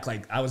was back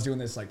like I was doing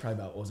this like probably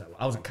about, what was that?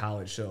 I was in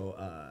college, so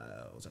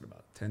was that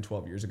about 10,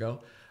 12 years ago?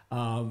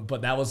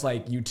 But that was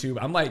like YouTube.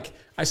 I'm like,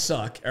 I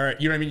suck. Or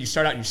you know what I mean? You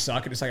start out and you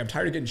suck. And it's like, I'm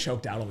tired of getting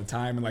choked out all the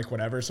time and like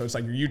whatever. So it's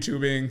like you're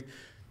YouTubing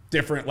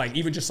different, like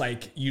even just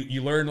like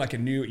you learn like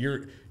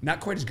you're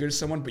not quite as good as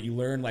someone, but you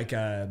learn like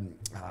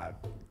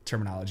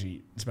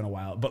terminology. It's been a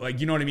while, but like,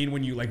 you know what I mean?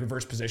 When you like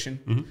reverse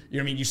position, you know what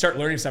I mean? You start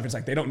learning stuff. It's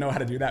like, they don't know how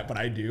to do that, but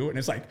I do. And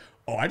it's like,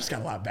 oh, I just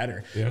got a lot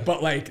better. Yeah.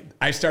 But like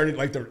I started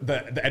like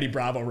the Eddie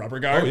Bravo rubber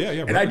guard. Oh yeah.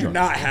 And I do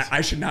not have, I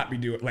should not be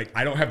doing, like,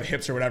 I don't have the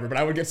hips or whatever, but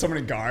I would get someone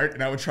in guard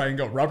and I would try and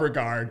go rubber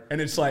guard. And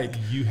it's like,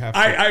 you have to,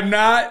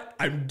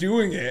 I'm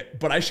doing it,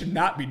 but I should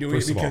not be doing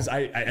it because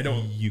I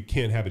don't. You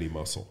can't have any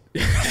muscle.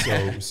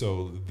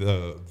 So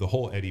the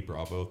whole Eddie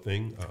Bravo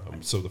thing.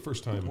 So the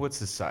first time. What's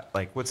the size?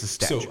 Like, what's the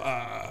stature?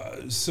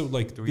 So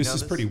like this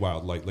is pretty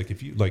wild. Like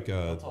if you like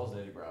how tall is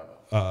Eddie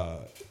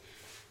Bravo?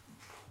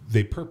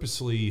 They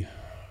purposely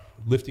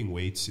lifting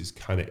weights is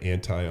kind of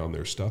anti on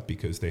their stuff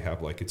because they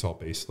have like it's all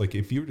based. Like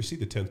if you were to see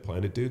the 10th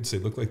Planet dudes, they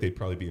look like they'd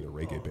probably be in a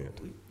reggae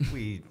band.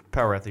 We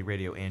Power Athlete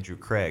Radio Andrew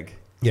Craig,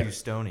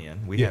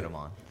 Houstonian. We had him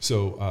on.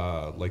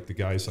 So like the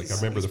guys, like I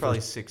remember he's the probably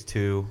first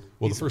 6'2".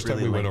 Well, the first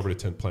time we went over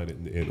to 10th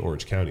Planet in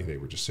Orange County, they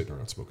were just sitting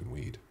around smoking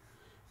weed.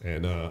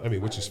 And I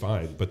mean, which is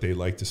fine, but they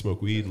like to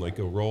smoke weed and like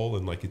go roll,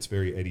 and like it's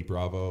very Eddie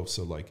Bravo.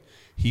 So like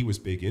he was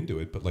big into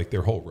it, but like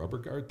their whole rubber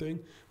guard thing,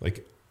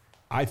 like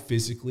I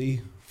physically,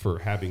 for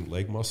having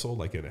leg muscle,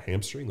 like in a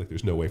hamstring, like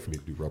there's no way for me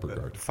to do rubber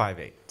guard.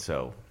 5'8",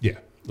 so yeah,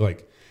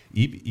 like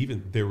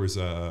even there was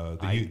the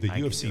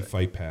UFC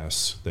Fight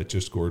Pass that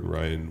just Gordon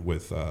Ryan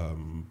with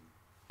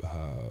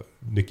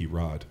Nicky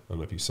Rod. I don't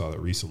know if you saw that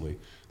recently.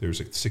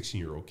 There's a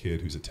 16-year-old kid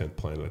who's a 10th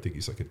Planet. I think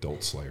he's like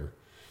Adult Slayer.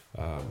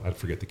 I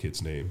forget the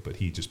kid's name, but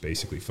he just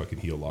basically fucking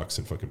heel locks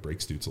and fucking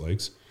breaks dude's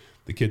legs.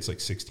 The kid's like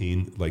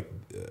 16, like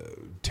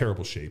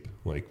terrible shape,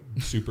 like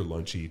super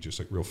lunchy, just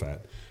like real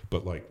fat,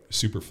 but like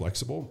super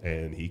flexible,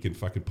 and he can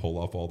fucking pull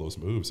off all those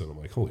moves. And I'm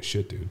like, holy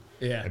shit, dude.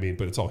 Yeah. I mean,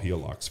 but it's all heel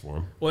locks for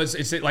him. Well,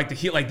 it's like the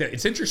heel, like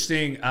it's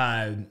interesting.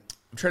 I'm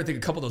trying to think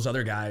of a couple of those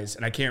other guys,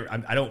 and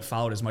I don't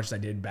follow it as much as I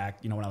did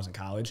back, when I was in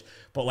college.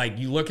 But like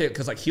you look at,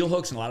 because like heel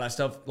hooks and a lot of that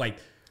stuff, like.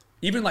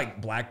 Even like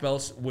black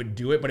belts would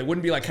do it, but it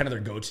wouldn't be like kind of their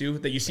go-to.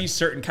 That you see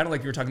certain, kind of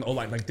like you were talking,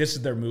 like this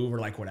is their move or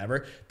like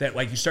whatever. That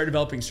like you start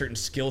developing certain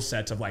skill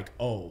sets of like,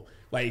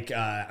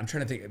 I'm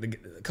trying to think.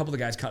 A couple of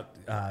the guys cut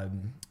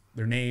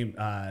their name.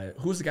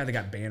 Who was the guy that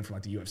got banned from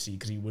like the UFC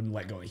because he wouldn't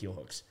let go of heel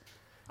hooks?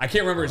 I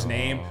can't remember his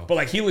name, but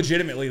like he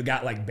legitimately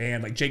got like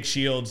banned. Like Jake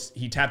Shields,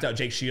 he tapped out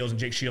Jake Shields, and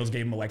Jake Shields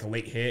gave him like a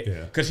late hit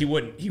because he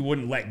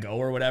wouldn't let go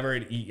or whatever.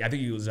 And I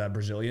think he was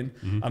Brazilian.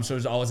 So it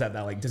was always that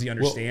like, does he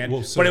understand?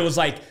 But it was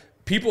like.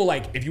 people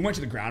like if you went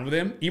to the ground with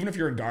him, even if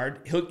you're in guard,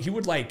 he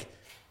would like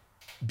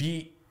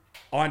be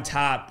on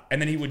top,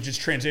 and then he would just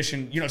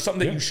transition, you know,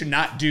 something that you should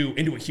not do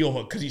into a heel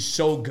hook because he's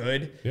so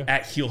good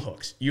at heel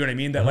hooks. You know what I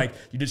mean? That like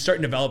you just start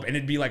to develop, and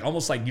it'd be like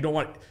almost like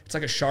it's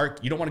like a shark.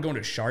 You don't want to go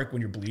into a shark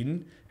when you're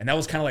bleeding, and that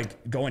was kind of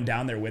like going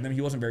down there with him.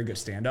 He wasn't very good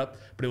stand up,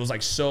 but it was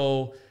like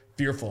so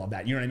fearful of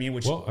that. You know what I mean?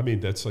 Which well, I mean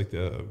that's like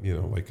the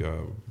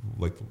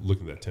like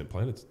looking at 10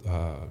 Planets,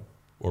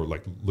 or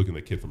like looking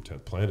at the kid from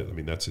 10th Planet. I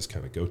mean that's his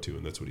kind of go to,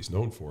 and that's what he's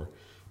known for.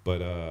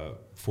 But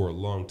for a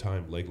long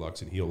time, leg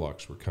locks and heel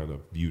locks were kind of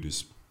viewed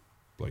as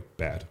like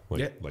bad,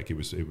 like it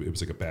was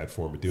like a bad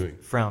form of doing,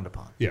 frowned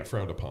upon. Yeah,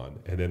 frowned upon.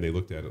 And then they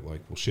looked at it like,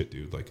 well, shit,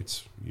 dude, like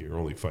you're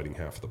only fighting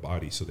half of the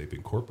body, so they've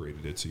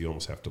incorporated it. So you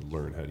almost have to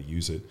learn how to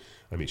use it.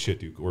 I mean, shit,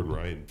 dude, Gordon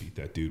Ryan beat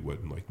that dude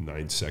in like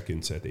 9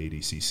 seconds at the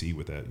ADCC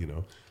with that. You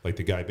know, like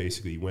the guy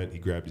basically he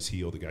grabbed his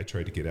heel, the guy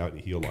tried to get out,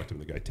 and he heel locked him.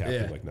 The guy tapped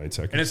him like 9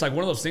 seconds. And it's like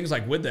one of those things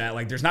like with that,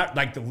 like there's not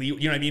like you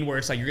know what I mean, where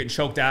it's like you're getting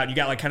choked out, you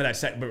got like kind of that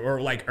set or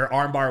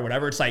arm bar or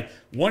whatever. It's like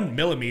 1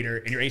 millimeter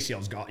and your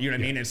ACL's gone. You know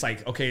what I mean? It's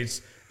like okay,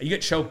 you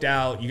get choked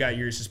out, you got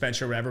your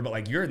suspension or whatever, but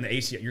like you're in the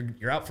ACL,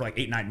 you're out for like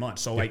 8-9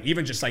 months. So like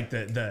even just like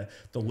the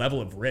level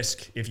of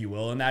risk, if you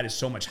will, in that is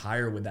so much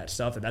higher with that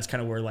stuff. And that's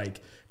kind of where like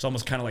it's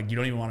almost kind of like you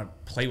don't even want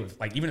to play with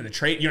like even in the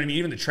trade, you know what I mean?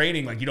 Even the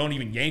training, like you don't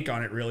even yank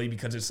on it really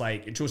because it's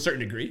like to a certain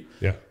degree.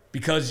 Yeah.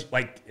 Because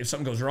like if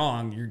something goes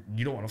wrong,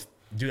 you don't want to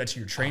do that to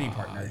your training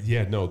partner.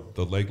 Yeah, no,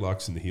 the leg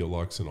locks and the heel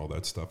locks and all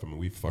that stuff. I mean,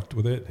 we fucked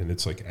with it, and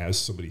it's like as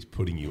somebody's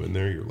putting you in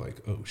there, you're like,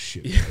 oh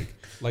shit. Yeah.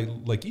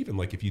 Like even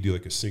like if you do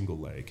like a single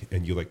leg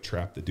and you like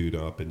trap the dude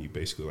up and you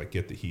basically like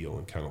get the heel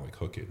and kind of like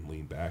hook it and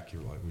lean back,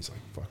 you're like, he's like,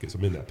 fuck, as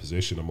I'm in that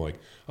position, I'm like,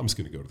 I'm just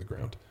gonna go to the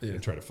ground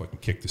and try to fucking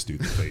kick this dude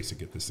in the face and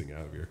get this thing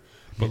out of here.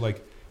 But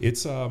like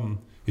it's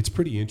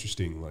pretty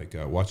interesting, like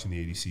watching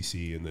the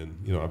ADCC and then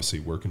you know obviously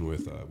working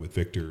with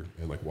Victor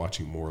and like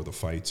watching more of the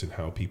fights and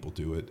how people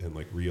do it and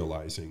like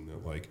realizing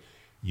that like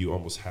you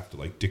almost have to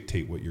like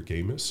dictate what your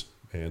game is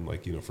and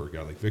like you know for a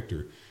guy like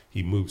Victor,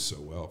 he moves so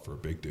well for a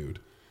big dude,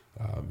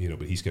 you know,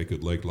 but he's got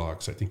good leg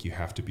locks. I think you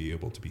have to be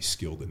able to be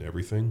skilled in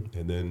everything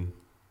and then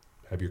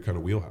have your kind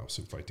of wheelhouse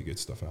and fight to get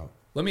stuff out.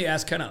 Let me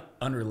ask, kind of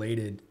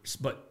unrelated,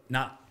 but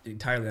not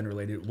entirely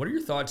unrelated. What are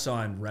your thoughts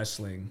on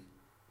wrestling?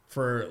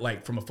 For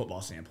like from a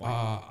football standpoint,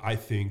 I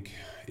think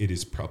it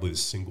is probably the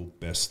single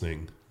best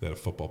thing that a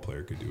football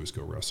player could do is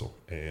go wrestle.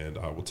 And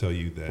I will tell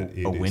you that it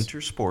is a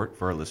winter sport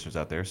for our listeners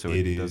out there, so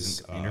it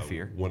doesn't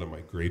interfere. One of my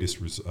greatest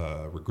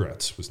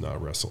regrets was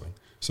not wrestling.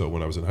 So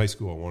when I was in high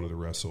school, I wanted to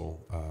wrestle.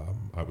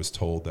 I was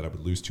told that I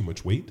would lose too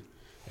much weight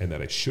and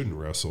that I shouldn't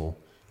wrestle.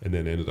 And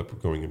then ended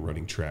up going and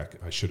running track.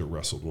 I should have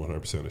wrestled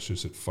 100%. I should have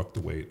said, fuck the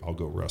weight. I'll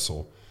go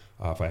wrestle.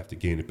 If I have to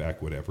gain it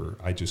back, whatever.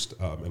 I just,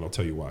 and I'll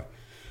tell you why.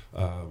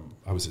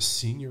 I was a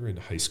senior in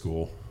high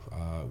school.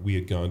 We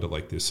had gone to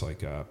like this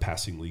like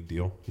passing league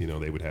deal. You know,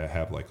 they would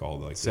have like all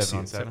the like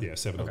 7-on-7. Yeah,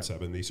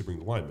 7-on-7. They used to bring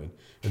the linemen,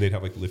 and they'd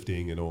have like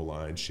lifting and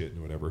O-line shit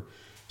and whatever.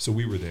 So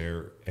we were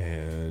there,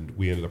 and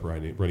we ended up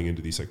running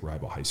into these like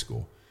rival high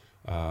school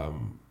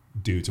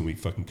dudes, and we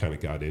fucking kind of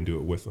got into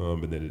it with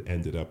them, and then it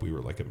ended up we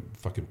were like a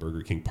fucking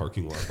Burger King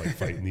parking lot like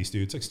fighting these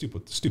dudes, like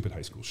stupid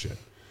high school shit.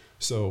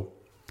 So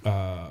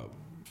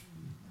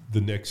the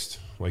next,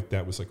 like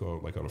that was like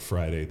on a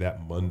Friday.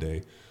 That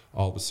Monday,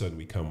 all of a sudden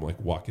we come like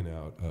walking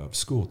out of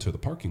school to the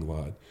parking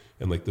lot,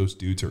 and like those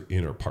dudes are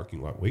in our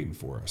parking lot waiting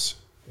for us.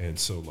 And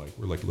so like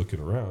we're like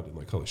looking around and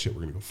like, holy shit,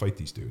 we're gonna go fight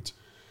these dudes.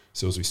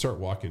 So as we start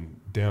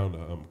walking down,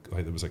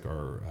 there was like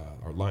our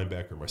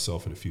linebacker,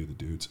 myself, and a few of the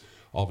dudes.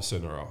 All of a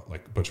sudden,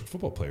 like a bunch of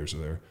football players are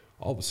there.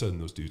 All of a sudden,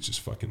 those dudes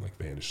just fucking like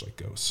vanish like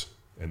ghosts.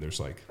 And there's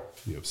like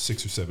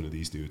 6 or 7 of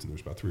these dudes, and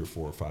there's about 3 or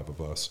 4 or 5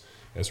 of us.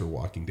 As we're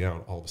walking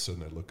down, all of a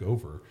sudden I look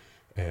over,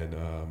 and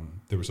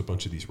there was a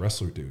bunch of these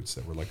wrestler dudes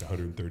that were like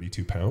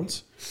 132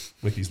 pounds,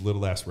 like these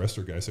little ass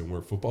wrestler guys that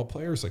weren't football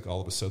players. Like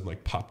all of a sudden,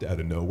 like popped out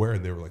of nowhere,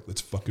 and they were like,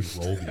 "Let's fucking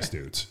roll these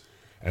dudes."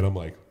 And I'm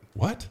like,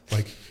 what?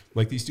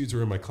 Like these dudes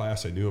were in my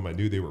class. I knew them. I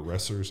knew they were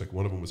wrestlers. Like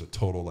one of them was a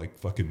total like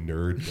fucking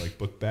nerd, like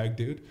book bag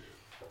dude.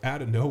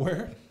 Out of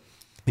nowhere,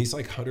 these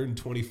like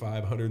 125,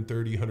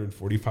 130,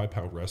 145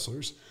 pound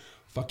wrestlers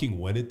fucking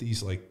went at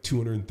these like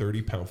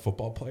 230 pound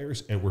football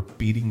players and were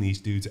beating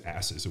these dudes'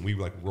 asses. And we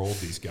like rolled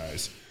these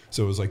guys.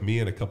 So it was like me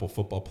and a couple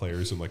football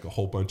players and like a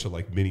whole bunch of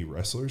like mini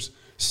wrestlers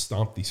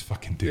stomped these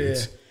fucking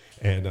dudes.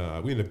 Yeah.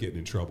 And we ended up getting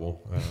in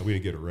trouble. We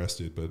didn't get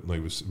arrested, but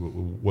like it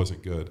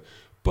wasn't good.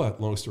 But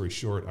long story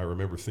short, I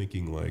remember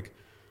thinking like,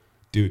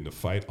 dude, in a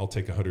fight, I'll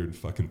take a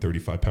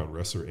 135 pound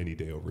wrestler any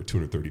day over a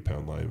 230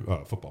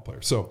 pound football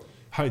player. So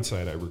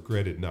hindsight, I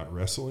regretted not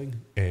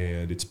wrestling,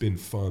 and it's been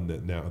fun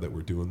that now that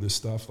we're doing this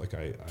stuff, like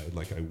I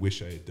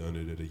wish I had done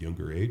it at a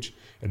younger age.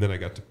 And then I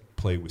got to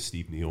play with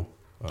Steve Neal,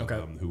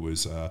 who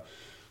was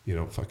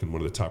fucking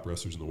one of the top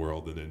wrestlers in the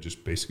world, and then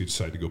just basically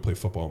decided to go play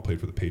football and played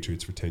for the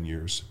Patriots for 10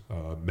 years.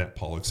 Matt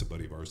Pollock's a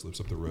buddy of ours,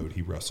 lives up the road.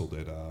 He wrestled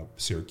at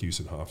Syracuse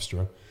and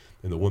Hofstra.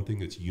 And the one thing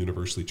that's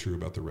universally true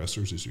about the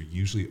wrestlers is they're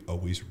usually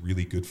always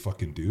really good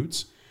fucking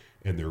dudes.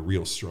 and they're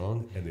real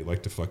strong, and they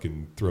like to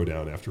fucking throw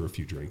down after a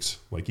few drinks.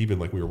 Like even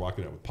like we were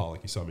walking out with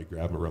Pollock, he saw me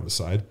grab him around the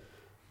side,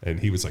 and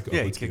he was like, "Oh, Yeah,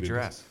 he let's kicked get your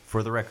in." ass.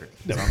 For the record.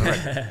 It's on the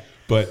record.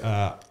 But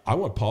I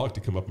want Pollock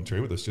to come up and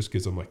train with us just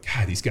because I'm like,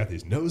 God, he's got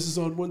his noses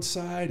on one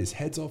side, his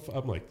head's off.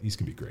 I'm like, he's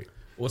gonna be great.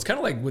 Well, it's kind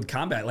of like with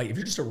combat. Like if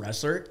you're just a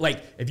wrestler,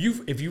 like if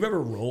you've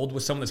ever rolled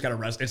with someone that's got a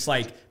wrestle, it's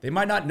like they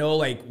might not know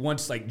like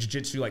once like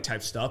jiu-jitsu like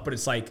type stuff, but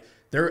it's like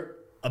their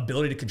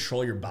ability to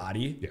control your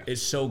body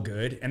is so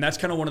good. And that's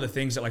kind of one of the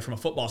things that like from a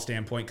football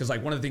standpoint, because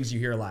like one of the things you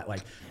hear a lot,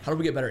 like how do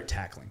we get better at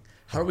tackling?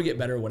 How do we get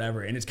better at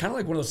whatever? And it's kind of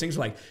like one of those things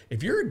where like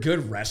if you're a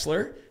good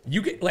wrestler,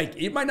 you get like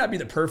it might not be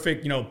the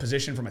perfect,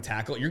 position from a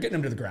tackle. You're getting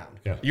them to the ground.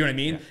 Yeah. You know what I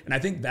mean? And I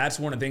think that's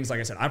one of the things, like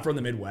I said, I'm from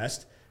the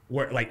Midwest,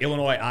 where like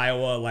Illinois,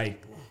 Iowa,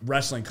 like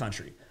wrestling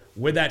country.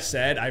 With that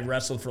said, I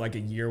wrestled for like a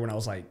year when I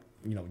was like,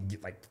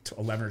 like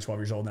 11 or 12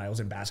 years old, and I was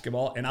in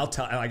basketball. And I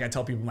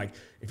tell people, I'm like,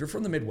 if you're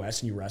from the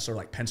Midwest and you wrestle,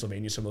 like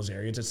Pennsylvania, some of those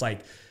areas, it's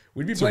like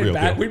we'd be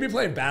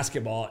playing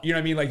basketball. You know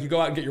what I mean? Like you go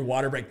out and get your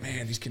water break.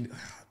 Man,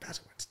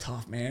 basketball, it's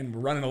tough, man.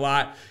 We're running a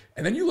lot.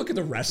 And then you look at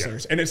the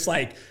wrestlers, and it's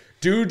like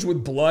dudes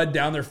with blood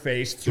down their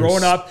face,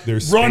 throwing up,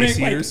 running.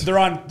 Like they're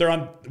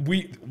on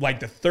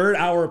the third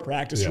hour of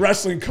practice.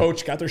 Wrestling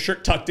coach got their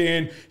shirt tucked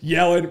in,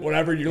 yelling,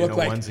 whatever. You look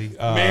like,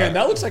 man,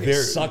 that looks like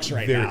it sucks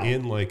right now. They're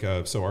in like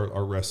so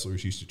our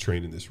wrestlers used to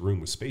train in this room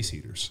with space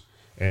heaters,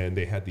 and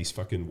they had these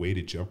fucking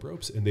weighted jump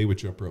ropes, and they would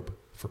jump rope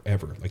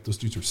forever. Like those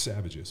dudes are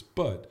savages.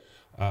 But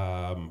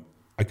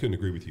I couldn't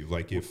agree with you.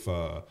 Like if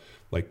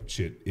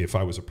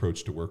I was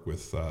approached to work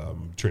with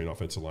train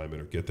offensive linemen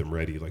or get them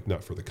ready, like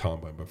not for the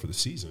combine but for the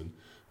season,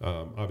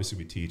 obviously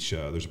we teach.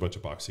 There's a bunch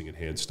of boxing and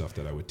hand stuff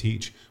that I would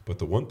teach. But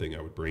the one thing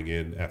I would bring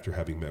in after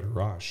having met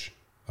Arash,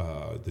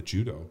 the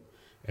judo,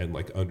 and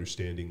like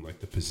understanding like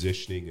the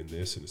positioning in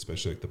this, and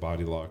especially like the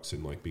body locks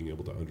and like being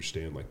able to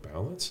understand like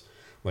balance.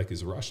 Like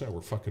as Arash and I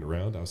were fucking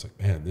around, I was like,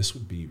 man, this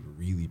would be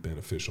really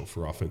beneficial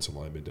for offensive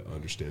linemen to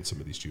understand some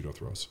of these judo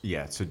throws.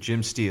 Yeah, so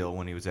Jim Steele,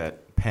 when he was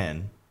at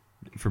Penn,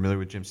 familiar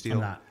with Jim Steele?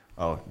 I'm not.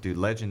 Oh, dude,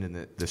 legend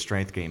in the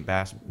strength game.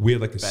 We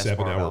had like a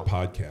 7-hour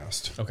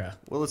podcast. Okay.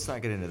 Well, let's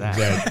not get into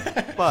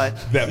that. But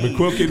that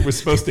McQuilkin was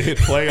supposed to hit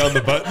play on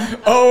the button.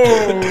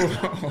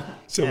 Oh.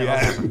 So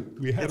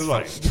we had it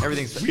all.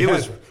 Everything's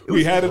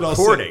we had it all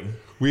recording.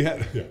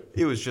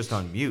 It was just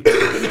on mute.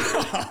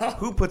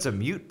 Who puts a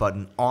mute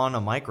button on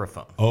a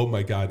microphone? Oh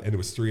my God. And it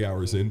was 3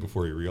 hours in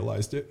before he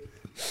realized it.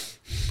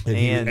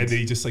 And then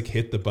he just like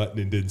hit the button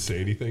and didn't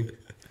say anything.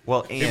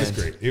 Well, it was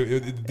great.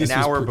 An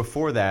hour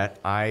before that,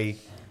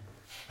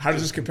 How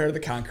does this compare to the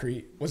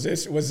concrete? Was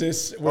this?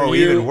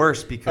 Even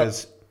worse,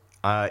 because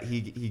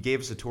he gave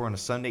us a tour on a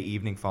Sunday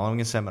evening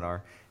following a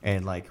seminar,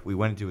 and like we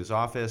went into his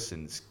office,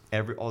 and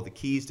all the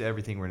keys to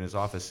everything were in his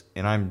office,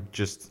 and I'm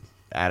just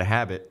out of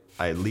habit.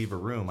 I leave a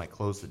room, I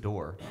close the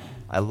door,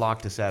 I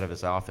locked us out of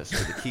his office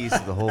with the keys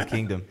to the whole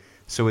kingdom.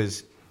 So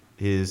his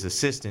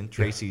assistant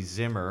Tracy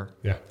Zimmer,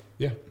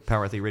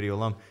 Power Athlete Radio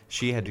alum,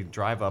 she had to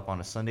drive up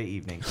on a Sunday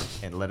evening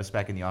and let us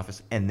back in the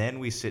office, and then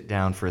we sit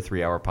down for a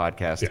 3-hour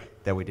podcast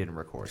that we didn't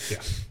record. Yeah.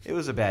 It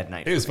was a bad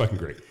night. It was fucking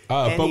great.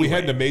 But we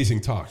had an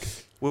amazing talk.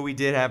 Well, we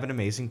did have an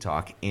amazing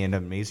talk and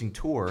an amazing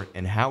tour,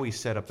 and how he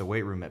set up the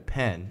weight room at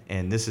Penn,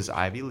 and this is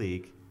Ivy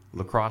League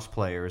lacrosse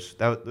players.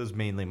 That was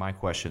mainly my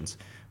questions.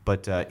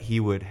 But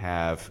he would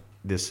have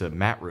this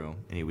mat room,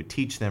 and he would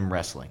teach them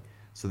wrestling,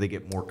 so they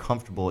get more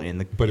comfortable in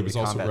the. But it was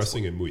also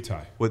wrestling and Muay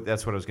Thai. Well,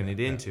 that's what I was going to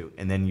get into.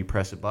 And then you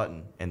press a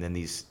button, and then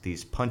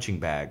these punching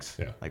bags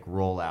like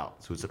roll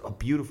out. So it's a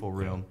beautiful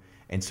room.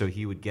 And so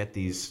he would get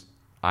these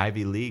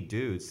Ivy League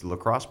dudes, the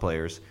lacrosse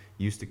players,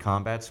 used to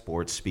combat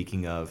sports.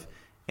 Speaking of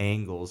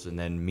angles and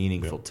then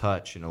meaningful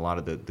touch, and a lot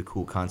of the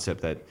cool concept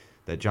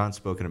that John's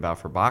spoken about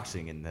for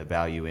boxing and the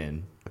value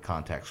in a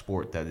contact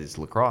sport that is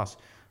lacrosse.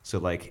 So,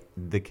 like,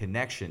 the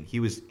connection, he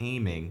was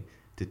aiming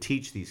to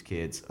teach these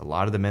kids a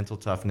lot of the mental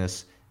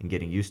toughness and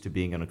getting used to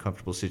being in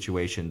uncomfortable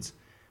situations,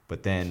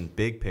 but then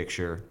big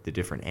picture, the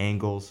different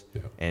angles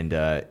and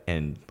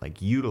like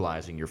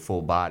utilizing your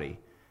full body,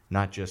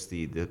 not just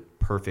the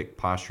perfect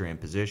posture and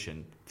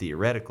position,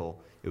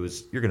 theoretical. It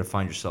was, you're going to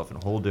find yourself in a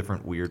whole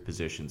different weird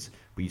positions,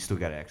 but you still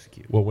got to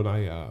execute. Well, when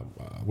I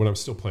was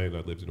still playing,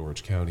 I lived in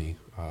Orange County.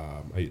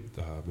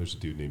 There's a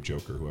dude named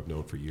Joker who I've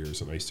known for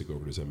years, and I used to go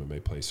over to his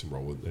MMA place and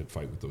roll and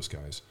fight with those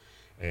guys.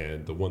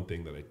 And the one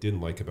thing that I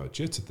didn't like about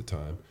Jits at the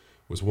time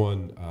was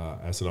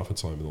as an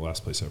offensive lineman, the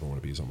last place I ever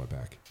want to be is on my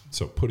back.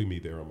 So putting me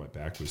there on my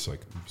back was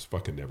like, it was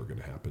fucking never going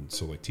to happen.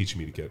 So like teaching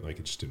me to get, like,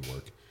 it just didn't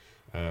work.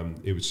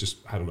 It was just,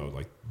 I don't know,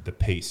 like the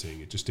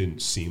pacing, it just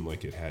didn't seem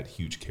like it had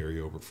huge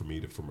carryover for me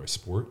for my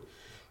sport.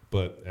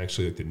 But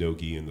actually, like the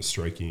no-gi and the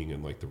striking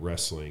and like the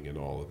wrestling and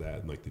all of that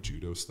and like the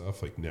judo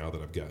stuff, like now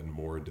that I've gotten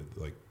more into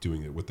like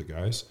doing it with the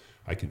guys,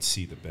 I can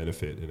see the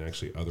benefit, and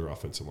actually other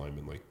offensive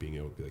linemen like being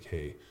able to be like,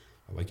 hey,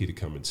 I'd like you to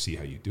come and see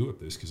how you do it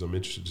this, because I'm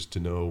interested just to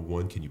know,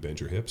 one, can you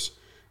bend your hips?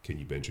 Can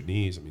you bend your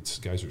knees? I mean,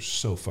 guys are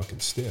so fucking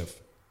stiff.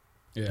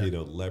 Yeah.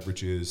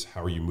 Leverages,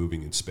 how are you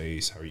moving in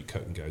space? How are you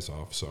cutting guys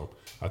off? So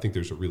I think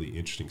there's a really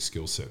interesting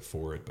skill set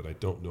for it, but I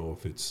don't know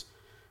if it's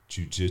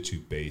jiu-jitsu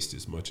based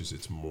as much as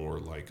it's more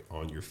like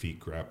on your feet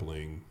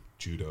grappling,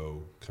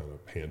 judo, kind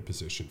of hand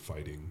position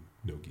fighting,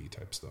 no-gi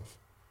type stuff.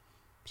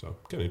 So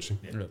kind of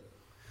interesting.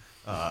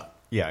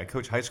 Yeah, I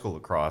coach high school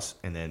lacrosse,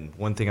 and then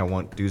one thing I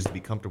want dudes to be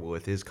comfortable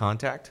with is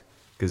contact,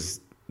 because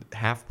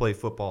half play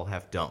football,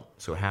 half don't.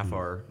 So half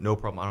are no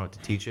problem, I don't have to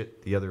teach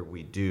it. The other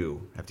we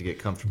do have to get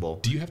comfortable.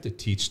 Do you have to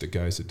teach the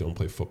guys that don't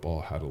play football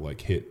how to like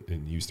hit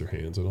and use their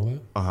hands and all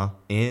that?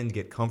 And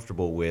get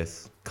comfortable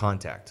with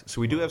contact.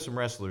 So we do have some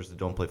wrestlers that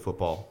don't play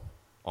football.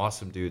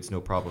 Awesome dudes, no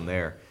problem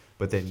there.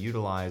 But then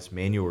utilize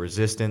manual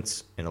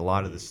resistance and a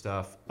lot of the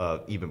stuff,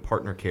 even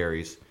partner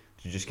carries,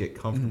 to just get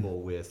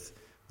comfortable with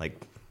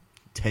like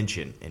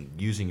tension and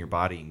using your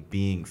body and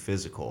being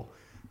physical.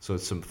 So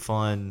it's some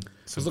fun.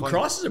 Because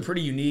lacrosse is a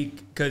pretty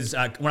unique, because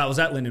when I was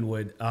at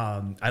Lindenwood,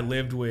 I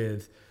lived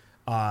with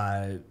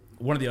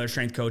one of the other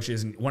strength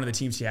coaches, and one of the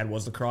teams he had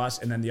was lacrosse,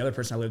 and then the other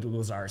person I lived with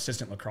was our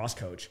assistant lacrosse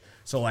coach.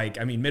 So like,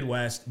 I mean,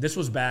 Midwest, this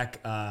was back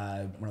when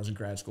I was in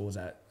grad school, was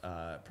that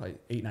probably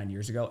 8-9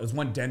 years ago. It was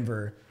when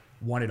Denver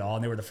won it all,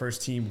 and they were the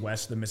first team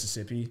west of the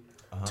Mississippi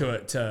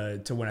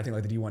to win, I think,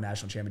 like the D1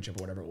 national championship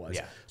or whatever it was.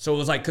 Yeah. So it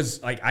was like,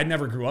 because like I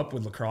never grew up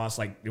with lacrosse,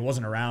 like it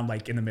wasn't around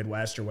like in the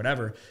Midwest or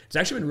whatever. It's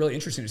actually been really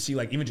interesting to see,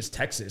 like even just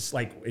Texas,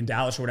 like in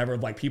Dallas or whatever,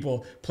 like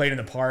people playing in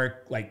the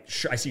park. Like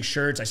I see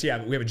shirts, we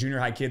have a junior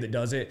high kid that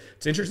does it.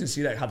 It's interesting to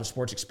see that how the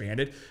sport's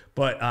expanded.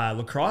 But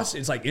lacrosse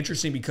is like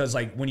interesting because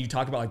like when you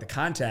talk about like the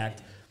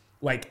contact,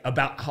 like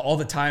about how all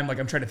the time, like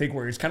I'm trying to think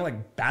where it's kind of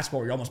like basketball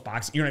where you're almost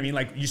boxing. You know what I mean?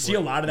 Like you see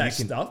a lot of that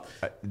stuff.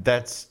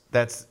 That's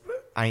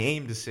I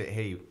aim to say,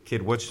 hey,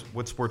 kid, what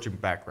sports your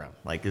background?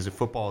 Like, is it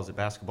football? Is it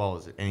basketball?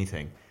 Is it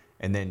anything?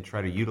 And then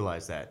try to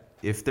utilize that.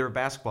 If they're a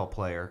basketball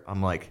player,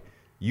 I'm like,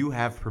 you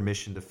have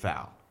permission to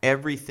foul.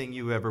 Everything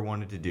you ever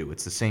wanted to do.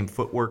 It's the same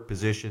footwork,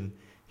 position,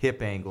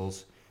 hip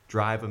angles,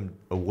 drive them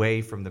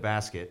away from the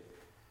basket.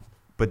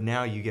 But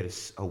now you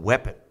get a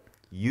weapon.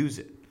 Use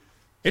it.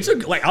 It's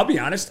like, I'll be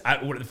honest,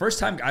 the first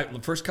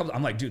couple,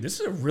 I'm like, dude, this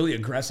is a really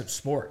aggressive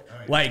sport.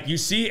 Right. Like you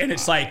see, and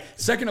it's like,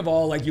 second of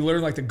all, like you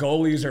learn like the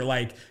goalies are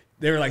like,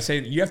 they were like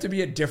saying you have to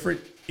be a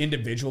different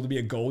individual to be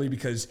a goalie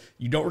because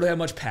you don't really have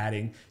much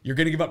padding. You're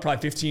going to give up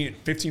probably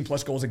 15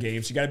 plus goals a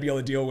game. So you got to be able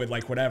to deal with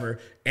like whatever.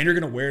 And you're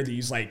going to wear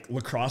these like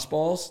lacrosse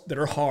balls that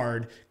are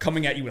hard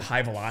coming at you with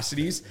high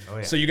velocities. Oh,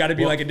 yeah. So you got to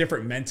be like a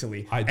different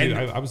mentally. I did.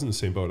 I was in the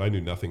same boat. I knew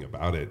nothing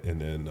about it.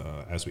 And then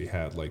as we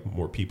had like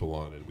more people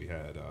on and we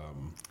had,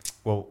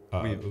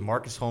 we had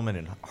Marcus Holman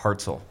and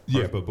Hartzell.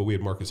 Yeah, but we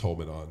had Marcus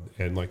Holman on,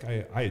 and like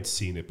I had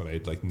seen it, but I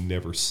had like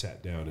never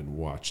sat down and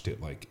watched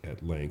it like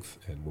at length.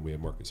 And when we had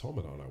Marcus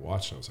Holman on, I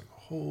watched and I was like,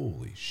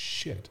 holy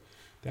shit,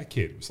 that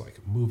kid was like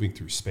moving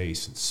through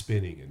space and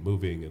spinning and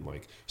moving and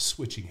like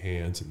switching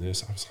hands and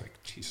this. I was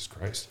like, Jesus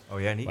Christ. Oh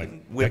yeah, and he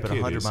can whip at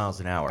 100 miles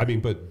an hour. I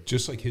mean, but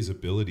just like his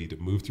ability to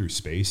move through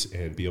space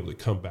and be able to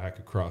come back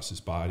across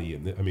his body,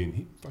 and I mean,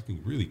 he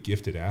fucking really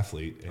gifted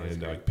athlete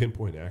and like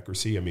pinpoint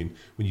accuracy. I mean,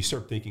 when you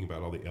start thinking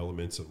about all the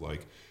elements of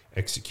like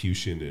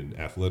execution and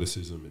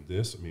athleticism and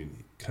this, I mean,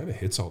 he kind of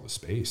hits all the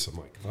space. I'm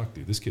like, fuck,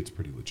 dude, this kid's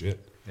pretty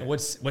legit. And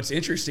what's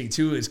interesting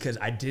too is because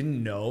I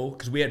didn't know,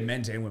 because we had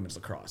men's and women's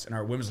lacrosse, and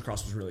our women's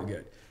lacrosse was really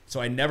good. So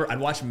I'd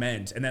watch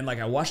men's, and then like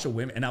I watched the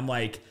women, and I'm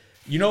like,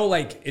 you know,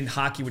 like in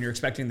hockey when you're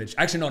expecting no,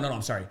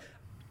 I'm sorry.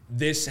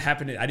 This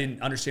happened. I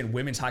didn't understand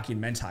women's hockey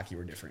and men's hockey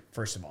were different.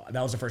 First of all,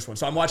 that was the first one.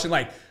 So I'm watching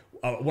like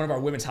one of our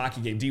women's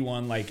hockey game,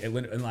 D1, like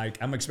and like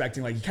I'm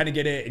expecting like you kind of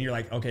get it, and you're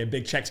like, okay, a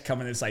big check's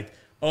coming. It's like,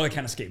 oh, they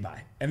kind of skate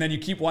by, and then you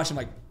keep watching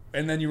like,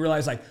 and then you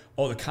realize like,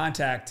 oh, the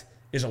contact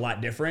is a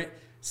lot different.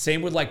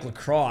 Same with like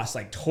lacrosse,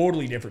 like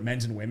totally different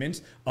men's and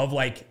women's. Of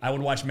like, I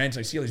would watch men's,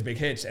 and I see all these big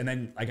hits, and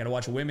then I got to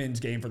watch a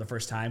women's game for the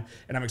first time,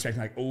 and I'm expecting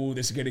like, oh,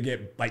 this is gonna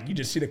get like, you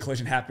just see the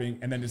collision happening,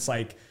 and then it's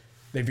like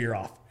they veer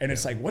off, and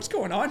it's like, what's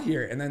going on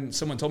here? And then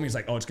someone told me, it's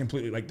like, oh, it's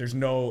completely like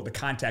the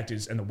contact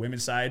is on the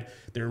women's side,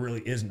 there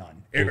really is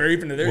none, or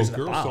even if there's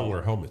girls don't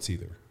wear helmets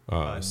either.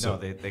 No,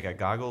 they got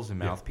goggles and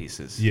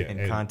mouthpieces. Yeah,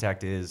 and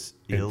contact is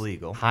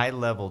illegal. High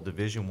level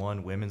Division I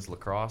women's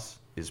lacrosse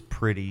is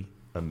pretty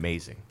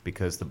amazing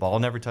because the ball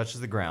never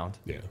touches the ground.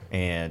 Yeah,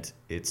 and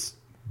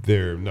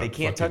they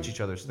can't touch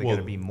each other, so they got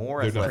to be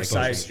more athletic.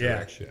 Precise,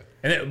 yeah.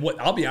 And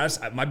I'll be honest,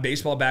 my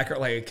baseball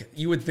background, like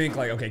you would think,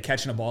 like okay,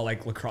 catching a ball,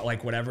 like lacrosse,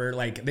 like whatever.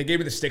 Like they gave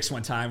me the sticks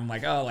one time. I'm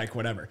like, oh, like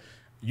whatever.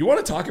 You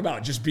want to talk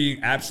about just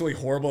being absolutely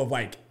horrible of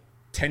like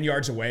 10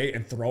 yards away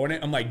and throwing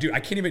it? I'm like, dude, I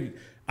can't even.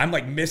 I'm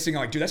like missing.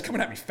 I'm like, dude, that's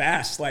coming at me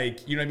fast.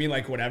 Like, you know what I mean?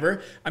 Like,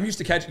 whatever. I'm used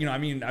to catch, you know, I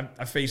mean,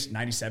 I faced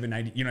 97,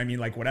 90, you know what I mean?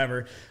 Like,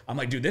 whatever. I'm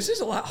like, dude, this is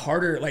a lot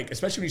harder. Like,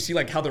 especially when you see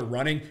like how they're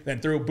running, then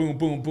throw boom,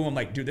 boom, boom. I'm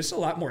like, dude, this is a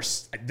lot more,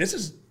 this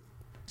is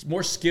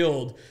more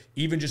skilled,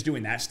 even just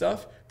doing that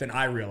stuff than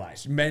I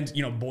realized. Men's,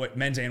 you know,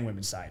 men's and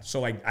women's side.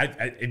 So like,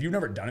 if you've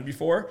never done it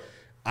before,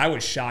 I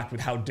was shocked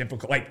with how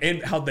difficult, like,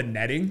 and how the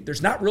netting,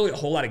 there's not really a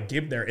whole lot of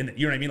give there. And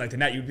you know what I mean? Like the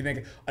net, you'd be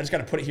thinking, I just got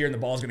to put it here and the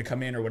ball's going to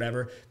come in or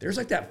whatever. There's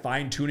like that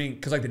fine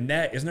tuning. Cause like the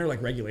net, isn't there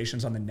like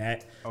regulations on the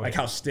net? Like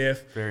how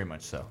stiff? Very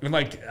much so. And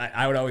like,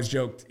 I would always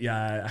joke.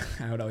 Yeah.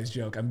 I would always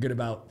joke. I'm good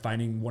about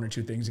finding one or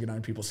two things to get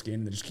on people's skin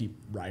and then just keep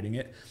riding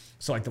it.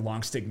 So like the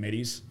long stick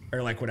middies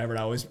or like whatever.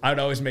 I would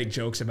always make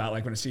jokes about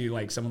like when I see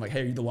like someone like,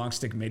 hey, are you the long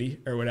stick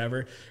midi or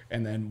whatever?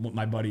 And then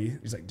my buddy,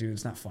 he's like, dude,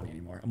 it's not funny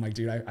anymore. I'm like,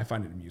 dude, I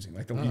find it amusing.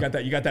 Like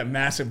you got that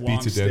massive long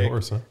Beats a stick. dead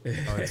horse, huh?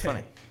 Oh, it's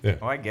funny. Yeah.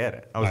 Oh, I get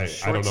it. I was a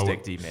short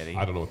stick D midi.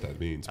 I don't know what that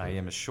means. I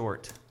am a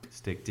short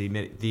stick D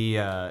midi.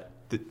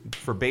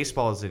 For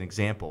baseball as an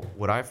example,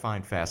 what I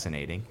find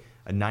fascinating,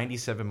 a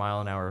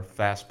 97-mile-an-hour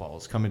fastball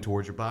is coming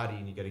towards your body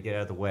and you got to get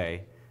out of the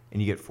way.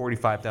 And you get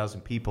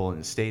 45,000 people in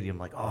the stadium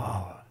like,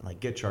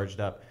 get charged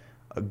up.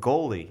 A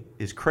goalie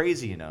is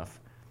crazy enough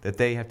that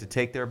they have to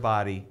take their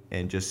body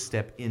and just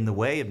step in the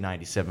way of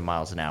 97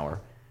 miles an hour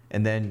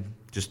and then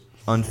just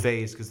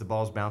unfazed because the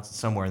ball's bouncing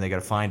somewhere and they got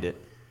to find it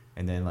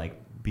and then like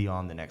be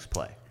on the next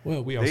play.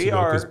 Well, we also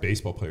know because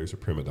baseball players are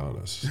prima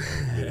donnas. So,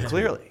 yeah.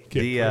 Clearly.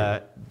 Dude,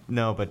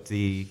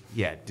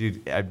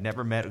 I've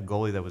never met a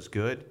goalie that was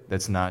good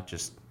that's not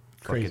just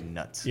Crazy. Fucking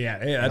nuts. Yeah,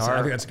 I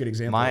think that's a good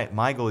example.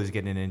 My goalie's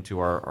getting into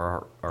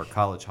our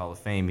college Hall of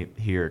Fame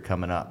here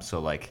coming up. So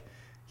like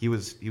he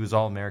was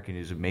All-American. He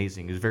was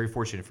amazing. He was very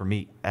fortunate for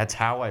me. That's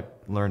how I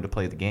learned to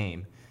play the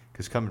game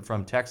because coming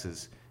from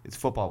Texas, it's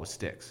football with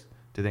sticks.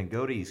 To then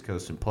go to East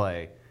Coast and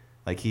play,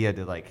 like he had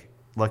to like.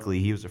 Luckily,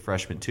 he was a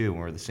freshman too, and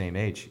we were the same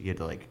age. He had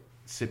to like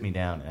sit me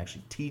down and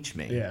actually teach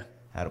me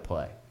how to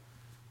play.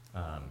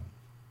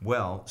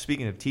 Well,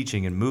 speaking of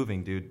teaching and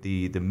moving, dude,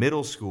 the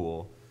middle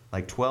school.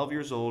 Like 12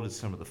 years old is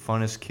some of the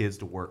funnest kids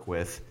to work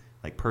with,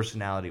 like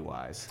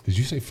personality-wise. Did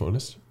you say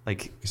funnest?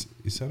 Like, is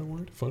that a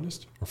word?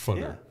 Funnest or funner?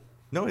 Yeah.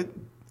 No,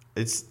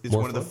 it's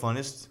More one fun? of the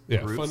funnest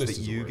groups funnest that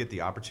you word. get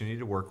the opportunity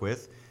to work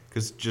with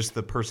because just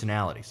the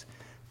personalities.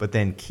 But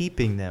then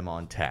keeping them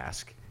on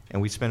task.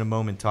 And we spent a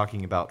moment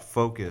talking about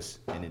focus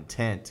and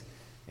intent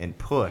and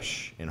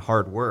push and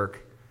hard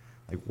work.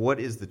 Like, what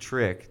is the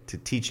trick to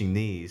teaching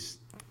these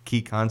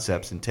key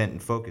concepts, intent and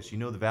focus? You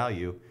know the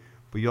value,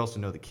 but you also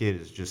know the kid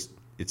is just...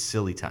 It's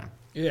silly time.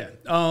 Yeah.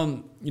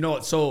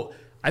 So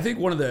I think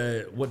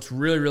what's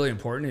really, really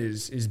important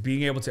is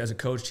being able to, as a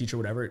coach, teacher,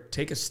 whatever,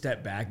 take a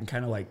step back and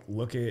kind of like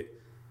look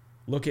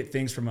at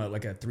things from a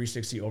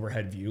 360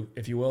 overhead view,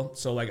 if you will.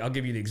 So like, I'll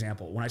give you the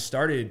example. When I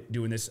started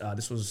doing this,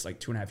 this was like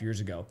 2.5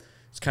 years ago.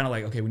 It's kind of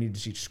like, okay, we need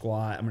to teach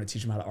squat. I'm going to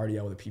teach them how to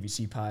RDL with a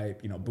PVC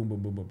pipe, boom,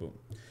 boom, boom, boom, boom.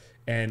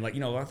 And like,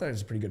 I thought it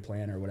was a pretty good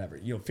plan or whatever,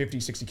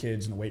 50, 60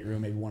 kids in the weight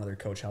room, maybe one other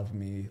coach helping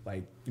me,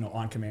 like,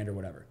 on command or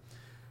whatever.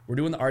 We're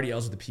doing the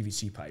RDLs with the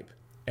PVC pipe.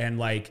 And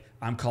like,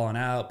 I'm calling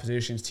out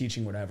positions,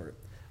 teaching, whatever.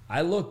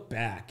 I look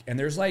back and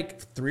there's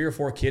like 3 or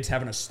 4 kids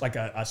having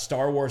a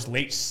Star Wars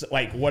late,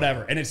 like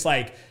whatever. And it's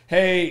like,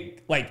 hey,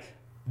 like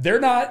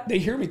they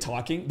hear me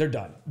talking, they're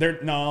done.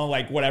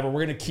 Whatever.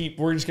 We're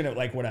just going to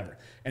like, whatever.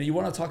 And you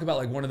want to talk about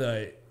like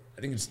I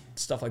think it's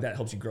stuff like that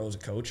helps you grow as a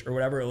coach or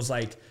whatever. It was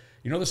like,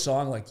 the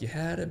song, like you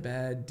had a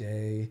bad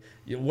day,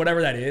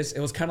 whatever that is. It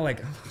was kind of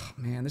like, oh,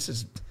 man,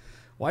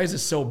 why is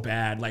this so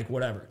bad? Like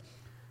whatever.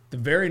 The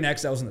very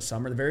next, that was in the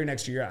summer, the very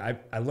next year,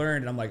 I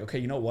learned, and I'm like, okay,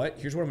 you know what?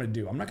 Here's what I'm going to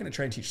do. I'm not going to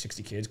try and teach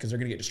 60 kids because they're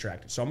going to get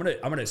distracted. So I'm going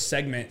to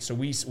segment. So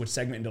we would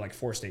segment into like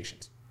 4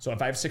 stations. So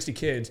if I have 60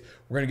 kids,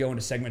 we're going to go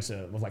into segments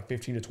of like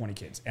 15 to 20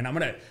 kids. And I'm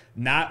going to,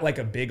 not like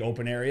a big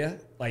open area.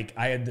 Like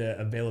I had the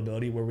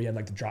availability where we had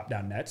like the drop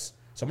down nets.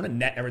 So I'm going to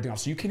net everything off.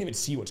 So you can't even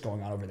see what's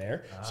going on over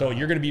there. So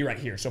you're going to be right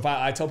here. So if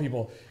I tell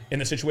people in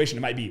the situation,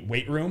 it might be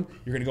weight room.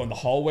 You're going to go in the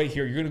hallway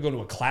here. You're going to go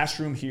to a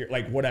classroom here,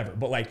 like whatever.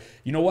 But like,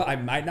 you know what? I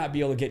might not be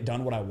able to get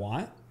done what I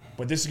want,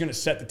 but this is going to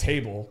set the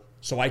table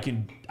so I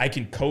can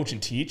coach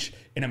and teach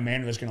in a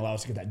manner that's going to allow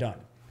us to get that done.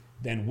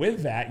 Then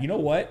with that, you know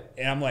what?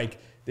 And I'm like,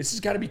 this has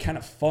got to be kind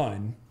of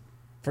fun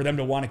for them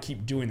to want to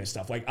keep doing this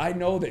stuff. Like I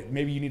know that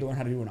maybe you need to learn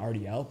how to do an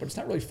RDL, but it's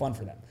not really fun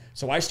for them.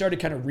 So I started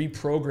kind of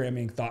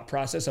reprogramming thought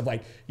process of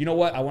like, you know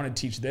what? I want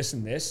to teach this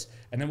and this,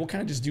 and then we'll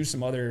kind of just do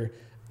some other,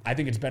 I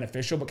think it's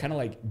beneficial, but kind of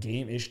like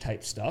game-ish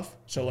type stuff.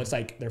 So it's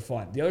like, they're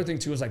fun. The other thing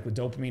too is like with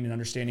dopamine and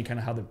understanding kind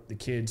of how the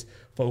kids'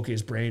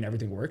 focus, brain,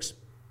 everything works.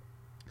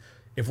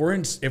 If we're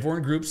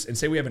in groups and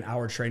say we have an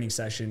hour training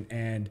session,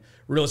 and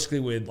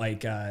realistically with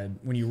like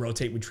when you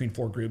rotate between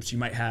 4 groups, you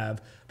might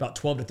have about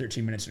 12 to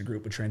 13 minutes in a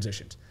group with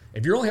transitions.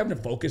 If you're only having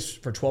to focus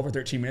for 12 or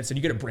 13 minutes and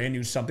you get a brand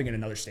new something in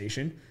another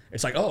station,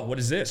 it's like, oh, what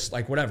is this?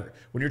 Like whatever.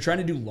 When you're trying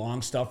to do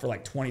long stuff for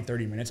like 20,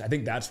 30 minutes, I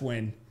think that's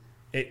when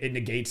it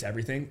negates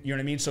everything. You know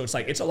what I mean? So it's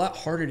like, it's a lot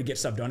harder to get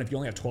stuff done if you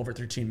only have 12 or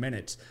 13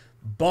 minutes,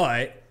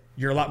 but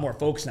you're a lot more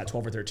focused in that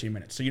 12 or 13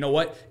 minutes. So you know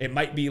what? It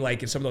might be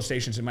like in some of those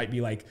stations, it might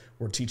be like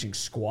we're teaching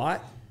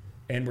squat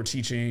and we're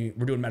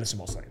doing medicine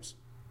ball slams.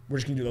 We're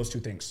just gonna do those 2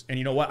 things. And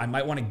you know what?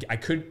 I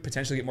could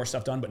potentially get more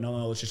stuff done, but no,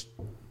 let's just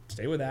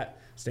stay with that,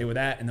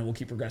 and then we'll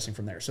keep progressing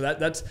from there. So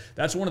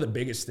that's one of the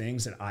biggest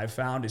things that I've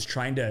found is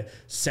trying to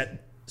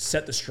set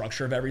the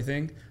structure of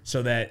everything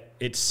so that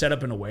it's set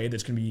up in a way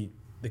that's gonna be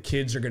the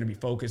kids are going to be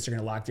focused, they're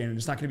going to lock in, and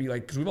it's not going to be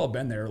like, because we've all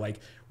been there, like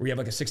where you have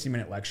like a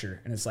 60-minute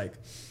lecture and it's like,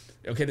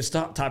 okay, this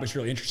topic's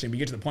really interesting, but you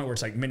get to the point where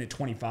it's like minute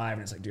 25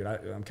 and it's like, dude,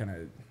 I'm kind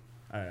of,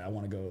 I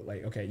want to go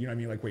like, okay, you know what I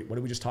mean? Like, wait, what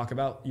did we just talk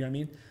about? You know what I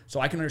mean? So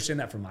I can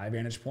understand that from my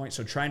vantage point.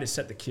 So trying to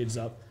set the kids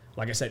up,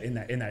 like I said, in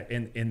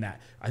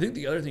that. I think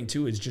the other thing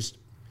too is just,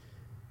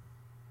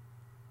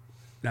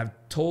 and I've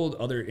told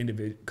other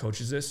individual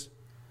coaches this,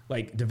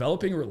 like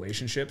developing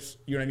relationships,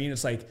 you know what I mean?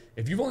 It's like,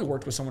 if you've only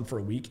worked with someone for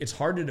a week, it's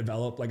hard to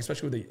develop, like,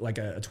 especially with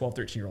a 12,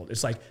 13-year-old.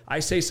 It's like, I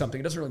say something,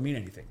 it doesn't really mean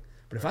anything.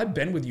 But if I've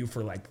been with you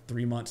for like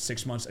 3 months,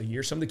 6 months, a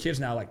year, some of the kids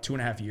now like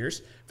 2.5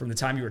 years from the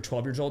time you were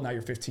 12 years old, now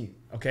you're 15.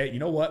 Okay. You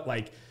know what?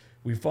 Like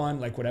we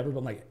fun, like whatever,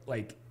 but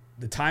like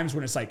the times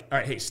when it's like, all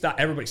right, hey, stop,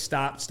 everybody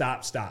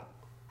stop.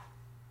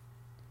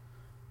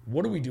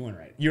 What are we doing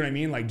right? You know what I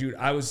mean? Like, dude,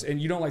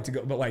 and you don't like to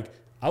go, but like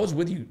I was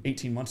with you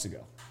 18 months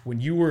ago when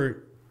you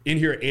were in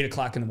here at 8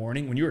 o'clock in the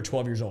morning when you were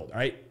 12 years old. All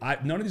right.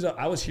 None of these,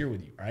 I was here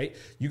with you. All right.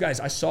 You guys,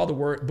 I saw the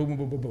word boom, boom,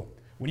 boom, boom, boom.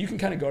 When you can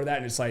kind of go to that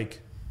and it's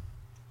like,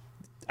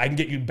 I can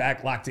get you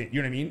back locked in.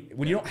 You know what I mean?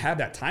 When you don't have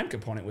that time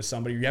component with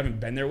somebody, or you haven't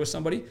been there with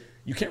somebody,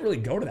 you can't really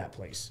go to that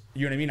place.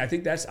 You know what I mean? I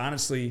think that's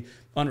honestly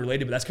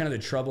unrelated, but that's kind of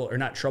the trouble, or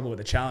not trouble, but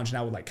the challenge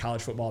now with like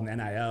college football and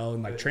NIL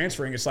and like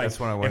transferring. It's like,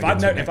 if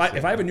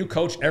I have a new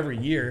coach every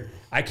year,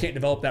 I can't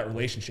develop that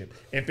relationship.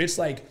 If it's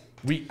like,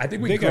 they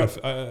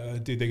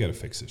gotta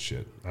fix this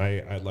shit.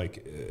 I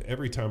like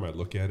every time I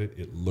look at it,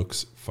 it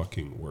looks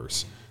fucking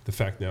worse. The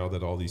fact now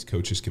that all these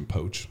coaches can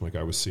poach, like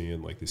I was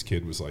seeing, like this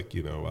kid was like,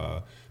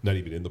 not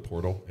even in the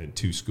portal, and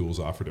 2 schools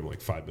offered him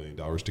like $5 million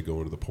to go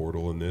into the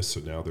portal and this.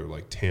 So now they're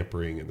like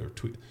tampering and they're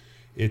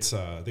It's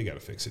they got to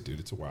fix it, dude.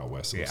 It's a Wild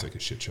West. It looks like a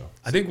shit show.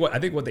 I think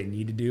what they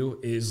need to do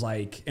is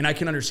like, and I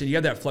can understand you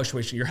have that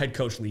fluctuation. Your head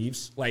coach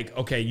leaves, like,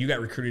 okay, you got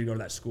recruited to go to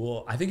that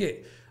school. I think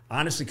it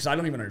honestly, because I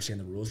don't even understand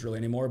the rules really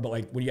anymore. But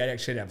like when you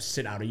actually have to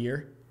sit out a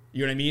year.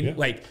 You know what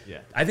I mean? Yeah.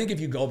 I think if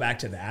you go back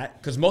to that,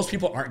 because most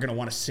people aren't going to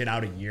want to sit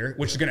out a year,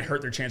 which is going to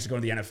hurt their chance to go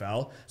to the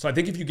NFL. So I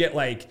think if you get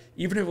like,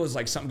 even if it was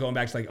like something going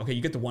back to like, okay,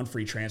 you get the 1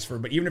 free transfer,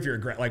 but even if you're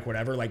like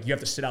whatever, like you have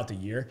to sit out the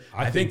year.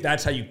 I think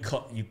that's how you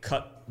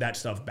cut that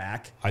stuff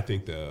back. I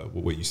think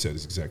what you said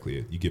is exactly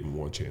it. You give them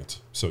one chance.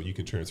 So you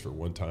can transfer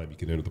one time. You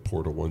can enter the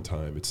portal one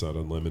time. It's not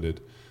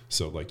unlimited.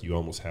 So like you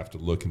almost have to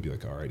look and be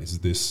like, all right, is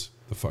this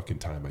the fucking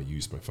time I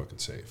used my fucking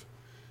save?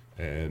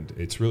 And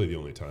it's really the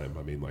only time.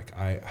 I mean, I'm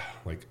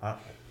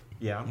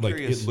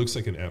curious. It looks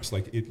like an apps.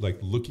 Like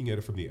looking at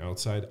it from the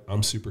outside,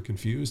 I'm super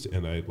confused.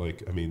 And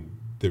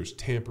there's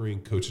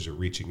tampering. Coaches are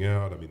reaching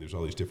out. I mean, there's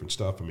all these different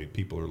stuff. I mean,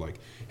 people are like,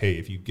 hey,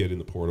 if you get in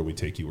the portal, we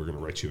take you. We're going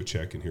to write you a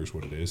check, and here's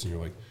what it is. And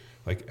you're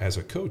like as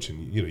a coach,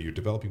 and you're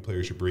developing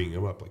players, you're bringing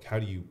them up. Like, how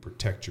do you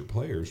protect your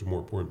players? Or more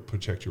important,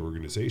 protect your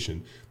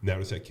organization. Now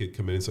does that kid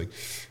come in? It's like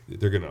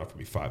they're going to offer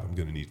me 5. I'm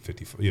going to need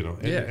 50.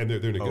 And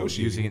they're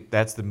negotiating. Using it.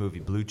 That's the movie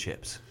Blue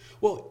Chips.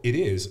 Well, it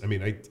is. I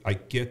mean, I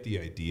get the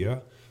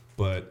idea,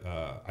 but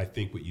I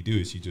think what you do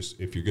is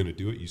if you're going to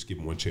do it, you just give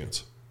them one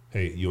chance.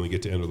 Hey, you only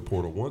get to enter the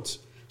portal once.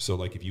 So,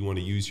 like, if you want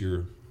to use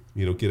your,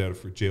 get out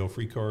of jail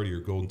free card or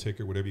your golden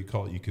ticket, whatever you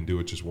call it, you can do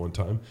it just one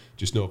time.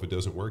 Just know if it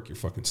doesn't work, you're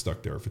fucking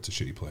stuck there if it's a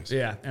shitty place.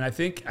 Yeah, and I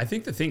think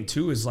the thing,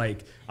 too, is,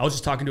 like, I was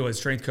just talking to a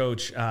strength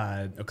coach,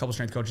 a couple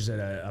strength coaches at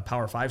a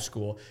Power 5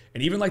 school,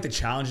 and even, like, the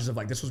challenges of,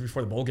 like, this was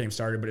before the bowl game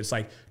started, but it's,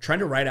 like, trying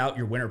to write out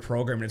your winter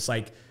program, and it's,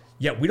 like,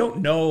 yeah, we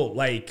don't know,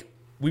 like,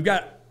 we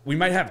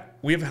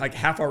have like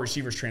half our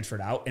receivers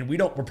transferred out, and we're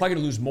probably going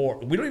to lose more.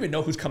 We don't even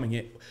know who's coming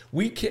in.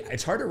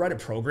 It's hard to write a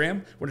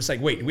program when it's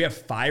like, wait, do we have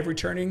 5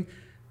 returning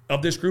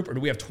of this group, or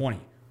do we have 20?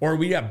 Or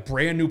we have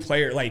brand new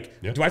player.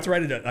 Like, do I have to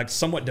write it like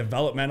somewhat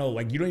developmental?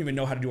 Like, you don't even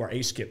know how to do our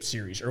A-skip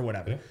series or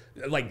whatever.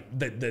 Yeah. Like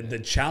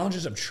the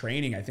challenges of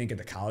training, I think at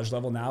the college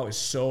level now is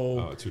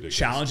so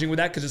challenging with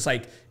that, because it's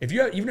like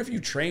even if you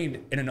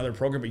trained in another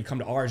program but you come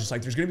to ours, it's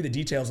like there's going to be the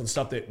details and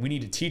stuff that we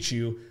need to teach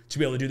you to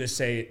be able to do this,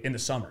 say, in the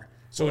summer.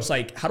 So it's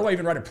like, how do I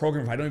even write a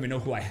program if I don't even know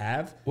who I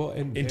have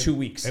in 2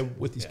 weeks? And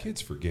what these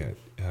kids forget,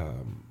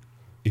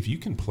 if you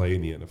can play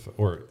in the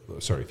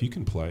NFL, if you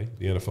can play,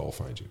 the NFL will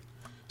find you.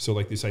 So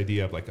like this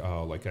idea of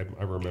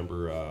I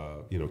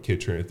remember,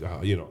 kid training,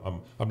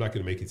 I'm not going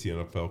to make it to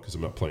the NFL because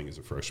I'm not playing as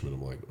a freshman.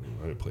 I'm like,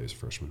 I didn't play as a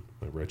freshman.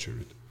 I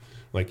redshirted.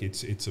 Like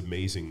it's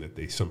amazing that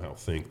they somehow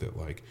think that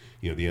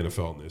the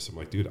NFL and this. I'm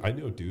like, dude, I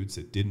know dudes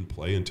that didn't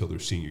play until their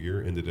senior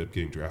year, ended up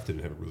getting drafted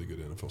and having really good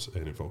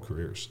NFL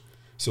careers.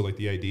 So like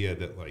the idea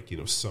that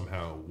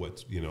somehow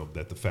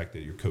that the fact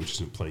that your coach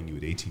isn't playing you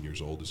at 18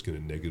 years old is going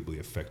to negatively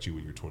affect you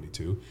when you're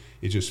 22,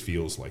 it just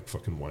feels like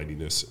fucking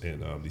whininess,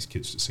 and these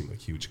kids just seem like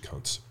huge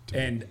cunts.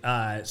 And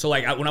so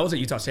like when I was at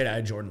Utah State, I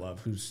had Jordan Love,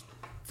 who's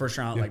first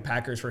round, like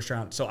Packers first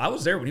round. So I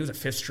was there when he was a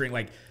 5th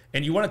string,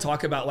 and you want to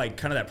talk about like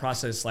kind of that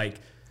process,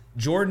 like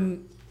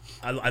Jordan.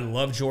 I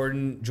love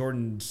Jordan.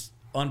 Jordan's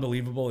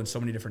unbelievable in so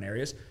many different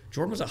areas.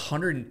 Jordan was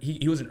 100.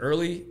 He was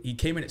he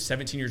came in at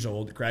 17 years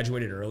old,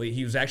 graduated early.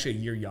 He was actually a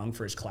year young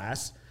for his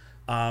class.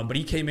 But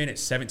he came in at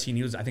 17.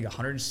 He was, I think,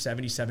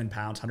 177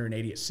 pounds,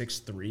 180 at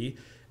 6'3",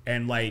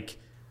 and like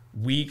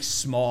weak,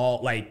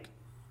 small, like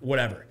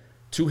whatever.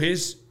 To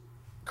his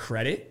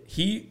credit,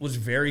 he was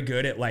very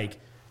good at like,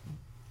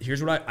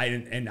 here's what I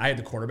had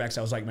the quarterbacks.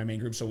 I was like my main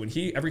group. So when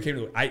he ever came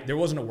to, there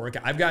wasn't a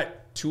workout. I've got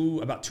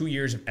about 2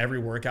 years of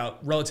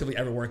relatively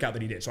every workout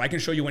that he did. So I can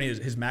show you when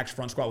his max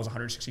front squat was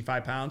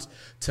 165 pounds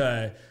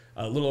to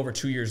a little over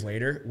 2 years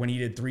later when he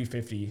did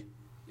 350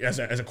 as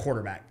a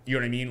quarterback. You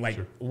know what I mean? Like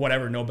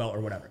whatever, no belt or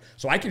whatever.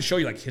 So I can show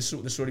you like this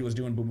is what he was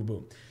doing. Boom, boom,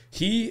 boom.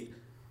 He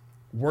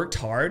worked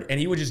hard, and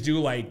he would just do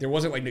like, there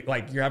wasn't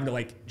like you're having to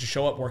like just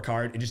show up, work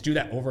hard, and just do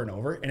that over and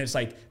over. And it's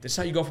like, this is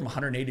how you go from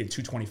 180 to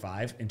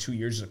 225 in 2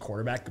 years as a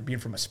quarterback, being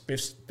from a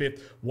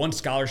fifth one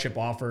scholarship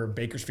offer,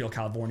 Bakersfield,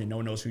 California, no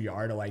one knows who you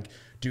are, to like,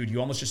 dude,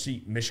 you almost just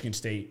see Michigan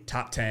State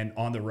top 10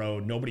 on the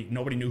road.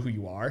 Nobody knew who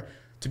you are,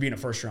 to being a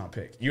first round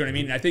pick. You know what I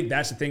mean? And I think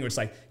that's the thing where it's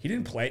like, he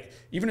didn't play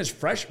even his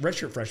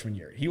redshirt freshman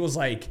year. He was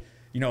like,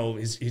 you know,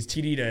 his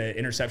TD to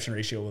interception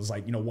ratio was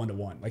like, you know,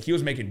 1-to-1. Like he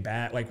was making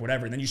bad, like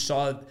whatever. And then you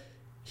saw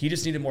he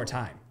just needed more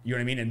time. You know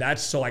what I mean? And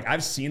that's so like,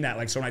 I've seen that.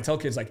 Like, so when I tell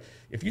kids, like,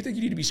 if you think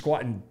you need to be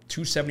squatting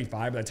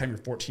 275 by the time you're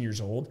 14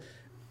 years old,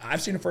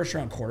 I've seen a first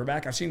round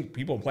quarterback. I've seen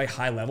people play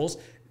high levels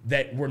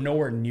that were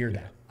nowhere near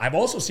that. I've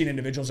also seen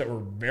individuals that were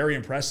very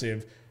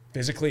impressive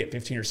physically at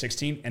 15 or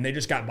 16, and they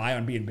just got by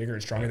on being bigger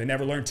and stronger. They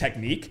never learned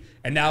technique.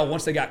 And now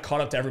once they got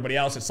caught up to everybody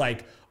else, it's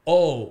like,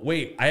 oh,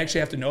 wait, I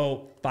actually have to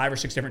know 5 or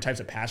 6 different types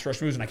of pass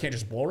rush moves, and I can't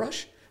just bull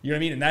rush. You know what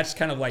I mean? And that's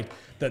kind of like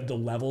the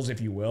levels,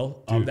 if you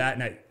will, of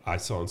that. And I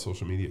saw on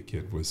social media a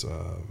kid was,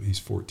 he's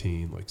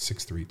 14, like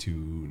 6'3",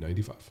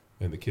 295.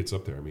 And the kid's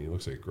up there. I mean, he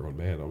looks like a grown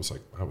man. I was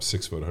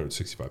 6 foot,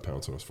 165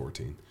 pounds when I was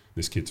 14.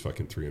 This kid's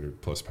fucking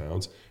 300 plus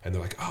pounds. And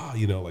they're like,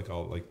 you know, like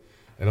all like,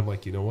 and I'm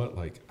like, you know what?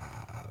 Like,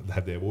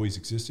 have they always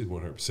existed?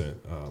 100%.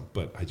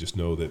 But I just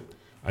know that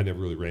I never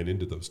really ran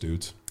into those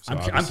dudes. So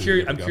I'm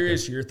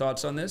curious your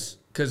thoughts on this,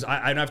 because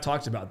I've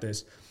talked about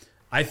this.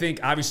 I think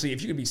obviously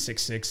if you can be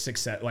 6'6",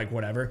 6'7", like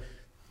whatever,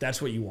 that's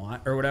what you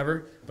want or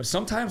whatever. But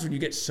sometimes when you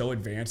get so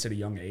advanced at a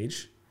young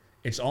age,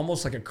 it's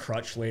almost like a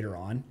crutch later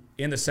on,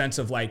 in the sense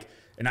of like,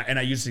 and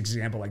I use this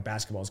example, like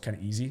basketball is kind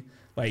of easy.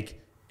 Like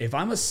if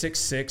I'm a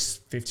 6'6",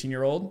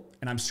 15-year-old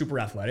and I'm super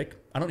athletic,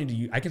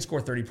 I can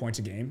score 30 points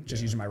a game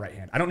just using my right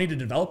hand. I don't need to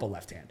develop a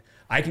left hand.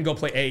 I can go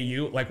play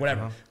AAU, like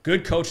whatever.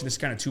 Good coaching, this is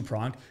kind of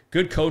two-pronged.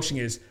 Good coaching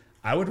is,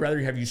 I would rather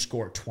have you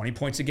score 20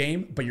 points a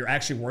game, but you're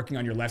actually working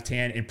on your left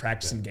hand and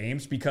practicing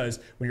games, because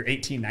when you're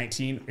 18,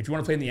 19, if you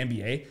want to play in the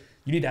NBA,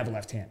 you need to have a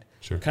left hand.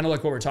 Sure. Kind of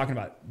like what we're talking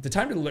about. The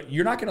time to learn,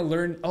 you're not going to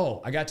learn,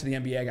 I got to the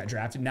NBA, I got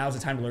drafted. Now's the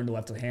time to learn the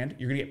left hand.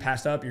 You're going to get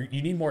passed up. You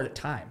need more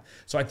time.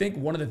 So I think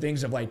one of the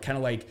things of like, kind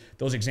of like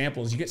those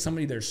examples, you get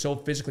somebody that's so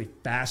physically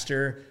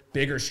faster,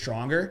 bigger,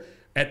 stronger.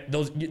 At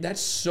those, you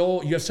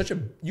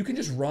can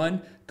just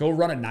go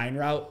run a 9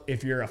 route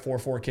if you're a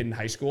 4.4 kid in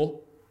high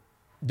school.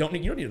 You don't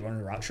need to learn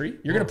the route tree.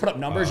 You're going to put up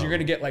numbers. You're going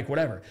to get like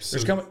whatever.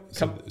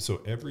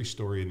 So every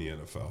story in the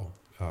NFL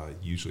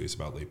usually is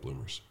about late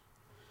bloomers.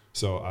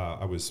 So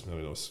I was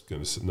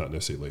going to not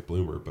necessarily late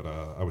bloomer, but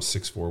I was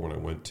 6'4" when I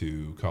went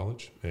to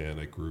college, and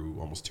I grew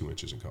almost 2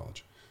 inches in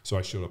college. So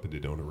I showed up and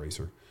did on a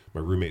razor. My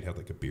roommate had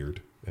like a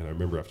beard, and I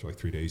remember after like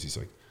 3 days, he's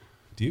like,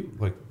 "Do you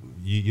like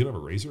you don't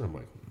have a razor?" I'm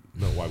like,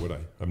 "No, why would I?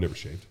 I've never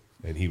shaved."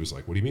 And he was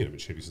like, "What do you mean? I've been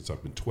shaving since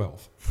I've been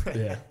 12."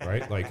 Yeah.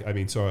 Right? Like, I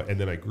mean, so, and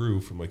then I grew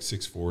from like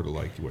 6'4" to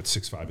like,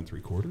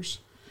 6'5"3/4.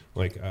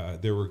 Like,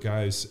 there were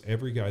guys,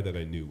 every guy that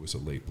I knew was a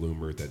late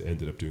bloomer that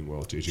ended up doing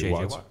well. J.J.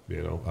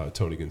 Watt,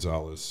 Tony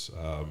Gonzalez,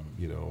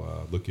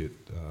 look at,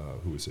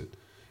 who is it?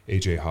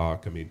 A.J.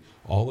 Hawk. I mean,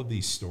 all of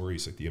these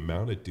stories, like the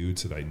amount of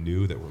dudes that I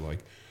knew that were like,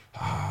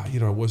 I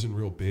wasn't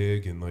real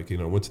big, and like,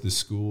 I went to this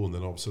school, and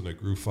then all of a sudden I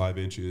grew 5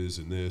 inches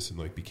and this, and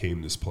like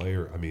became this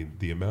player. I mean,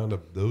 the amount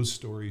of those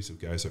stories of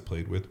guys I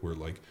played with were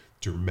like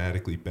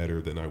dramatically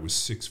better than I was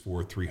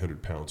 6'4",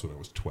 300 pounds when I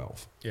was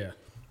 12. Yeah.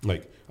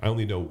 Like, I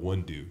only know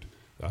one dude,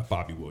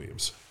 Bobby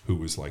Williams, who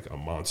was like a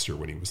monster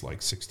when he was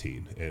like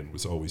 16 and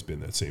was always been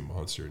that same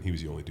monster, and he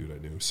was the only dude I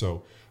knew.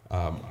 So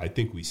I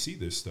think we see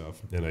this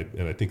stuff, and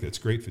I think that's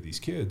great for these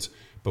kids.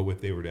 But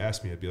if they were to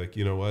ask me, I'd be like,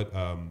 you know what?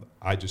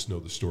 I just know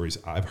the stories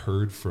I've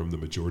heard from the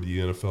majority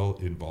of the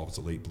NFL involves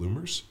the late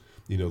bloomers.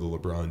 The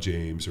LeBron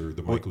James or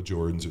the Michael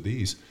Jordans or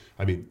these.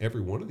 I mean,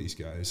 every one of these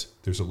guys,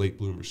 there's a late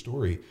bloomer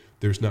story.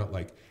 There's not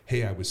like,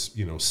 hey, I was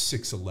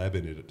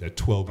 6'11" at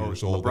 12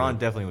 years old. LeBron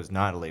definitely was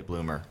not a late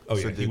bloomer. Oh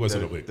yeah, he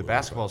wasn't a late bloomer. The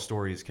basketball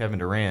story is Kevin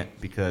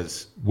Durant,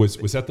 because was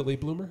that the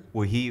late bloomer?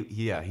 Well, he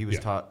was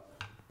taught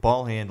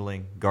ball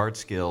handling, guard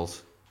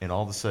skills, and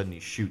all of a sudden he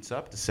shoots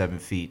up to 7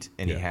 feet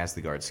and he has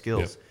the guard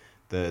skills.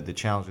 The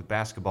challenge with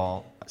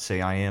basketball,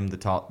 say I am the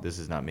tall. This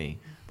is not me,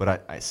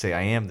 but I say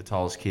I am the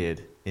tallest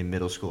kid in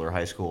middle school or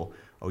high school.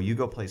 Oh, you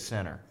go play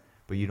center,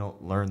 but you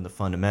don't learn the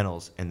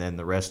fundamentals, and then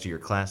the rest of your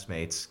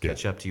classmates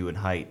catch up to you in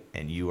height,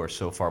 and you are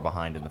so far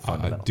behind in the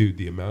fundamentals. Dude,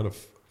 the amount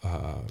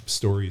of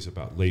stories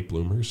about late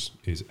bloomers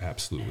is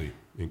absolutely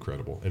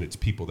incredible, and it's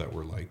people that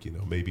were like,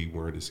 maybe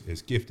weren't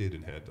as gifted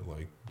and had to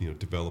like,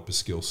 develop a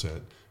skill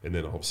set, and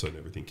then all of a sudden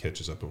everything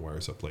catches up and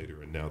wires up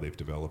later, and now they've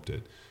developed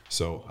it.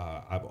 So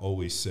I've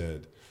always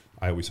said,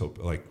 I always hope,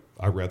 like,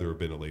 I'd rather have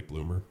been a late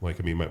bloomer. Like,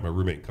 I mean, my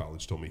roommate in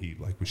college told me he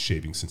like was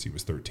shaving since he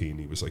was 13.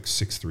 He was like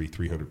 6'3",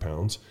 300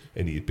 pounds,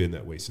 and he had been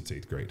that way since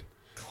 8th grade.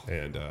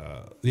 And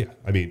yeah,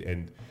 I mean,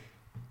 and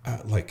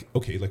like,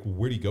 okay, like,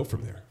 where do you go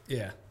from there?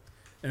 Yeah.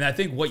 And I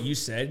think what you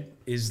said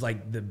is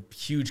like the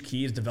huge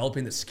key is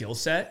developing the skill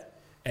set.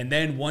 And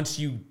then once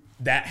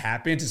that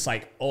happens, it's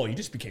like, oh, you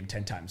just became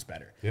 10 times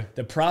better. Yeah.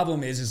 The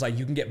problem is like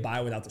you can get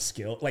by without the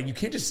skill. Like you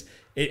can't just.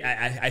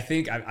 I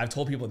think I've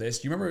told people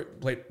this. You remember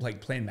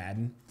playing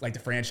Madden, like the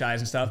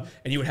franchise and stuff,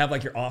 and you would have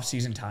like your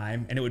off-season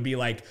time, and it would be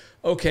like,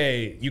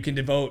 okay, you can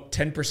devote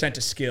 10%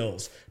 to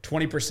skills,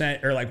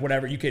 20% or like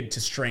whatever you could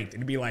to strength.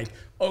 It'd be like,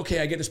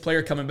 okay, I get this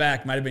player coming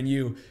back, might have been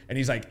you, and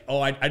he's like,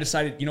 oh, I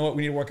decided, you know what,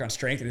 we need to work on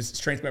strength, and his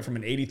strength went from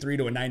an 83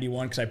 to a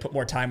 91 because I put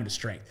more time into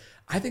strength.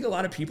 I think a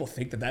lot of people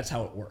think that that's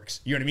how it works.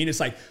 You know what I mean? It's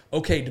like,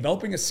 okay,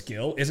 developing a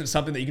skill isn't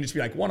something that you can just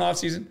be like, one off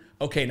season,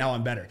 okay, now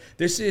I'm better.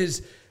 This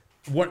is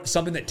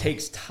something that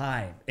takes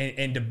time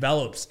and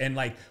develops. And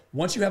like,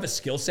 once you have a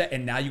skill set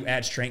and now you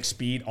add strength,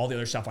 speed, all the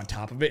other stuff on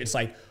top of it, it's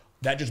like,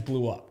 that just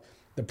blew up.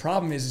 The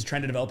problem is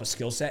trying to develop a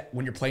skill set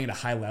when you're playing at a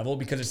high level,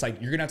 because it's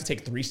like, you're going to have to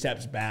take 3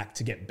 steps back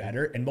to get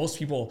better. And most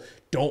people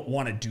don't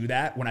want to do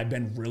that when I've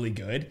been really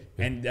good.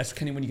 And that's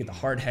kind of when you get the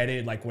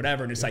hard-headed, like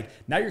whatever. And it's like,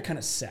 now you're kind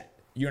of set.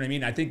 You know what I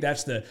mean? I think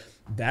that's the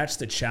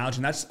challenge.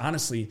 And that's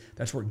honestly,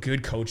 that's where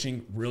good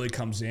coaching really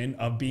comes in,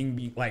 of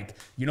being like,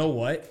 you know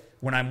what?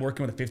 When I'm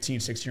working with a 15,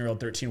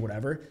 16-year-old, 13,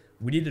 whatever,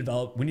 we need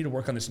to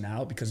work on this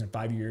now, because in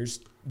 5 years,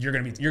 you're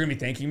gonna be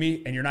thanking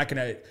me, and you're not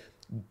gonna.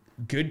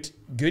 Good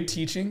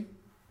teaching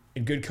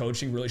and good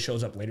coaching really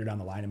shows up later down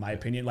the line, in my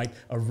opinion. Like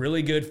a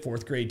really good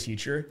 4th grade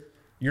teacher,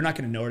 you're not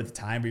gonna know it at the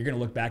time, but you're gonna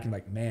look back and be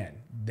like, man,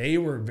 they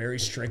were very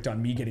strict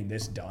on me getting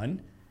this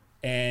done.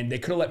 And they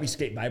could have let me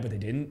skate by, but they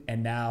didn't.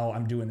 And now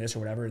I'm doing this or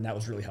whatever, and that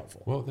was really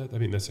helpful. Well,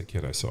 that's a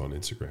kid I saw on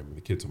Instagram, and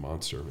the kid's a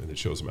monster, and it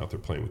shows him out there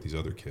playing with these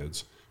other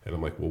kids. And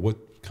I'm like, well,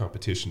 what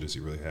competition does he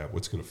really have?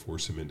 What's going to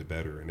force him into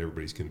better? And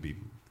everybody's going to be,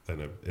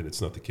 and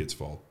it's not the kid's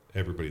fault.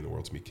 Everybody in the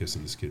world's going to be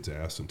kissing this kid's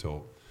ass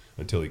until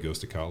he goes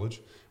to college.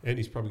 And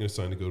he's probably going to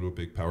sign to go to a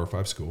big Power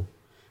 5 school.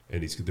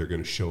 And they're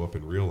going to show up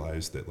and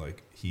realize that,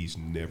 like, he's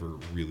never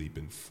really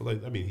been,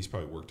 I mean, he's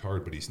probably worked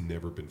hard, but he's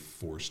never been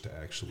forced to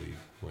actually,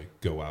 like,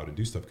 go out and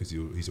do stuff, because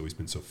he's always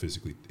been so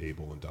physically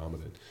able and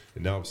dominant.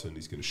 And now all of a sudden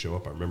he's going to show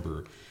up. I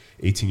remember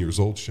 18 years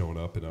old showing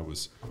up, and I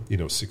was,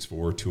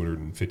 6'4",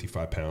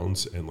 255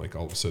 pounds. And, like,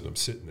 all of a sudden I'm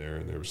sitting there,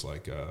 and there was,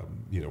 like,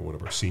 one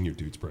of our senior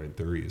dudes, Brian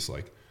Thury, is,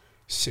 like,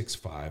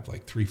 6'5",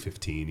 like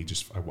 315.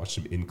 I watched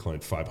him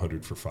incline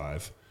 500 for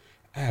 5.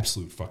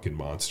 Absolute fucking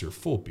monster,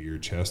 full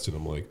beard, chest. And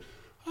I'm like,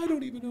 I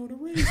don't even own a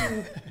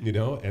razor,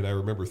 And I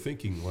remember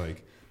thinking,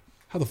 like,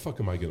 how the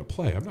fuck am I going to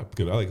play? I'm not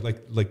going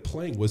to, like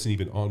playing wasn't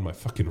even on my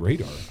fucking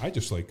radar. I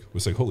just, like,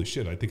 was like, holy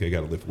shit, I think I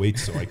got to lift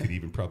weights so I could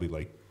even probably,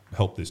 like,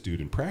 help this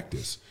dude in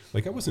practice.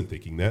 Like, I wasn't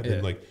thinking that. Yeah.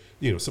 And, like,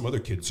 some other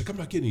kid's like, I'm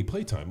not getting any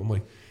playtime. I'm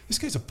like, this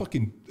guy's a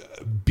fucking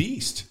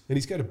beast, and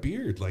he's got a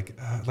beard.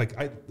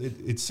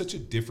 It's such a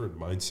different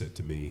mindset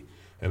to me,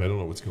 and I don't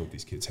know what's going on with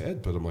these kids'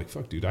 head, but I'm like,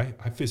 fuck, dude, I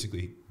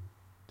physically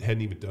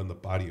hadn't even done the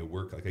body of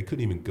work. Like, I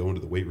couldn't even go into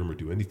the weight room or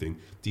do anything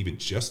to even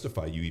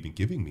justify you even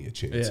giving me a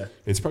chance. Yeah. And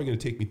it's probably going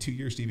to take me 2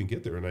 years to even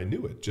get there. And I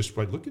knew it just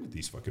by looking at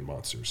these fucking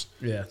monsters.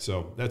 Yeah.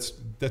 So that's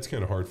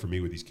kind of hard for me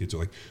with these kids. Are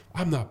like,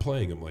 I'm not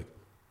playing. I'm like,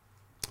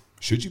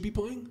 should you be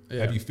playing? Yeah.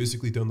 Have you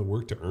physically done the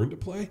work to earn to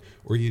play?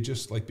 Or are you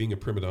just like being a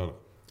prima donna?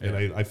 Yeah.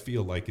 And I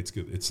feel like it's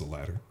good. It's the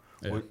latter.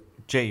 Yeah. Well,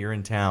 Jay, you're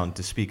in town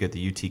to speak at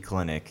the UT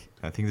Clinic.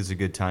 I think this is a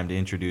good time to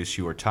introduce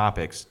your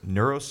topics: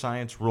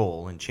 neuroscience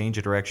role in change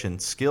of direction,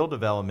 skill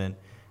development,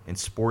 and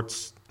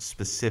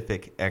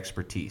sports-specific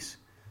expertise.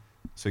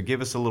 So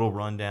give us a little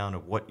rundown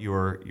of what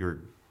you're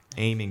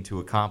aiming to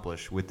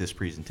accomplish with this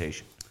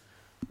presentation.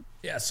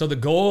 Yeah, so the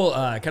goal,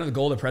 the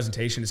goal of the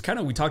presentation is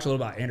we talked a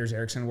little about Anders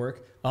Ericsson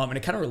work, and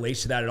it kind of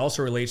relates to that. It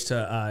also relates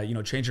to,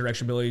 change of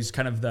direction abilities,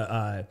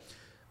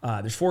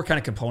 there's 4 kind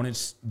of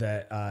components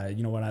that,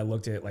 when I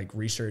looked at like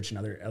research and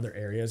other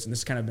areas, and this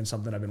has kind of been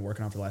something I've been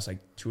working on for the last like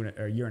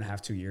a year and a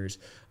half, 2 years,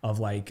 of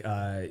like,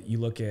 you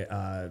look at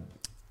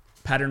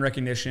pattern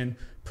recognition,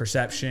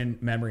 perception,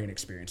 memory, and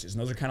experiences.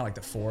 And those are kind of like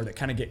the 4 that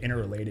kind of get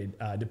interrelated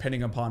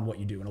depending upon what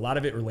you do. And a lot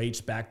of it relates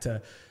back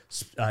to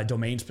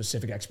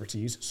domain-specific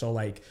expertise. So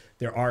like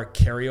there are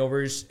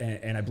carryovers,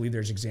 and I believe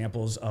there's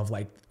examples of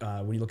like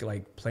when you look at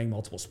like playing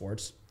multiple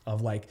sports,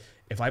 of like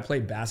if I play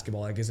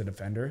basketball like as a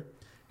defender,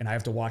 and I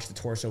have to watch the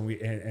torso,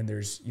 and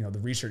there's, the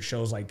research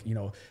shows like,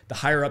 the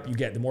higher up you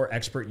get, the more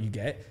expert you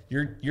get,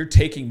 you're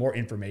taking more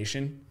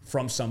information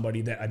from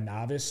somebody that a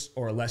novice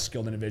or a less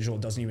skilled individual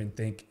doesn't even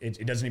think,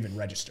 it doesn't even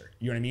register.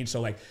 You know what I mean?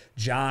 So like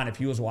John, if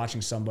he was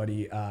watching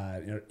somebody,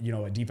 a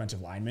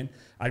defensive lineman,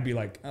 I'd be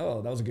like,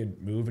 oh, that was a good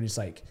move. And he's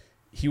like,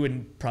 he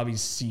wouldn't probably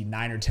see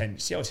 9 or 10.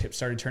 See how his hip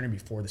started turning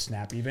before the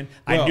snap even?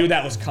 Well, I knew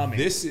that was coming.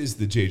 This is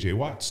the J.J.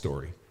 Watt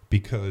story,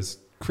 because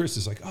Chris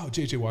is like, oh,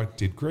 J.J. Watt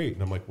did great.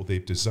 And I'm like, well,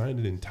 they've designed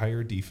an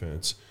entire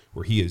defense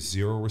where he has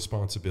zero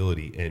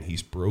responsibility and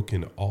he's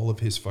broken all of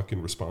his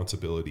fucking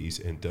responsibilities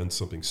and done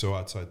something so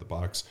outside the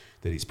box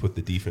that he's put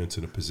the defense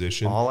in a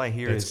position. All I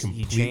hear is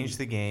he changed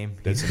the game.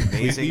 That's He's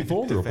amazing completely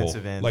vulnerable.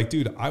 defensive end. Like,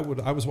 dude, I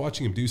was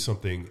watching him do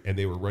something and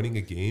they were running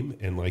a game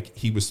and like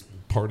he was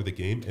part of the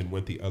game and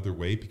went the other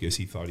way because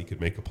he thought he could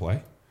make a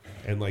play.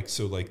 And like,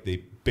 so like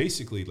they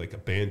basically like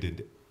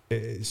abandoned.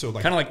 So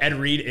like kind of like Ed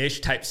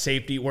Reed-ish type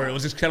safety, where it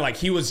was just kind of like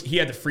he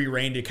had the free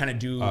reign to kind of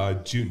do.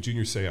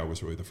 Junior Seau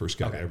was really the first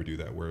guy to ever do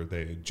that, where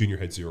Junior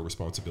had zero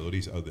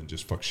responsibilities other than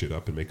just fuck shit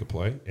up and make a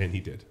play, and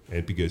he did.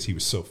 And because he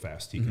was so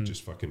fast, he could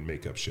just fucking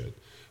make up shit.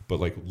 But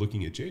like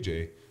looking at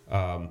JJ,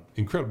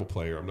 incredible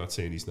player. I'm not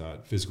saying he's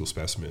not physical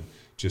specimen.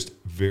 Just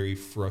very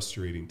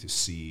frustrating to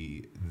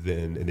see.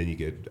 Then you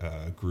get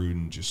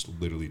Gruden just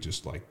literally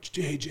just like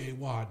JJ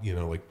Watt,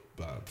 like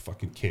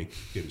fucking can't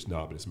get his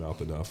knob in his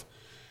mouth enough.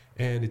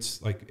 And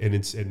it's like, and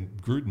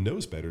Gruden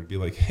knows better to be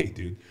like, hey,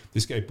 dude,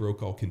 this guy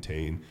broke all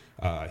contain.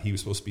 He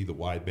was supposed to be the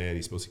wide man.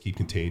 He's supposed to keep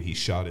contained. He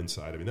shot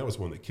inside. I mean, that was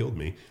one that killed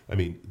me. I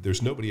mean,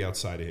 there's nobody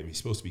outside of him. He's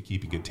supposed to be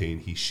keeping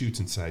contained. He shoots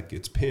inside,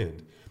 gets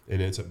pinned,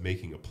 and ends up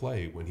making a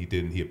play when he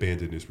didn't. He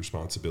abandoned his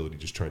responsibility,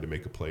 just trying to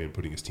make a play and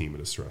putting his team in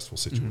a stressful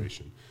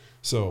situation.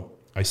 So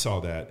I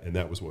saw that, and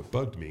that was what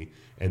bugged me.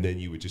 And then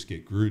you would just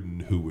get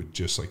Gruden, who would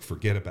just like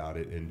forget about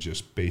it and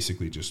just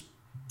basically just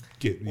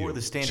or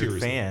the standard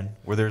fan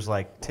where there's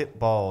like tip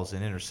balls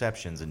and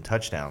interceptions and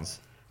touchdowns,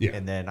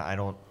 and then I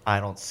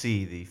don't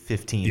see the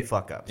 15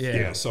 fuck ups.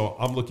 Yeah, so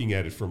I'm looking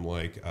at it from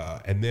like,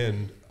 and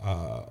then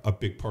a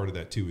big part of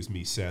that too is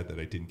me sad that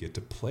I didn't get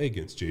to play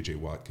against JJ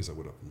Watt because I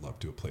would have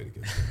loved to have played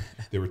against him.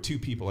 There were two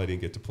people I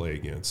didn't get to play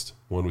against.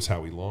 One was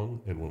Howie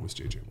Long and one was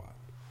JJ Watt.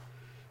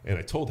 And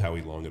I told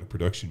Howie Long at a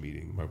production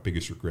meeting, my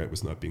biggest regret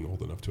was not being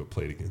old enough to have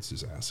played against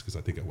his ass because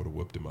I think I would have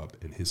whooped him up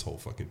and his whole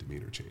fucking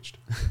demeanor changed.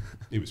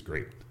 It was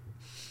great.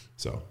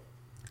 So,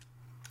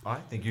 I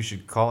think you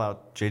should call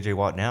out JJ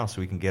Watt now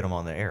so we can get him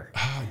on the air.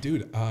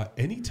 Dude,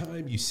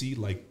 anytime you see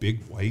like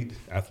big white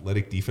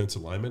athletic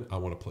defensive linemen, I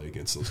want to play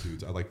against those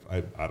dudes.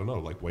 I don't know,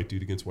 like white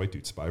dude against white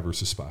dude, spy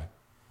versus spy.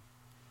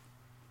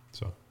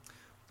 So,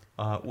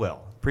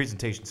 well,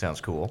 presentation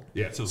sounds cool.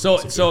 Yeah. So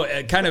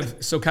kind of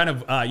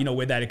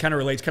with that, it kind of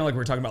relates kind of like we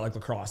were talking about like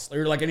lacrosse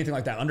or like anything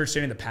like that,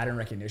 understanding the pattern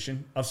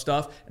recognition of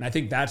stuff. And I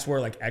think that's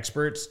where like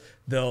experts,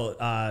 they'll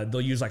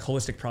use like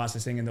holistic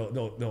processing and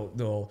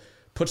they'll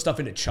put stuff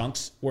into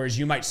chunks. Whereas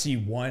you might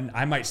see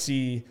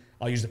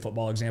I'll use the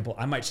football example.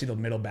 I might see the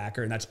middle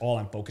backer and that's all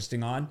I'm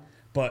focusing on,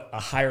 but a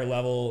higher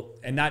level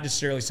and not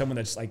necessarily someone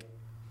that's like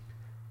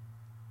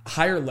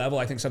higher level,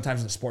 I think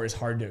sometimes in the sport is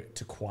hard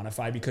to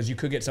quantify because you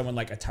could get someone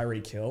like a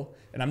Tyreek Hill,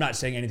 and I'm not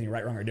saying anything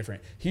right, wrong, or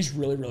different. He's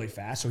really, really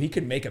fast, so he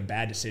could make a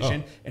bad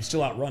decision and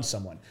still outrun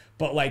someone.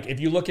 But like if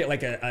you look at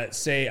like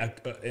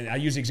and I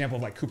use the example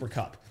of like Cooper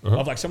Kupp,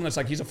 of like someone that's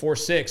like he's a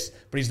 4.6,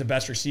 but he's the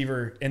best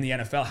receiver in the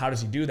NFL. How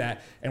does he do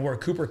that? And where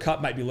Cooper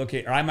Kupp might be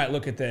looking, or I might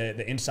look at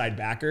the inside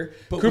backer.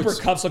 But Cooper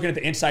Kupp's looking at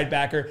the inside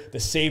backer, the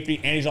safety,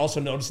 and he's also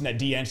noticing that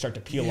DN start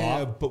to peel off.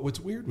 Yeah, but what's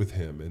weird with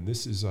him, and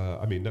this is,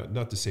 I mean,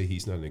 not to say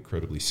he's not an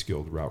incredibly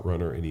skilled route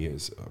runner, and he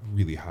has a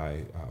really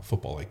high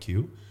football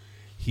IQ.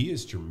 He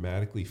is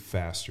dramatically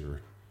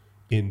faster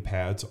in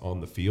pads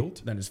on the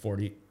field than his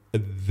 40.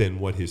 Than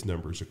what his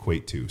numbers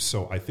equate to.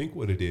 So I think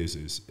what it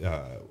is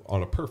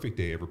on a perfect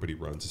day, everybody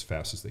runs as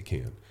fast as they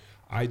can.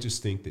 I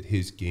just think that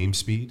his game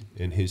speed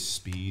and his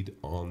speed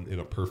in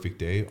a perfect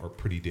day are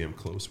pretty damn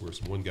close,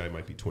 whereas one guy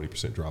might be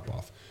 20% drop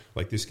off.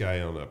 Like this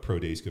guy on a pro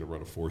day is going to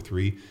run a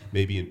 4.3,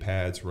 maybe in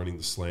pads running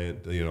the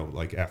slant,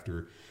 like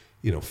after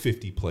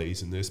 50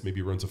 plays in this,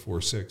 maybe runs a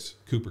 4.6.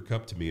 Cooper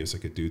Kupp to me is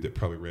like a dude that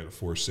probably ran a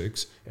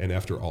 4.6, and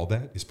after all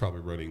that is probably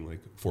running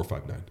like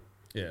 4.59.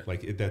 Yeah,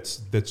 like that's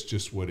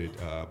just what it.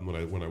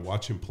 When I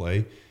watch him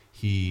play,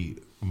 he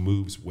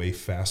moves way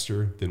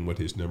faster than what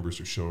his numbers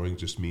are showing.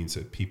 Just means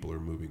that people are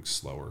moving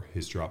slower.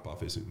 His drop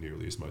off isn't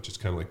nearly as much. It's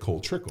kind of like Cole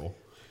Trickle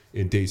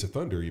in Days of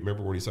Thunder. You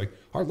remember when he's like,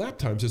 "Our lap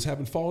times just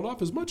haven't fallen off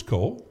as much,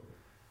 Cole."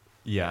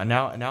 Yeah,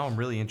 now I'm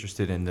really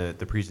interested in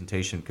the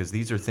presentation because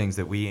these are things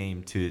that we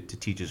aim to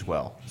teach as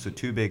well. So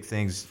two big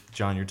things,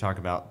 John, you're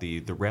talking about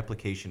the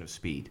replication of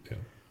speed. Yeah.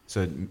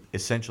 So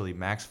essentially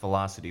max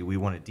velocity, we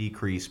want to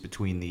decrease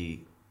between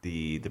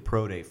the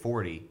pro day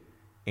 40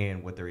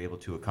 and what they're able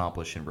to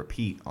accomplish and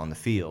repeat on the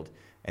field,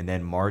 and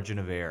then margin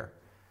of error.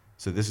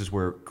 So this is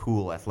where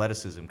cool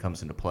athleticism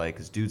comes into play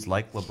because dudes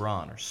like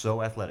LeBron are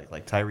so athletic,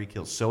 like Tyreek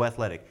Hill's so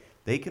athletic,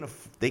 they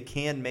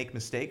can make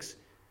mistakes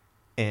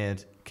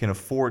and can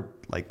afford,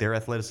 like their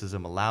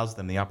athleticism allows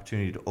them the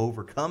opportunity to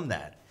overcome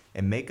that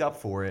and make up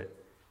for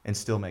it and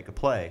still make a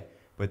play.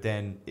 But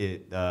then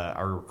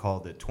I recall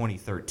the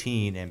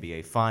 2013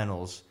 NBA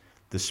Finals,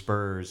 the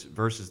Spurs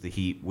versus the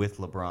Heat with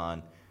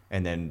LeBron,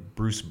 and then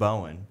Bruce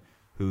Bowen,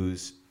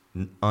 who's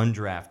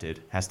undrafted,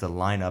 has to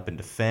line up and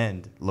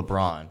defend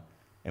LeBron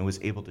and was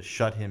able to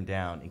shut him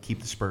down and keep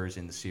the Spurs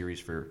in the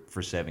series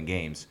for 7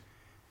 games.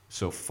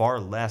 So far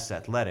less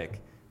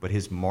athletic, but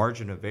his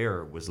margin of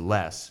error was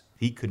less.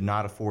 He could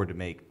not afford to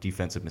make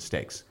defensive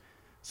mistakes.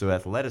 So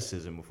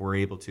athleticism, if we're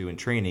able to, in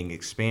training,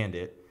 expand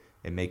it,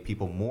 and make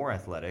people more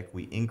athletic,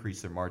 we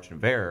increase their margin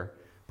of error.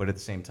 But at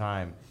the same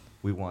time,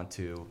 we want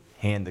to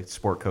hand the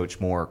sport coach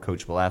more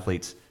coachable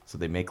athletes so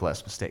they make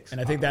less mistakes.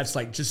 And I think that's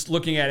like, just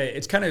looking at it,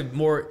 it's kind of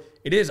more,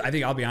 it is, I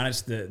think, I'll be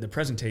honest, the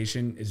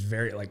presentation is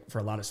very, like, for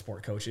a lot of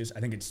sport coaches, I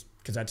think it's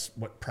because that's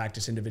what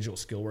practice individual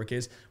skill work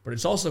is, but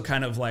it's also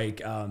kind of like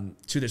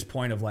to this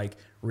point of like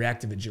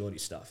reactive agility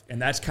stuff.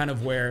 And that's kind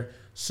of where,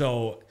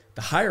 so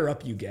the higher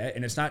up you get,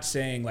 and it's not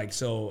saying like,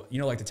 so, you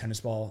know, like the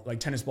tennis ball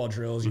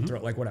drills, you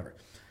throw, like whatever.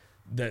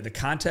 The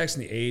context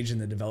and the age and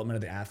the development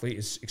of the athlete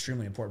is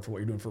extremely important for what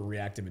you're doing for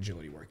reactive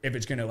agility work, if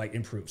it's going to like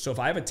improve. So if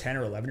I have a 10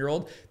 or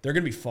 11-year-old, they're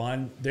going to be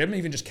fun. They're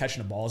even just catching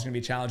a ball is going to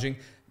be challenging.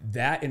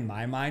 That, in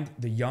my mind,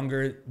 the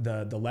younger,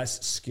 the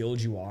less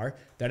skilled you are,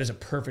 that is a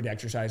perfect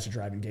exercise to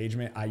drive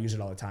engagement. I use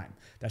it all the time.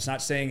 That's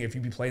not saying if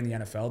you be playing the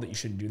NFL that you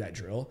shouldn't do that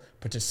drill,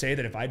 but to say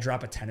that if I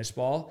drop a tennis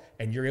ball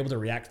and you're able to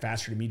react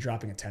faster to me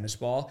dropping a tennis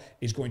ball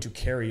is going to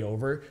carry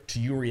over to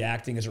you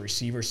reacting as a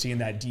receiver, seeing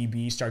that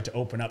DB start to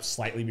open up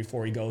slightly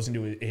before he goes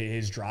into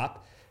his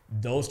drop.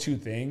 Those two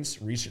things,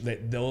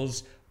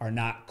 those are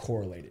not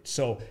correlated.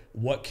 So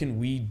what can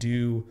we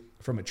do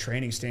from a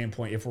training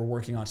standpoint if we're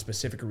working on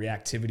specific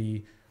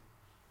reactivity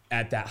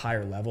at that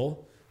higher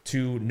level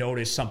to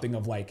notice something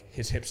of like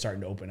his hip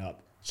starting to open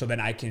up? So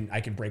then I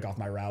can break off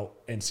my route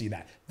and see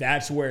that.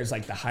 That's where it's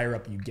like the higher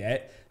up you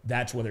get,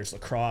 that's whether it's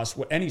lacrosse,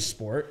 any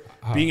sport,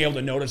 being able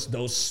to notice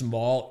those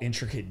small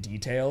intricate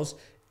details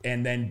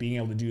and then being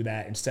able to do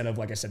that instead of,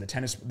 like I said, the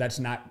tennis,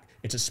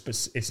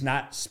 it's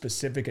not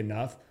specific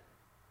enough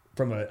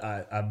from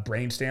a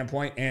brain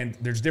standpoint. And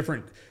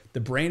the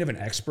brain of an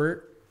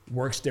expert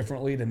works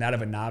differently than that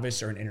of a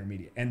novice or an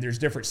intermediate. And there's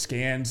different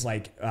scans,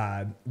 like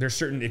there's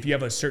certain, if you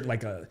have a certain,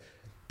 like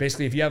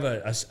basically if you have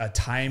a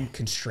time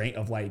constraint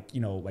of a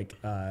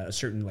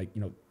certain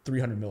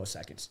 300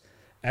 milliseconds,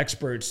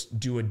 experts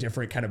do a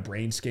different kind of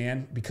brain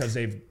scan because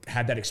they've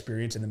had that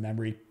experience in the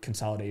memory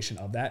consolidation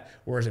of that.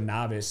 Whereas a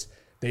novice,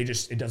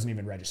 it doesn't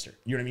even register.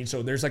 You know what I mean?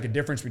 So there's like a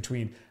difference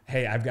between,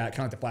 hey, I've got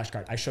kind of like the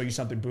flashcard. I show you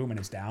something, boom, and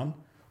it's down.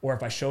 Or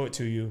if I show it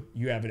to you,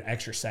 you have an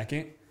extra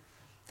second.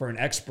 For an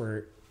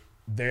expert,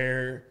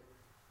 they're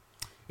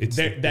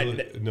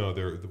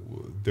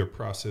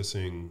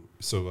processing.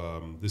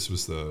 So this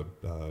was the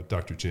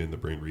Dr. Jin, the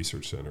Brain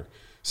Research Center.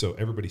 So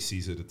everybody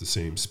sees it at the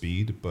same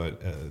speed,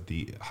 but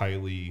the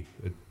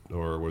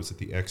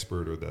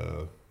expert or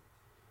the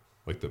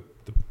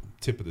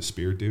tip of the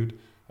spear dude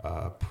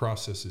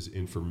processes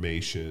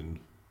information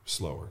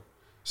slower.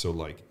 So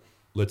like,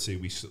 let's say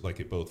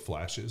it both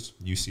flashes.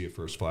 You see it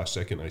first flash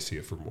second, I see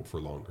it for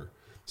longer.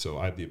 So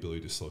I have the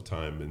ability to slow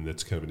time, and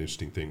that's kind of an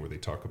interesting thing where they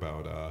talk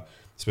about,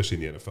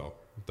 especially in the NFL,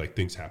 like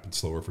things happen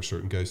slower for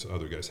certain guys,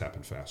 other guys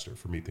happen faster.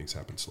 For me, things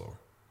happen slower.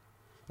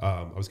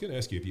 I was going to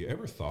ask you, have you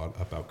ever thought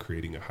about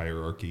creating a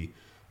hierarchy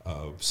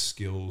of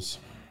skills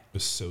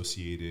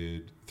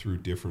associated through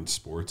different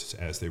sports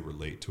as they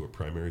relate to a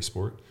primary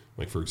sport?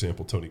 Like, for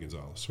example, Tony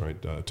Gonzalez,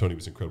 right? Tony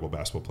was an incredible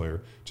basketball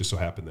player. Just so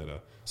happened that a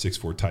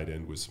 6'4" tight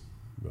end was,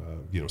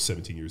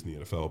 17 years in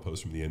the NFL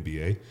opposed from the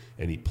NBA,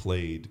 and he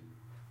played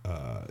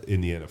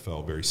in the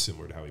NFL very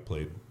similar to how he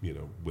played,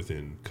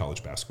 within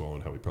college basketball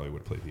and how he probably would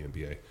have played in the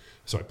NBA.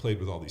 So I played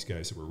with all these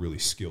guys that were really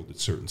skilled at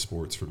certain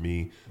sports. For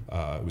me,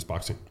 it was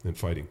boxing and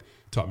fighting.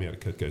 Taught me how to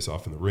cut guys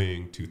off in the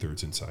ring,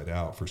 2/3 inside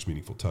out, first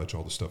meaningful touch.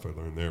 All the stuff I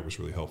learned there was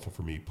really helpful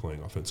for me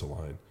playing offensive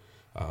line.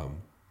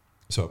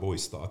 So I've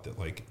always thought that,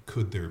 like,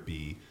 could there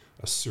be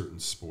a certain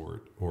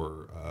sport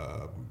or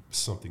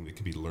something that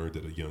could be learned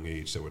at a young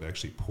age that would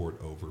actually port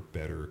over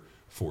better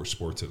for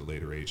sports at a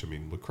later age? I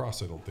mean,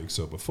 lacrosse, I don't think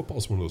so, but football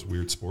is one of those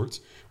weird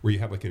sports where you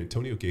have like an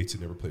Antonio Gates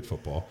that never played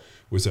football,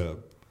 was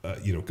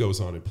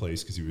goes on and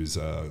plays because he was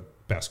a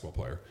basketball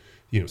player.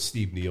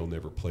 Steve Neal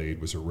never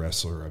played, was a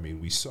wrestler. I mean,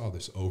 we saw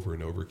this over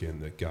and over again,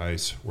 that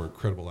guys were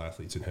incredible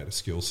athletes and had a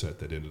skill set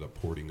that ended up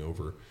porting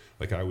over.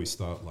 Like, I always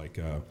thought, like,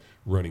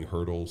 running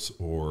hurdles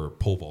or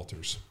pole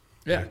vaulters.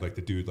 Yeah. Like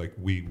the dude, like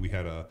we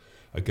had a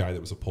guy that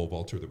was a pole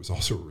vaulter that was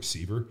also a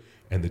receiver,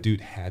 and the dude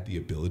had the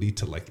ability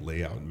to like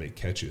lay out and make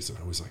catches, and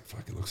I was like,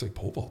 fuck, it looks like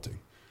pole vaulting,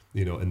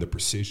 and the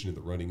precision and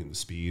the running and the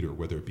speed, or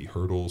whether it be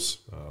hurdles,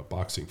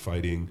 boxing,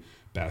 fighting,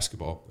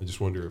 basketball. I just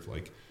wonder if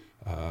like,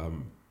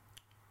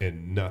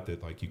 and not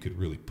that like you could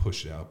really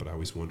push it out, but I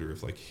always wonder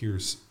if like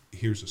here's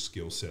a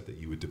skill set that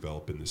you would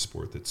develop in this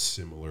sport that's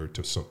similar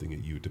to something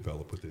that you would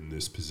develop within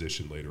this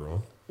position later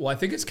on. Well, I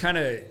think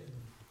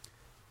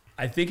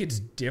it's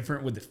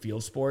different with the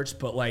field sports,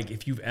 but like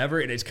if you've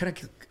ever, and it's kind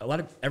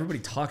of everybody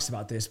talks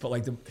about this, but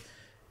like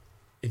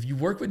if you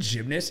work with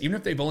gymnasts, even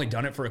if they've only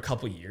done it for a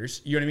couple of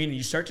years, you know what I mean?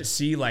 You start to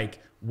see like,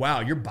 wow,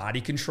 your body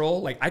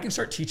control. Like I can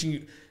start teaching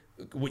you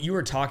what you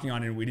were talking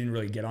on, and we didn't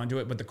really get onto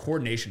it, but the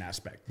coordination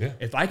aspect. Yeah.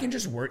 If I can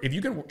just if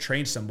you can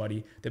train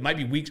somebody that might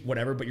be weak,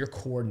 whatever, but you're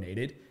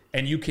coordinated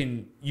and you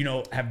can,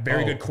 have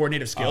very good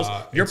coordinative skills,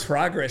 your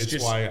progress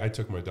it's why I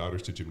took my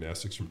daughters to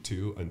gymnastics from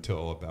 2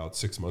 until about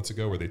 6 months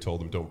ago, where they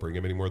told them don't bring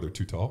them anymore. They're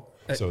too tall.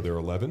 So they're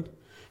 11.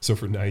 So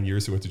for 9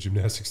 years, I went to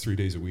gymnastics 3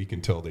 days a week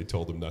until they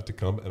told him not to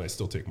come, and I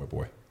still take my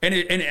boy. And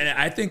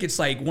I think it's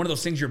like one of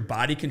those things, your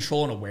body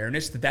control and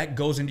awareness, that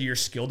goes into your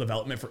skill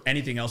development for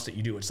anything else that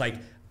you do. It's like,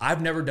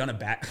 I've never done a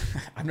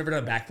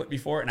backflip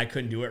before, and I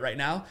couldn't do it right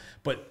now,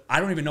 but I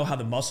don't even know how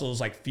the muscles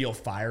like feel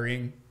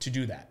firing to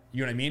do that.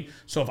 You know what I mean?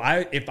 So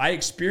if I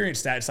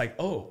experience that, it's like,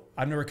 oh,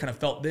 I've never kind of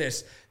felt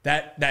this,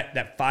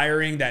 that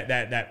firing,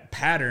 that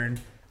pattern,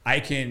 I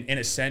can, in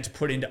a sense,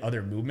 put into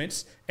other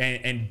movements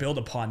and build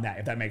upon that,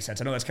 if that makes sense.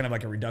 I know that's kind of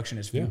like a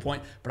reductionist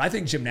viewpoint, but I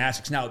think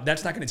gymnastics, now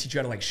that's not going to teach you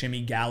how to like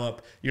shimmy,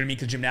 gallop, you know what I mean?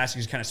 Because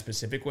gymnastics is kind of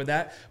specific with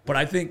that. But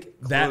I think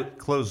that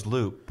closed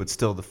loop, but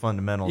still the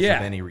fundamentals of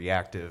any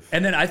reactive.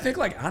 And then I think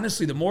like,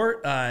 honestly, the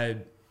more, I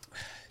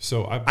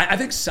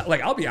think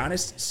like, I'll be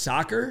honest,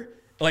 soccer,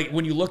 like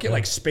when you look at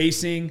like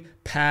spacing,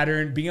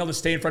 pattern, being able to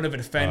stay in front of a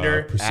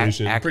defender,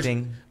 precision,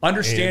 acting,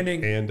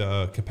 understanding, and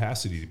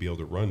capacity to be able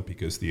to run,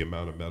 because the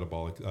amount of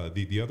metabolic,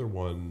 the other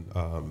one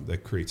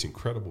that creates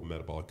incredible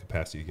metabolic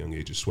capacity at a young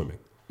age is swimming.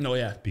 No,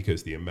 yeah.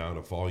 Because the amount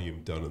of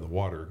volume done in the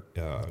water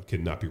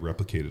cannot be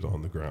replicated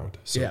on the ground.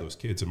 So those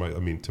kids, to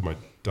my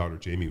daughter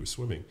Jamie was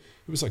swimming.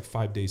 It was like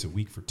 5 days a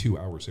week for 2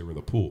 hours they were in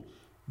the pool,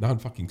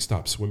 non-fucking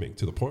stop swimming,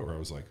 to the point where I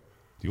was like,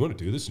 do you want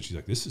to do this? And she's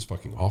like, this is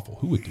fucking awful.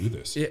 Who would do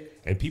this? Yeah.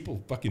 And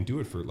people fucking do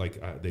it for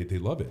like, they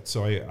love it.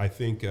 So I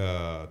think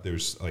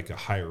there's like a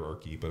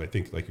hierarchy, but I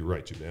think like you're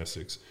right,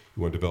 gymnastics,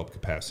 you want to develop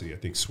capacity. I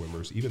think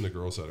swimmers, even the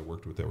girls that I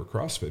worked with that were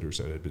CrossFitters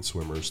that had been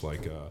swimmers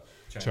like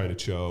China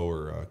Cho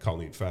or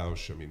Colleen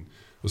Fausch. I mean,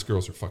 those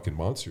girls are fucking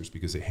monsters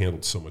because they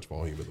handled so much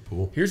volume in the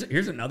pool. Here's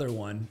another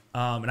one,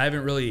 and I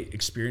haven't really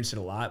experienced it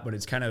a lot, but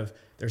it's kind of,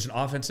 there's an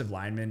offensive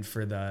lineman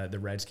for the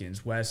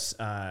Redskins, Wes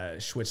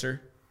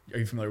Schweitzer. Are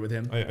you familiar with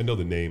him? I know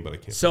the name, but I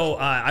can't. So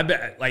I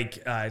bet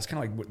like it's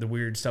kind of like the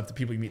weird stuff that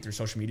people you meet through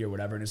social media or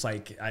whatever. And it's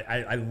like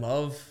I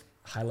love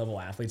high level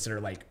athletes that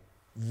are like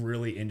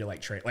really into like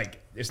train. Like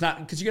it's not,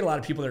 because you get a lot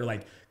of people that are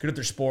like good at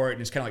their sport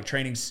and it's kind of like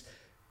training's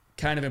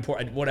kind of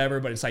important, whatever.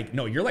 But it's like,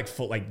 no, you're like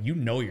full, like you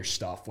know your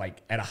stuff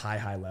like at a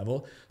high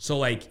level. So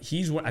like I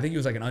think he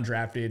was like an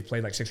undrafted,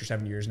 played like 6 or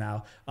 7 years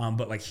now.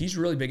 But like he's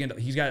really big into,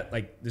 he's got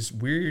like this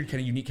weird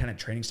kind of unique kind of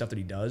training stuff that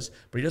he does,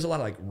 but he does a lot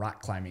of like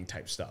rock climbing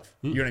type stuff.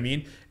 You know what I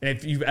mean? And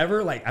if you've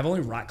ever like, I've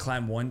only rock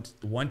climbed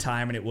one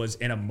time, and it was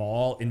in a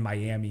mall in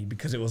Miami,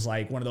 because it was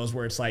like one of those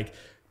where it's like,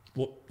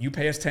 well, you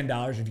pay us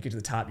 $10, if you get to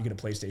the top, you get a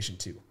PlayStation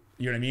 2.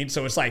 You know what I mean?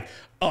 So it's like,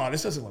 oh,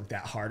 this doesn't look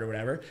that hard or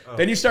whatever.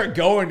 Then you start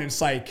going and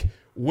it's like,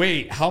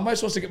 wait, how am I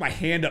supposed to get my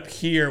hand up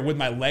here with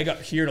my leg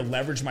up here to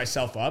leverage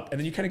myself up? And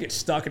then you kind of get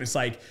stuck, and it's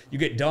like you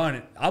get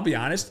done. I'll be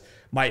honest,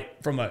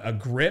 from a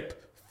grip,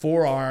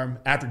 forearm,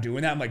 after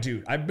doing that, I'm like,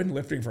 dude, I've been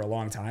lifting for a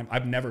long time.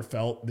 I've never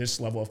felt this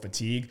level of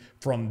fatigue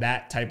from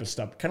that type of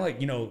stuff. Kind of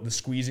like, the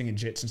squeezing and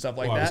jits and stuff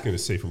like that. I was going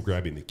to say from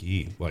grabbing the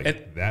gi,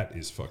 like that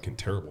is fucking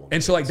terrible.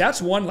 And so like, that's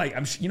one, like,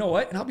 you know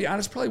what? And I'll be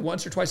honest, probably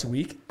once or twice a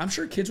week, I'm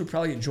sure kids would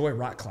probably enjoy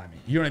rock climbing.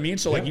 You know what I mean?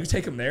 So like you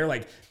take them there,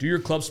 like do your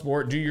club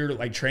sport, do your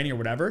like training or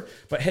whatever.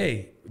 But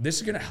hey, this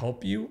is going to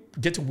help you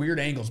get to weird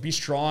angles, be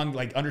strong,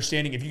 like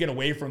understanding if you get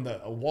away from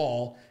a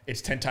wall,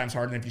 it's 10 times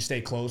harder than if you stay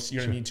close, you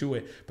know what I mean, to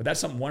it. But that's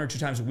something 1 or 2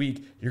 times a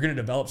week, you're going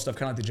to develop stuff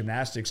kind of like the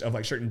gymnastics of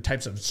like certain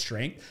types of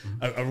strength.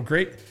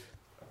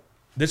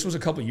 This was a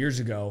couple years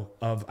ago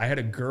I had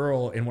a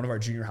girl in one of our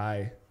junior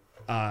high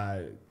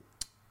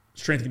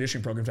strength and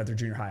conditioning programs at their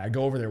junior high. I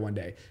go over there one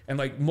day, and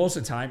like most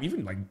of the time,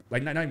 even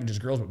like not even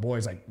just girls, but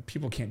boys, like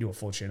people can't do a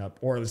full chin up,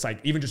 or it's like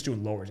even just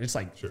doing lowers. It's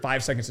like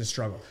 5 seconds to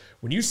struggle.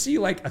 When you see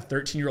like a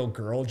 13-year-old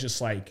girl,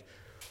 just like,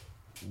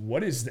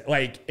 what is that?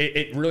 Like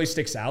it really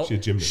sticks out. She's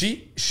a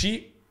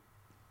gymnast.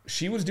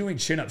 She was doing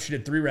chin ups. She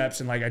did 3 reps,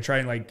 and like I try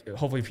and like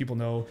hopefully people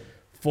know,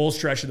 full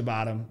stretch at the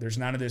bottom. There's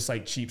none of this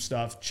like cheap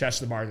stuff, chest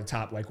to the bar at the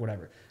top, like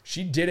whatever.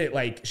 She did it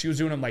like, she was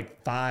doing them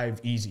like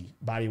 5 easy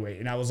body weight.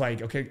 And I was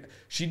like, okay,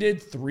 she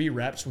did 3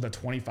 reps with a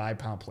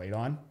 25-pound plate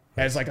on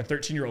as like a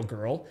 13-year-old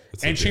girl.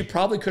 And she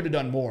probably could have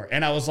done more.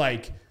 And I was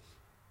like,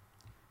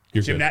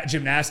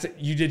 gymnastic,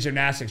 you did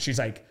gymnastics. She's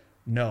like,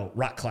 no,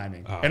 rock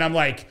climbing. And I'm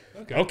like,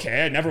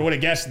 okay, I never would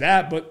have guessed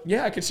that. But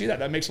yeah, I could see that.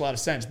 That makes a lot of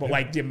sense. But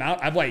like the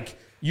amount, I've like,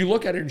 you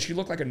look at her and she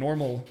looked like a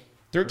normal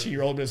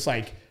 13-year-old, but it's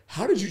like,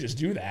 how did you just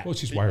do that? Well,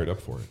 she's wired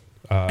up for it.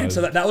 And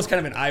so that was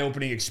kind of an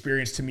eye-opening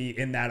experience to me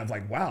in that of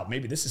like, wow,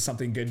 maybe this is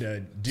something good to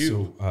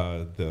do.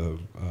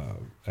 So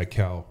at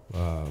Cal,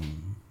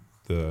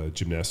 the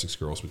gymnastics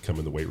girls would come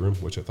in the weight room,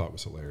 which I thought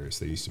was hilarious.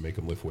 They used to make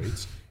them lift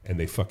weights, and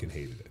they fucking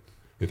hated it.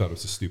 They thought it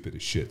was the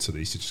stupidest shit. So they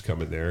used to just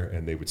come in there,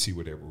 and they would see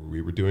whatever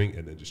we were doing,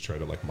 and then just try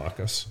to like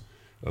mock us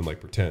and like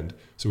pretend.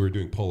 So we were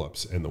doing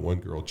pull-ups, and the one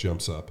girl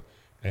jumps up,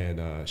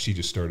 and she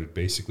just started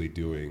basically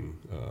doing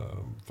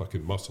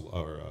fucking muscle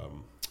or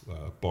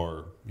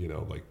bar,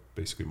 like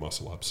basically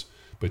muscle ups.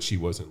 but she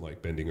wasn't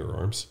like bending her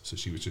arms. So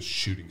she was just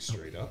shooting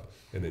straight up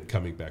and then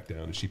coming back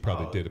down. And she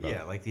probably did about...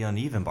 Yeah, like the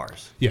uneven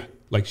bars. Yeah,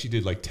 like she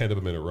did like 10 of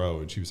them in a row.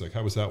 And she was like,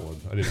 how was that one?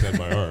 I didn't bend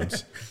my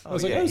arms. I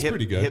was like, that was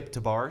pretty good. Hip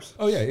to bars?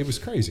 Oh, yeah, it was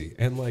crazy.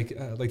 And like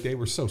they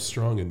were so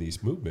strong in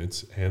these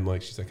movements. And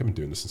like, she's like, I've been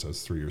doing this since I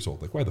was 3 years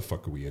old. Like, why the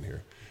fuck are we in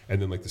here?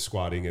 And then like the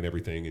squatting and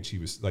everything. And she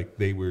was like,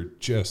 they were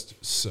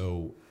just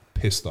so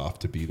pissed off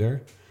to be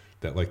there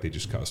that like they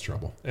just caused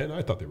trouble. And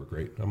I thought they were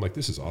great. I'm like,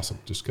 this is awesome.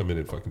 Just come in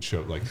and fucking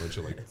show like a bunch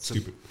of like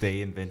stupid.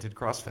 They invented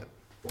CrossFit.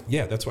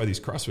 Yeah, that's why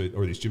these CrossFit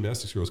or these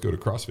gymnastics girls go to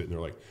CrossFit and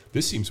they're like,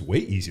 this seems way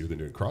easier than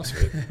doing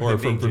CrossFit or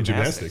from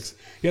gymnastics.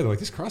 Yeah, they're like,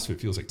 this CrossFit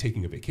feels like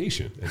taking a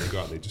vacation, and they go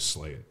out and they just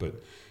slay it.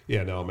 But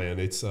yeah, no, man,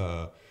 it's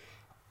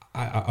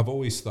I've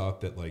always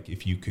thought that like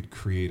if you could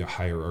create a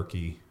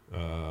hierarchy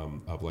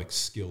of like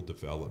skill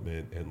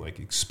development and like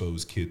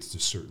expose kids to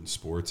certain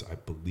sports, I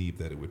believe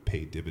that it would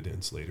pay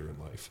dividends later in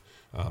life.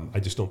 I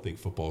just don't think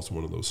football is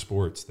one of those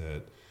sports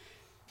that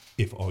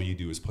if all you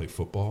do is play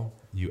football,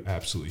 you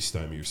absolutely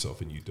stymie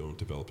yourself and you don't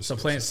develop a skill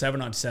So playing set.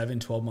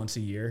 7-on-7, 12 months a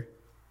year,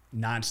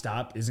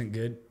 nonstop isn't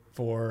good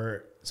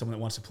for someone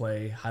that wants to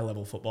play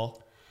high-level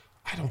football?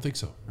 I don't think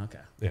so. Okay.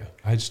 Yeah,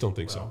 I just don't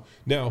think so.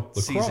 Now,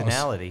 lacrosse,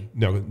 Seasonality.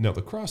 No,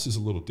 lacrosse is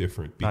a little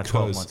different because Not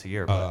 12 months a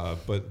year,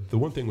 but the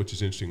one thing which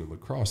is interesting in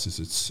lacrosse is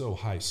it's so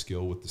high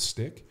skill with the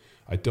stick.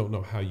 I don't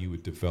know how you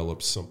would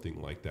develop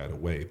something like that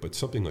away, but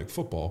something like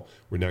football,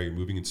 where now you're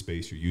moving in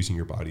space, you're using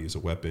your body as a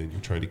weapon,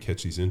 you're trying to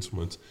catch these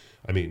instruments.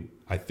 I mean,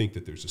 I think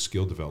that there's a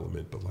skill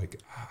development, but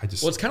like, I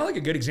just... Well, it's kind of like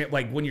a good example,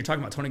 like when you're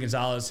talking about Tony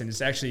Gonzalez, and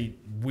it's actually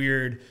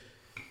weird.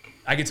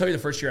 I can tell you the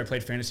first year I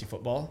played fantasy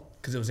football,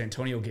 because it was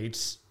Antonio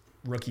Gates'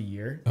 rookie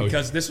year,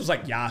 because this was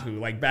like Yahoo,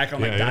 like back on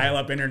like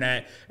dial-up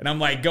internet, and I'm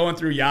like going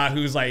through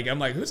Yahoo's, like I'm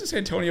like, who's this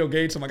Antonio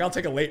Gates? I'm like, I'll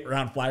take a late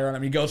round flyer on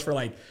him. He goes for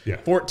like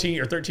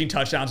 14 or 13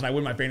 touchdowns, and I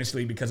win my fantasy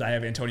league because I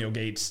have Antonio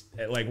Gates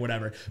at like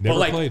whatever. Never but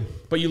like played.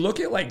 But you look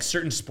at like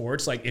certain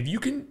sports, like if you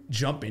can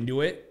jump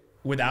into it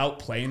without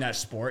playing that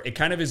sport, it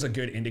kind of is a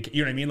good indicator.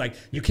 You know what I mean? Like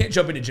you can't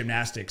jump into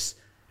gymnastics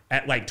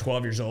at like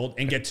 12 years old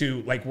and get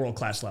to like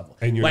world-class level.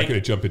 And you're like, not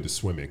going to jump into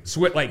swimming.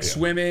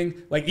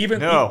 Swimming, like even...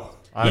 No.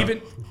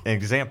 Even an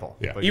example.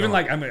 Yeah. Even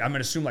like I'm gonna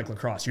assume like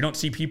lacrosse. You don't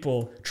see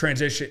people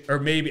transition, or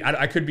maybe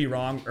I could be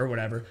wrong or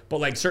whatever. But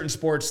like certain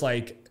sports,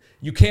 like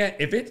you can't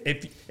if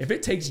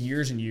it takes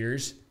years and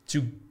years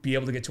to be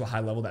able to get to a high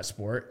level of that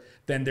sport,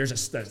 then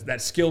there's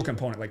that skill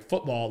component. Like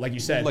football, like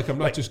you said. Like I'm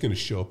not just going to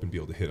show up and be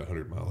able to hit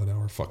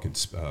 100-mile-an-hour fucking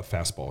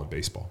fastball in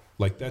baseball.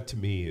 Like that to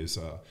me is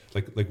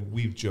like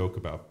we joke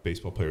about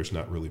baseball players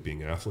not really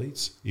being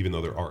athletes, even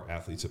though there are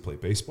athletes that play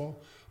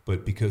baseball.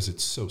 But because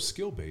it's so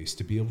skill-based,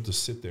 to be able to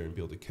sit there and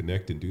be able to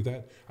connect and do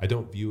that, I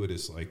don't view it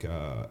as like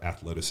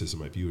athleticism.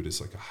 I view it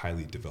as like a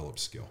highly developed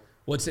skill.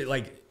 What's it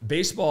like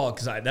baseball?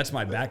 Because that's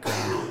my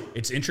background.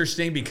 It's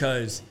interesting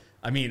because,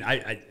 I mean,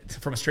 I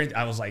from a strength,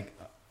 I was like,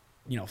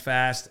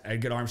 fast, I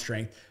had good arm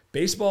strength.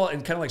 Baseball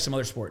and kind of like some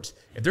other sports,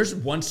 if there's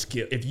one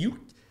skill, if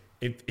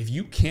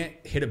you can't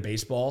hit a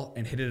baseball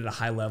and hit it at a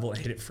high level and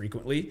hit it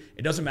frequently,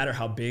 it doesn't matter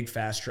how big,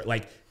 fast,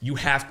 like you'll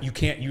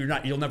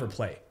never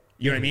play.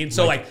 You know what I mean?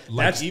 So like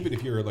that's even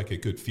if you're like a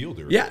good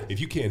fielder, yeah. If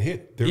you can't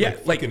hit,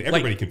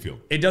 everybody can field.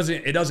 It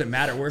doesn't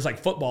matter. Whereas like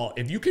football,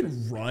 if you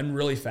can run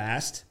really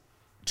fast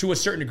to a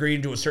certain degree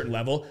and to a certain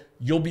level,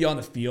 you'll be on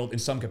the field in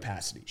some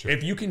capacity. Sure.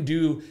 If you can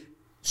do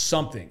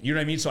something, you know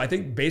what I mean? So I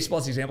think baseball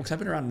is the example, because I've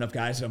been around enough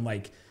guys that I'm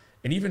like,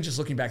 and even just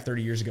looking back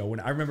 30 years ago,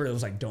 when I remember it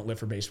was like, don't lift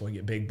for baseball, you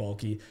get big,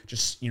 bulky,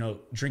 just,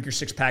 drink your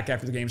 6-pack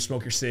after the game,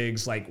 smoke your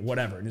cigs, like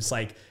whatever. And it's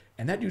like,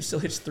 and that dude still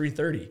hits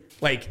 330.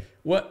 Like,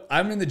 what?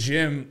 I'm in the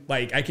gym,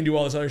 like I can do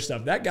all this other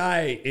stuff. That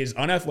guy is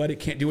unathletic,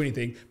 can't do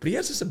anything, but he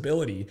has this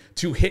ability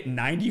to hit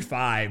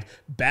 95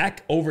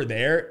 back over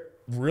there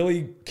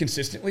really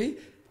consistently.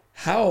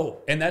 How?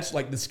 And that's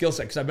like the skill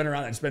set, because I've been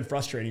around it, it's been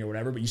frustrating or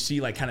whatever, but you see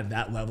like kind of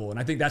that level. And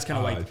I think that's kind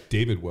of like...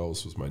 David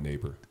Wells was my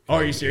neighbor. Oh,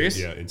 are you serious?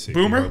 Yeah, in Safety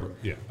Boomer? Harbor.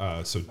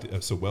 Yeah.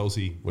 So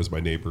Wellesley was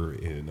my neighbor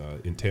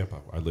in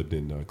Tampa. I lived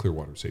in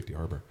Clearwater, Safety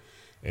Harbor.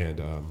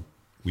 And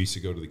we used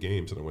to go to the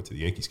games, and I went to the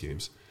Yankees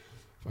games.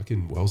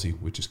 Fucking Wellesley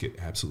would just get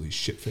absolutely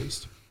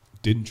shit-faced.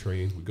 Didn't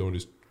train. Would go in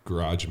his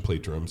garage and play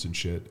drums and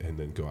shit, and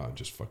then go out and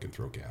just fucking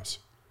throw gas.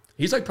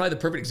 He's like probably the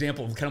perfect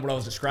example of kind of what I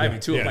was describing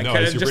too. Yeah, of like no,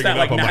 kind as of you're just that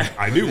bringing like, it up,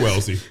 I'm like, I knew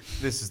Wellesley.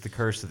 This is the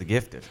curse of the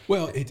gifted.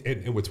 Well,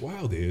 and what's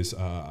wild is,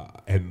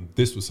 and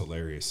this was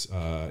hilarious,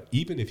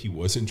 even if he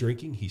wasn't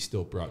drinking, he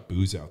still brought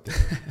booze out there,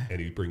 and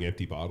he'd bring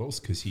empty bottles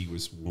because he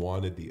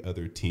wanted the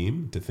other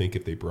team to think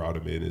if they brought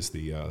him in as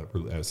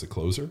the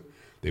closer,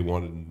 they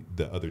wanted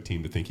the other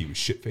team to think he was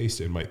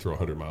shit-faced and might throw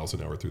 100 miles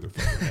an hour through their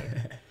fucking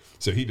head.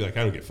 So he'd be like,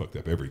 I don't get fucked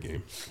up every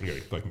game. I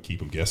gotta fucking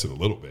keep him guessing a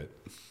little bit.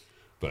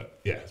 But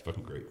yeah, it's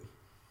fucking great.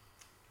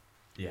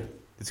 Yeah,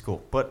 it's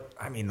cool. But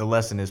I mean, the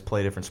lesson is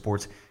play different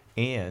sports,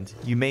 and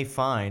you may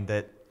find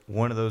that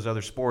one of those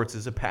other sports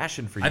is a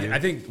passion for you. I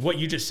think what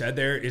you just said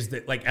there is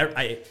that like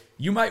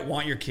you might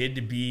want your kid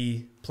to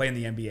be playing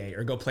the NBA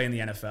or go play in the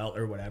NFL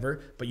or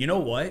whatever, but you know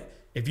what?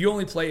 If you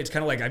only play, it's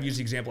kind of like, I've used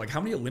the example, like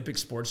how many Olympic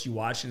sports you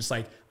watch, and it's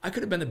like, I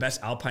could have been the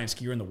best alpine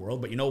skier in the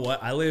world, but you know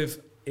what? I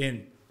live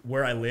in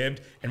where I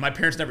lived and my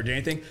parents never did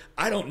anything,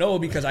 I don't know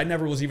because I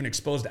never was even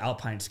exposed to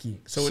alpine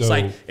skiing. So it's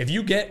like, if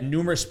you get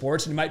numerous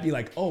sports, and you might be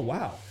like, oh,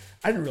 wow,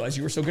 I didn't realize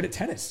you were so good at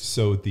tennis.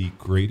 So the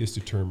greatest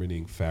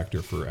determining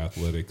factor for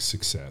athletic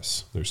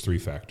success, there's 3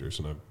 factors.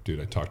 And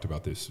I talked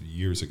about this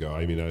years ago.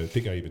 I mean, I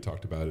think I even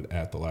talked about it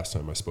at the last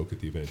time I spoke at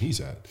the event he's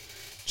at.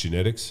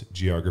 Genetics,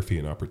 geography,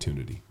 and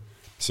opportunity.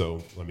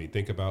 So, I mean,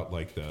 think about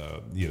like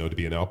to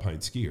be an alpine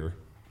skier,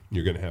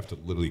 you're going to have to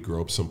literally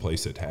grow up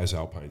someplace that has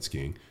alpine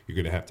skiing. You're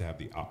going to have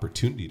the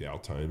opportunity to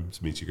alpine,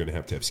 which means you're going to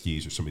have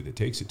skis or somebody that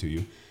takes it to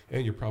you.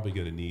 And you're probably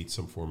going to need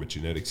some form of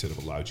genetics that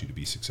have allowed you to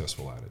be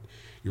successful at it.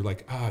 You're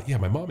like, yeah,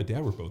 my mom and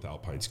dad were both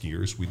alpine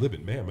skiers. We live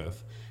in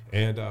Mammoth.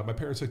 And my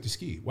parents like to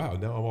ski. Wow,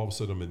 now all of a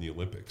sudden I'm in the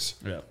Olympics.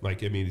 Yeah.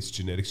 Like, I mean, it's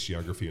genetics,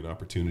 geography, and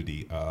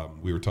opportunity.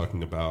 We were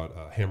talking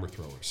about hammer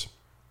throwers.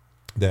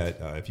 That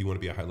if you want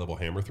to be a high-level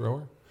hammer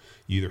thrower,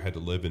 you either had to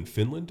live in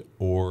Finland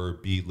or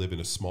live in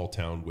a small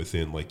town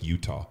within like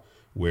Utah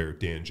where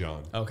Dan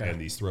John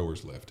and these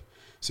throwers lived.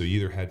 So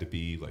you either had to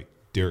be like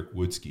Derek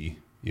Woodsky,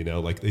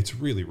 like it's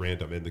really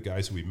random. And the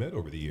guys who we met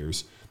over the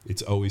years,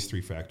 it's always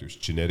 3 factors: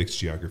 genetics,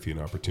 geography, and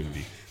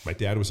opportunity. My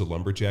dad was a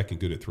lumberjack and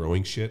good at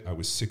throwing shit. I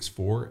was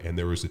 6'4", and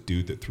there was a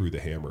dude that threw the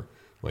hammer.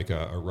 Like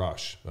a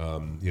Rush,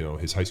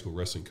 his high school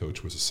wrestling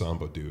coach was a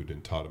Sambo dude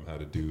and taught him how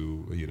to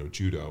do,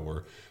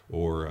 judo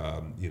or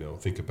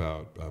think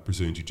about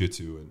Brazilian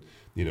jiu-jitsu.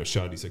 And,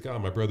 Shandy's like,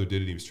 my brother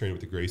did it. He was training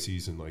with the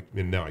Gracies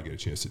and now I get a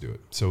chance to do it.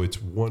 So it's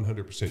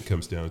 100%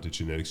 comes down to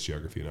genetics,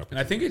 geography, and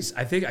opportunity. And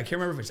I can't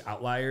remember if it's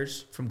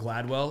Outliers from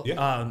Gladwell.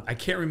 Yeah. I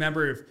can't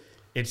remember if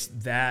it's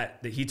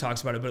that he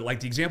talks about it, but like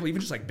the example, even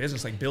just like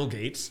business, like Bill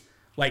Gates,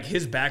 like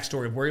his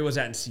backstory of where he was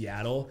at in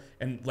Seattle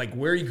and like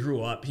where he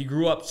grew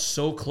up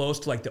so close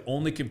to like the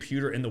only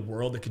computer in the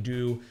world that could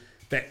do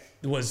that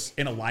was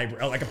in a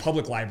library, like a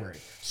public library.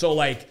 So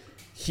like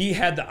he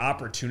had the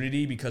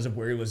opportunity because of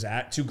where he was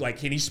at to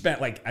like, and he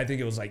spent like, I think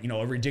it was like,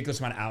 a ridiculous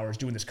amount of hours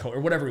doing this code or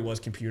whatever it was,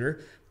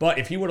 computer. But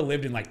if he would have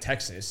lived in like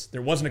Texas,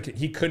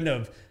 he couldn't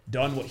have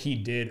done what he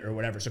did or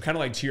whatever. So kind of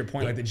like to your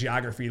point, like the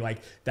geography, like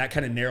that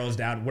kind of narrows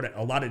down what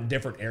a lot of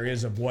different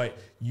areas of what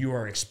you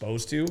are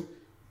exposed to.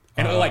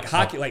 And like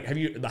hockey, like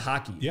the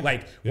hockey,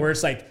 where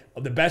it's like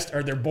the best,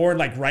 or they're born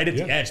like right at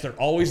the edge. They're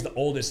always the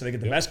oldest, so they get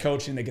the best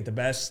coaching, they get the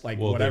best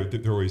whatever.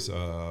 They're always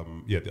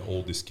the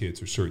oldest kids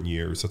for certain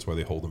years. That's why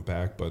they hold them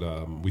back. But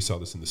we saw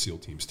this in the SEAL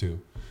teams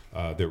too.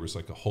 There was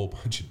like a whole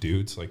bunch of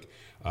dudes like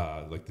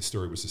the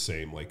story was the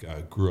same.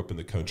 Like grew up in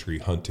the country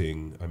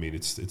hunting. I mean,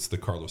 it's the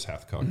Carlos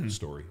Hathcock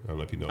story. I don't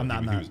know if you know.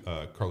 He was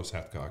Carlos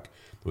Hathcock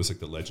was like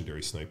the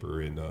legendary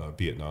sniper in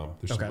Vietnam.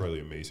 There's some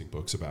really amazing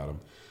books about him.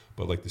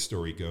 But like the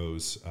story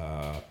goes,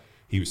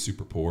 he was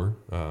super poor.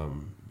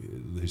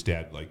 His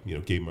dad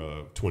gave him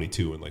a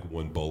 .22 and like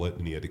 1 bullet,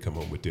 and he had to come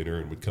home with dinner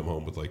and would come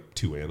home with like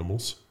 2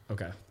 animals.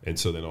 Okay. And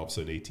so then all of a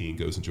sudden 18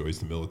 goes and joins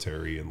the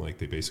military, and like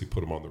they basically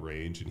put him on the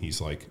range, and he's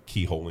like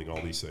keyholing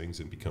all these things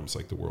and becomes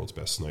like the world's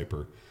best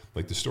sniper.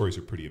 Like the stories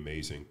are pretty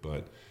amazing,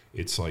 but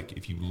it's like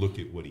if you look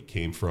at what he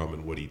came from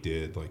and what he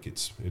did, like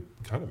it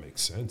kind of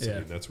makes sense. Yeah. I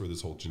mean, that's where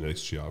this whole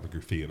genetics,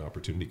 geography, and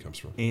opportunity comes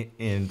from.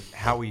 And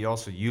how we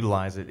also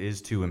utilize it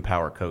is to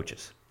empower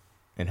coaches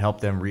and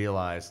help them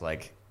realize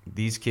like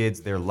these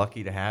kids, they're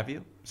lucky to have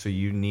you. So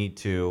you need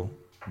to,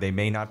 they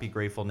may not be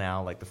grateful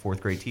now like the 4th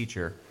grade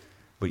teacher,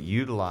 but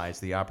utilize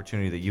the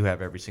opportunity that you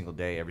have every single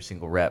day, every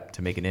single rep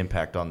to make an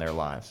impact on their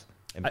lives.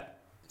 And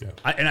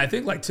I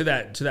think like to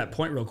that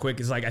point real quick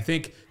is like, I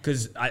think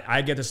because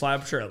I get this a lot,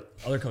 I'm sure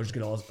other coaches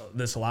get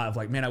this a lot of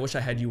like, man, I wish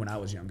I had you when I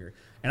was younger.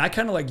 And I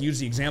kind of like use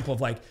the example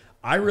of like,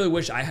 I really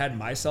wish I had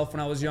myself when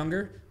I was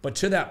younger, but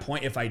to that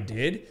point, if I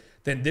did,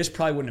 then this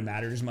probably wouldn't have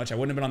mattered as much. I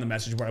wouldn't have been on the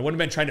message board. I wouldn't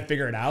have been trying to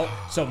figure it out.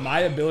 So my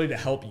ability to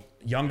help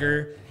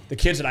the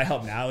kids that I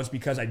help now is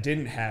because I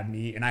didn't have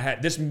me, and I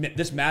had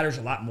this matters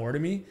a lot more to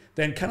me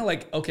than kind of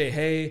like, okay,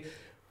 hey,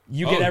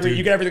 you get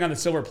everything on the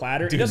silver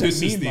platter. Dude, it doesn't this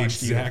mean is the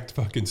much exact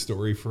fucking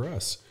story for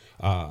us.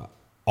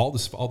 All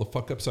the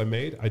fuck ups I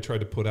made, I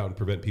tried to put out and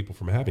prevent people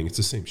from having. It's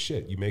the same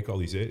shit. You make all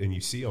these and you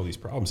see all these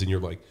problems, and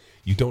you're like,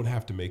 you don't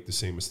have to make the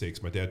same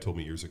mistakes. My dad told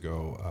me years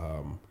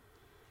ago,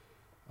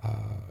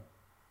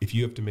 if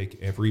you have to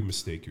make every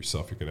mistake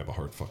yourself, you're gonna have a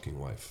hard fucking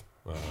life.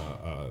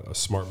 A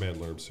smart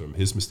man learns from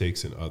his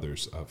mistakes and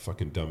others. A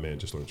fucking dumb man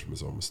just learns from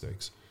his own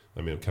mistakes.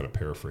 I mean, I'm kind of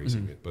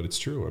paraphrasing it, but it's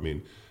true. I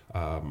mean,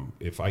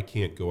 if I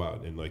can't go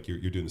out and like you're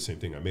doing the same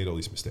thing, I made all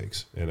these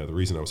mistakes, and the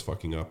reason I was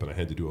fucking up and I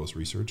had to do all this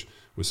research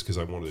was because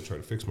I wanted to try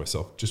to fix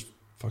myself. Just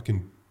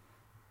fucking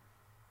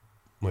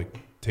like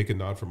take a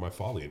nod from my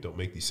folly and don't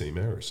make these same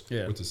errors.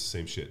 Yeah, which is the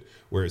same shit.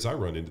 Whereas I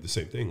run into the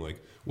same thing.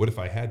 Like, what if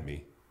I had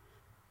me?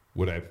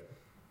 Would I have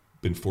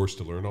been forced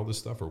to learn all this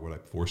stuff, or would I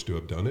forced to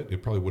have done it?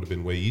 It probably would have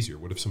been way easier.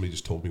 What if somebody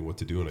just told me what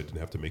to do and I didn't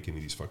have to make any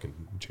of these fucking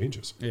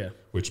changes? Yeah.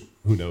 Which,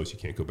 who knows? You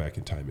can't go back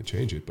in time and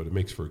change it, but it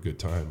makes for a good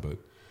time. But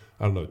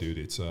I don't know, dude.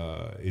 It's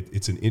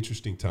an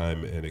interesting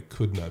time, and it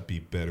could not be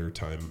better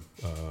time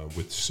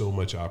with so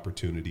much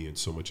opportunity and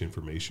so much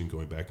information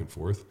going back and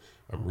forth.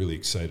 I'm really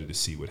excited to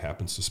see what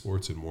happens to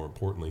sports, and more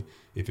importantly,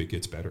 if it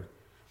gets better.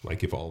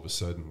 Like if all of a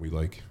sudden we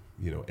like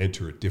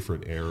enter a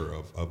different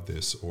era of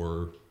this,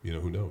 or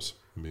who knows?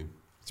 I mean,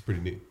 it's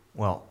pretty neat.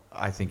 Well,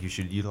 I think you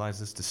should utilize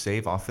this to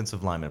save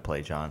offensive lineman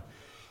play, John.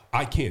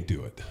 I can't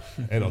do it.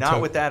 And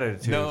Not with that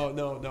attitude.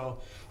 No.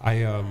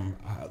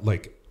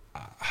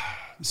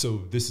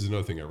 So this is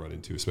another thing I run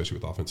into, especially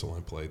with offensive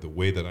line play. The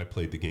way that I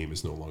played the game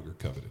is no longer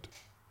coveted.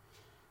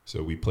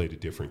 So we played a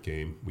different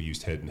game. We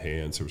used head and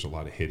hands. There was a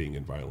lot of hitting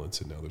and violence,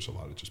 and now there's a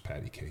lot of just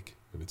patty cake.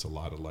 And it's a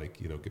lot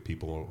of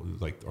people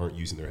aren't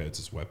using their heads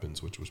as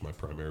weapons, which was my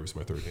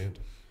third hand.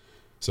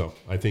 So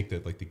I think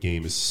that the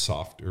game is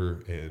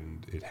softer,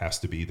 and it has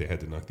to be. They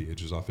had to knock the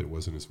edges off. It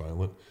wasn't as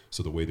violent.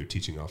 So the way they're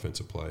teaching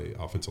offensive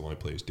line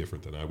play is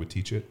different than I would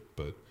teach it,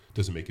 but it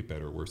doesn't make it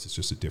better or worse. It's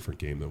just a different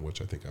game than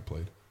which I think I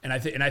played. And I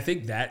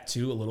think that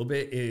too a little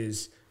bit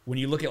is when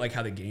you look at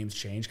how the game's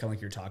changed, kind of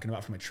like you're talking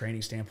about from a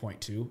training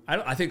standpoint too.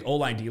 I think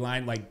O-line,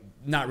 D-line,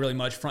 not really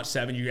much. Front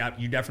seven, you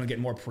definitely get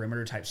more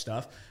perimeter type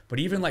stuff. But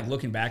even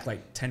looking back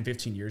 10,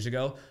 15 years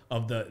ago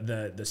of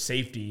the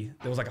safety,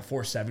 there was a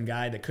 4-7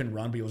 guy that couldn't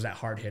run, but he was that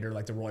hard hitter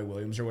like the Roy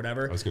Williams or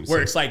whatever. I was going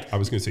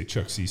to say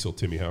Chuck Cecil,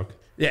 Timmy Houck.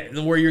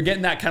 Yeah, where you're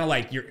getting that kind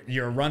of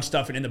your run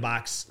stuff and in the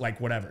box,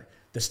 whatever.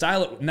 The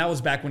style, and that was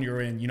back when you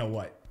were in,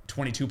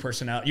 22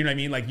 personnel. You know what I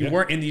mean? You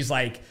weren't in these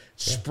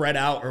spread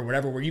out or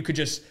whatever where you could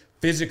just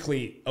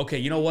physically, okay,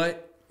 you know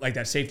what?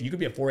 That safety, you could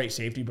be a 4-8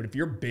 safety, but if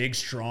you're big,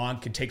 strong,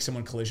 could take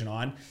someone collision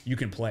on, you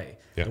can play.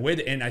 Yeah.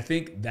 And I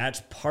think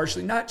that's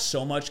partially, not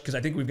so much, because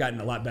I think we've gotten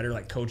a lot better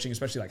coaching,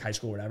 especially high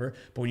school or whatever.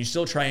 But when you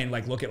still try and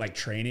look at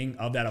training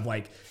of that,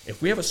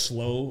 if we have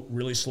a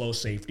really slow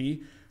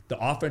safety, the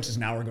offenses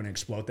now are going to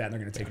exploit that and they're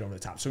going to take it over the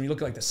top. So when you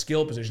look at the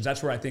skill positions,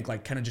 that's where I think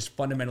kind of just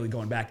fundamentally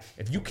going back,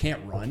 if you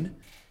can't run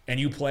and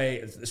you play,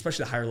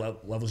 especially the higher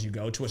levels you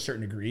go to a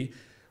certain degree,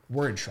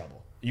 we're in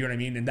trouble. You know what I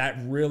mean? And that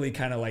really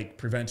kind of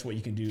prevents what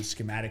you can do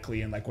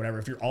schematically and whatever.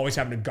 If you're always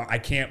having to go, we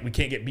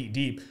can't get beat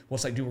deep. Well,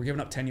 it's dude, we're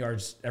giving up 10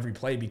 yards every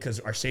play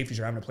because our safeties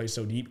are having to play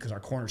so deep because our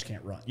corners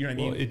can't run. You know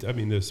what I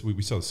mean?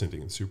 We saw the same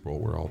thing in the Super Bowl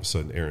where all of a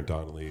sudden Aaron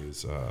Donald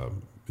is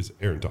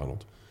Aaron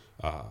Donald.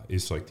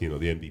 Is the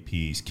MVP.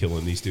 He's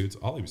killing these dudes.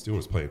 All he was doing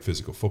was playing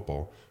physical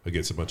football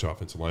against a bunch of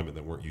offensive linemen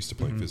that weren't used to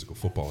playing physical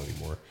football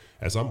anymore.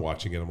 As I'm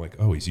watching it, I'm like,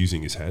 oh, he's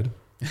using his head.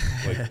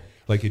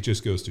 It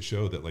just goes to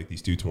show that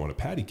these dudes want a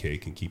patty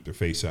cake and keep their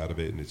face out of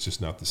it, and it's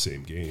just not the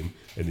same game.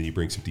 And then you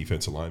bring some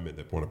defensive linemen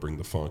that want to bring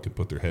the funk and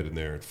put their head in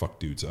there and fuck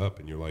dudes up,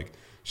 and you're like,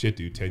 shit,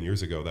 dude, 10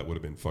 years ago that would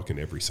have been fucking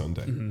every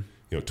Sunday.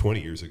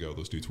 20 years ago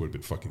those dudes would have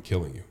been fucking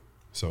killing you.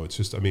 So it's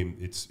just,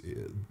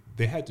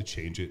 they had to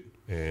change it,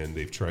 and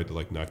they've tried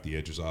to knock the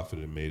edges off it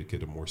and make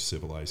it a more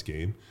civilized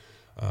game.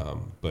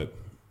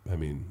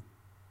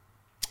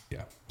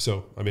 Yeah.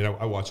 So,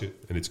 I watch it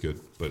and it's good,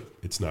 but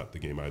it's not the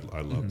game I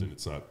loved, and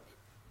it's not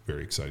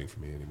very exciting for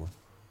me anymore.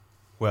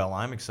 Well,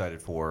 I'm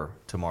excited for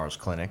tomorrow's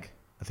clinic.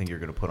 I think you're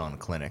going to put on a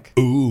clinic.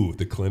 Ooh,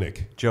 the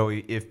clinic.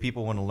 Joey, if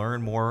people want to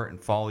learn more and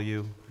follow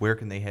you, where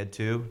can they head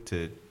to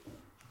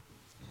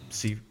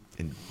see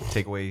and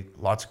take away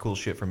lots of cool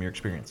shit from your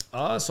experience?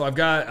 So I've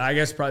got, I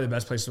guess probably the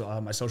best place,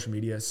 my social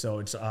media. So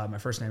it's my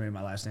first name and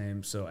my last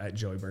name. So at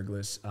Joey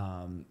Berglis.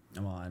 I'm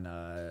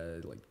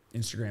on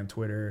Instagram,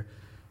 Twitter,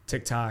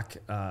 TikTok.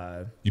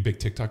 You big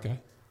TikTok guy?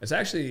 It's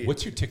actually.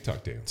 What's your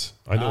TikTok dance?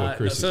 I know what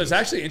Chris is. So it's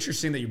actually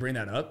interesting that you bring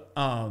that up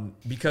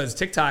because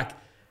TikTok,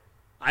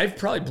 I've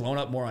probably blown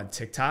up more on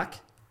TikTok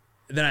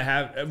than I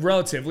have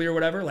relatively or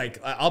whatever.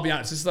 I'll be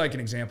honest, this is an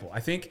example. I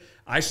think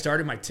I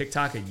started my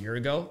TikTok a year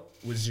ago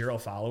with 0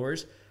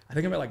 followers. I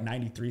think I'm at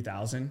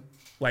 93,000,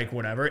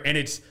 whatever. And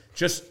it's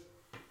just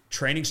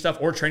training stuff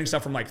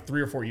from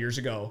 3 or 4 years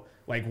ago,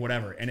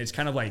 whatever. And it's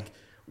kind of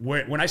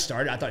when I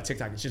started, I thought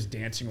TikTok is just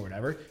dancing or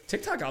whatever.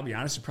 TikTok, I'll be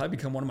honest, has probably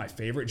become one of my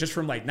favorite, just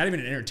from not even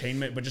an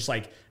entertainment, but just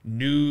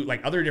new,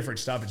 other different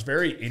stuff. It's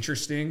very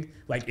interesting,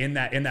 in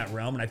that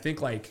realm. And I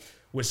think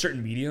with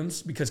certain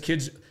mediums, because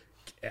kids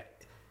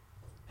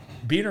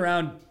being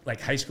around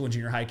high school and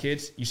junior high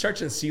kids, you start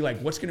to see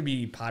what's going to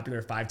be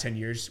popular 5-10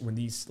 years when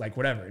these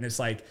whatever. And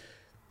it's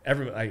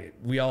everybody,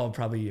 we all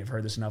probably have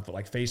heard this enough, but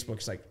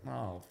Facebook's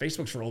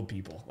Facebook's for old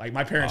people.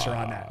 My parents are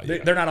on that.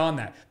 Yeah. They're not on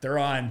that. They're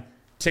on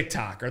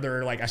TikTok, or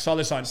they're I saw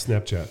this on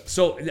Snapchat.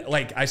 So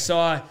I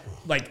saw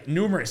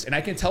numerous, and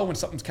I can tell when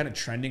something's kind of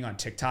trending on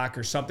TikTok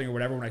or something or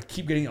whatever when I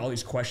keep getting all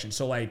these questions.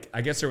 So I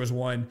guess there was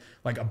one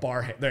a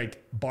bar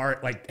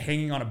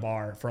hanging on a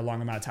bar for a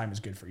long amount of time is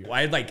good for you.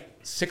 I had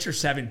 6 or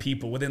 7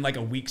 people within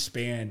a week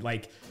span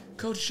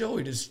Coach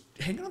Joey, does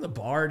hanging on the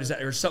bar, does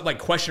that, or something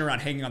question around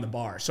hanging on the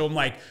bar. So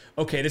I'm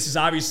okay, this is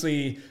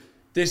obviously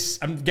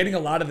I'm getting a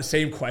lot of the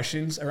same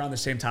questions around the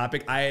same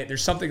topic.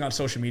 There's something on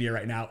social media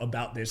right now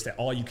about this that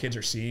all you kids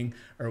are seeing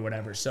or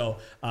whatever. So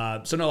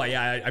no,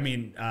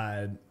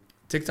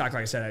 TikTok,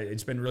 like I said,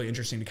 it's been really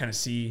interesting to kind of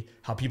see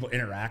how people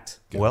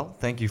interact. Well,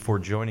 thank you for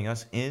joining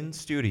us in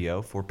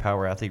studio for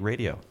Power Athlete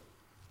Radio.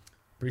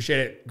 Appreciate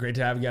it. Great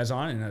to have you guys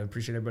on, and I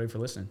appreciate everybody for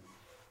listening.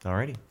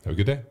 Alrighty. Have a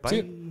good day. Bye. See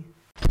you.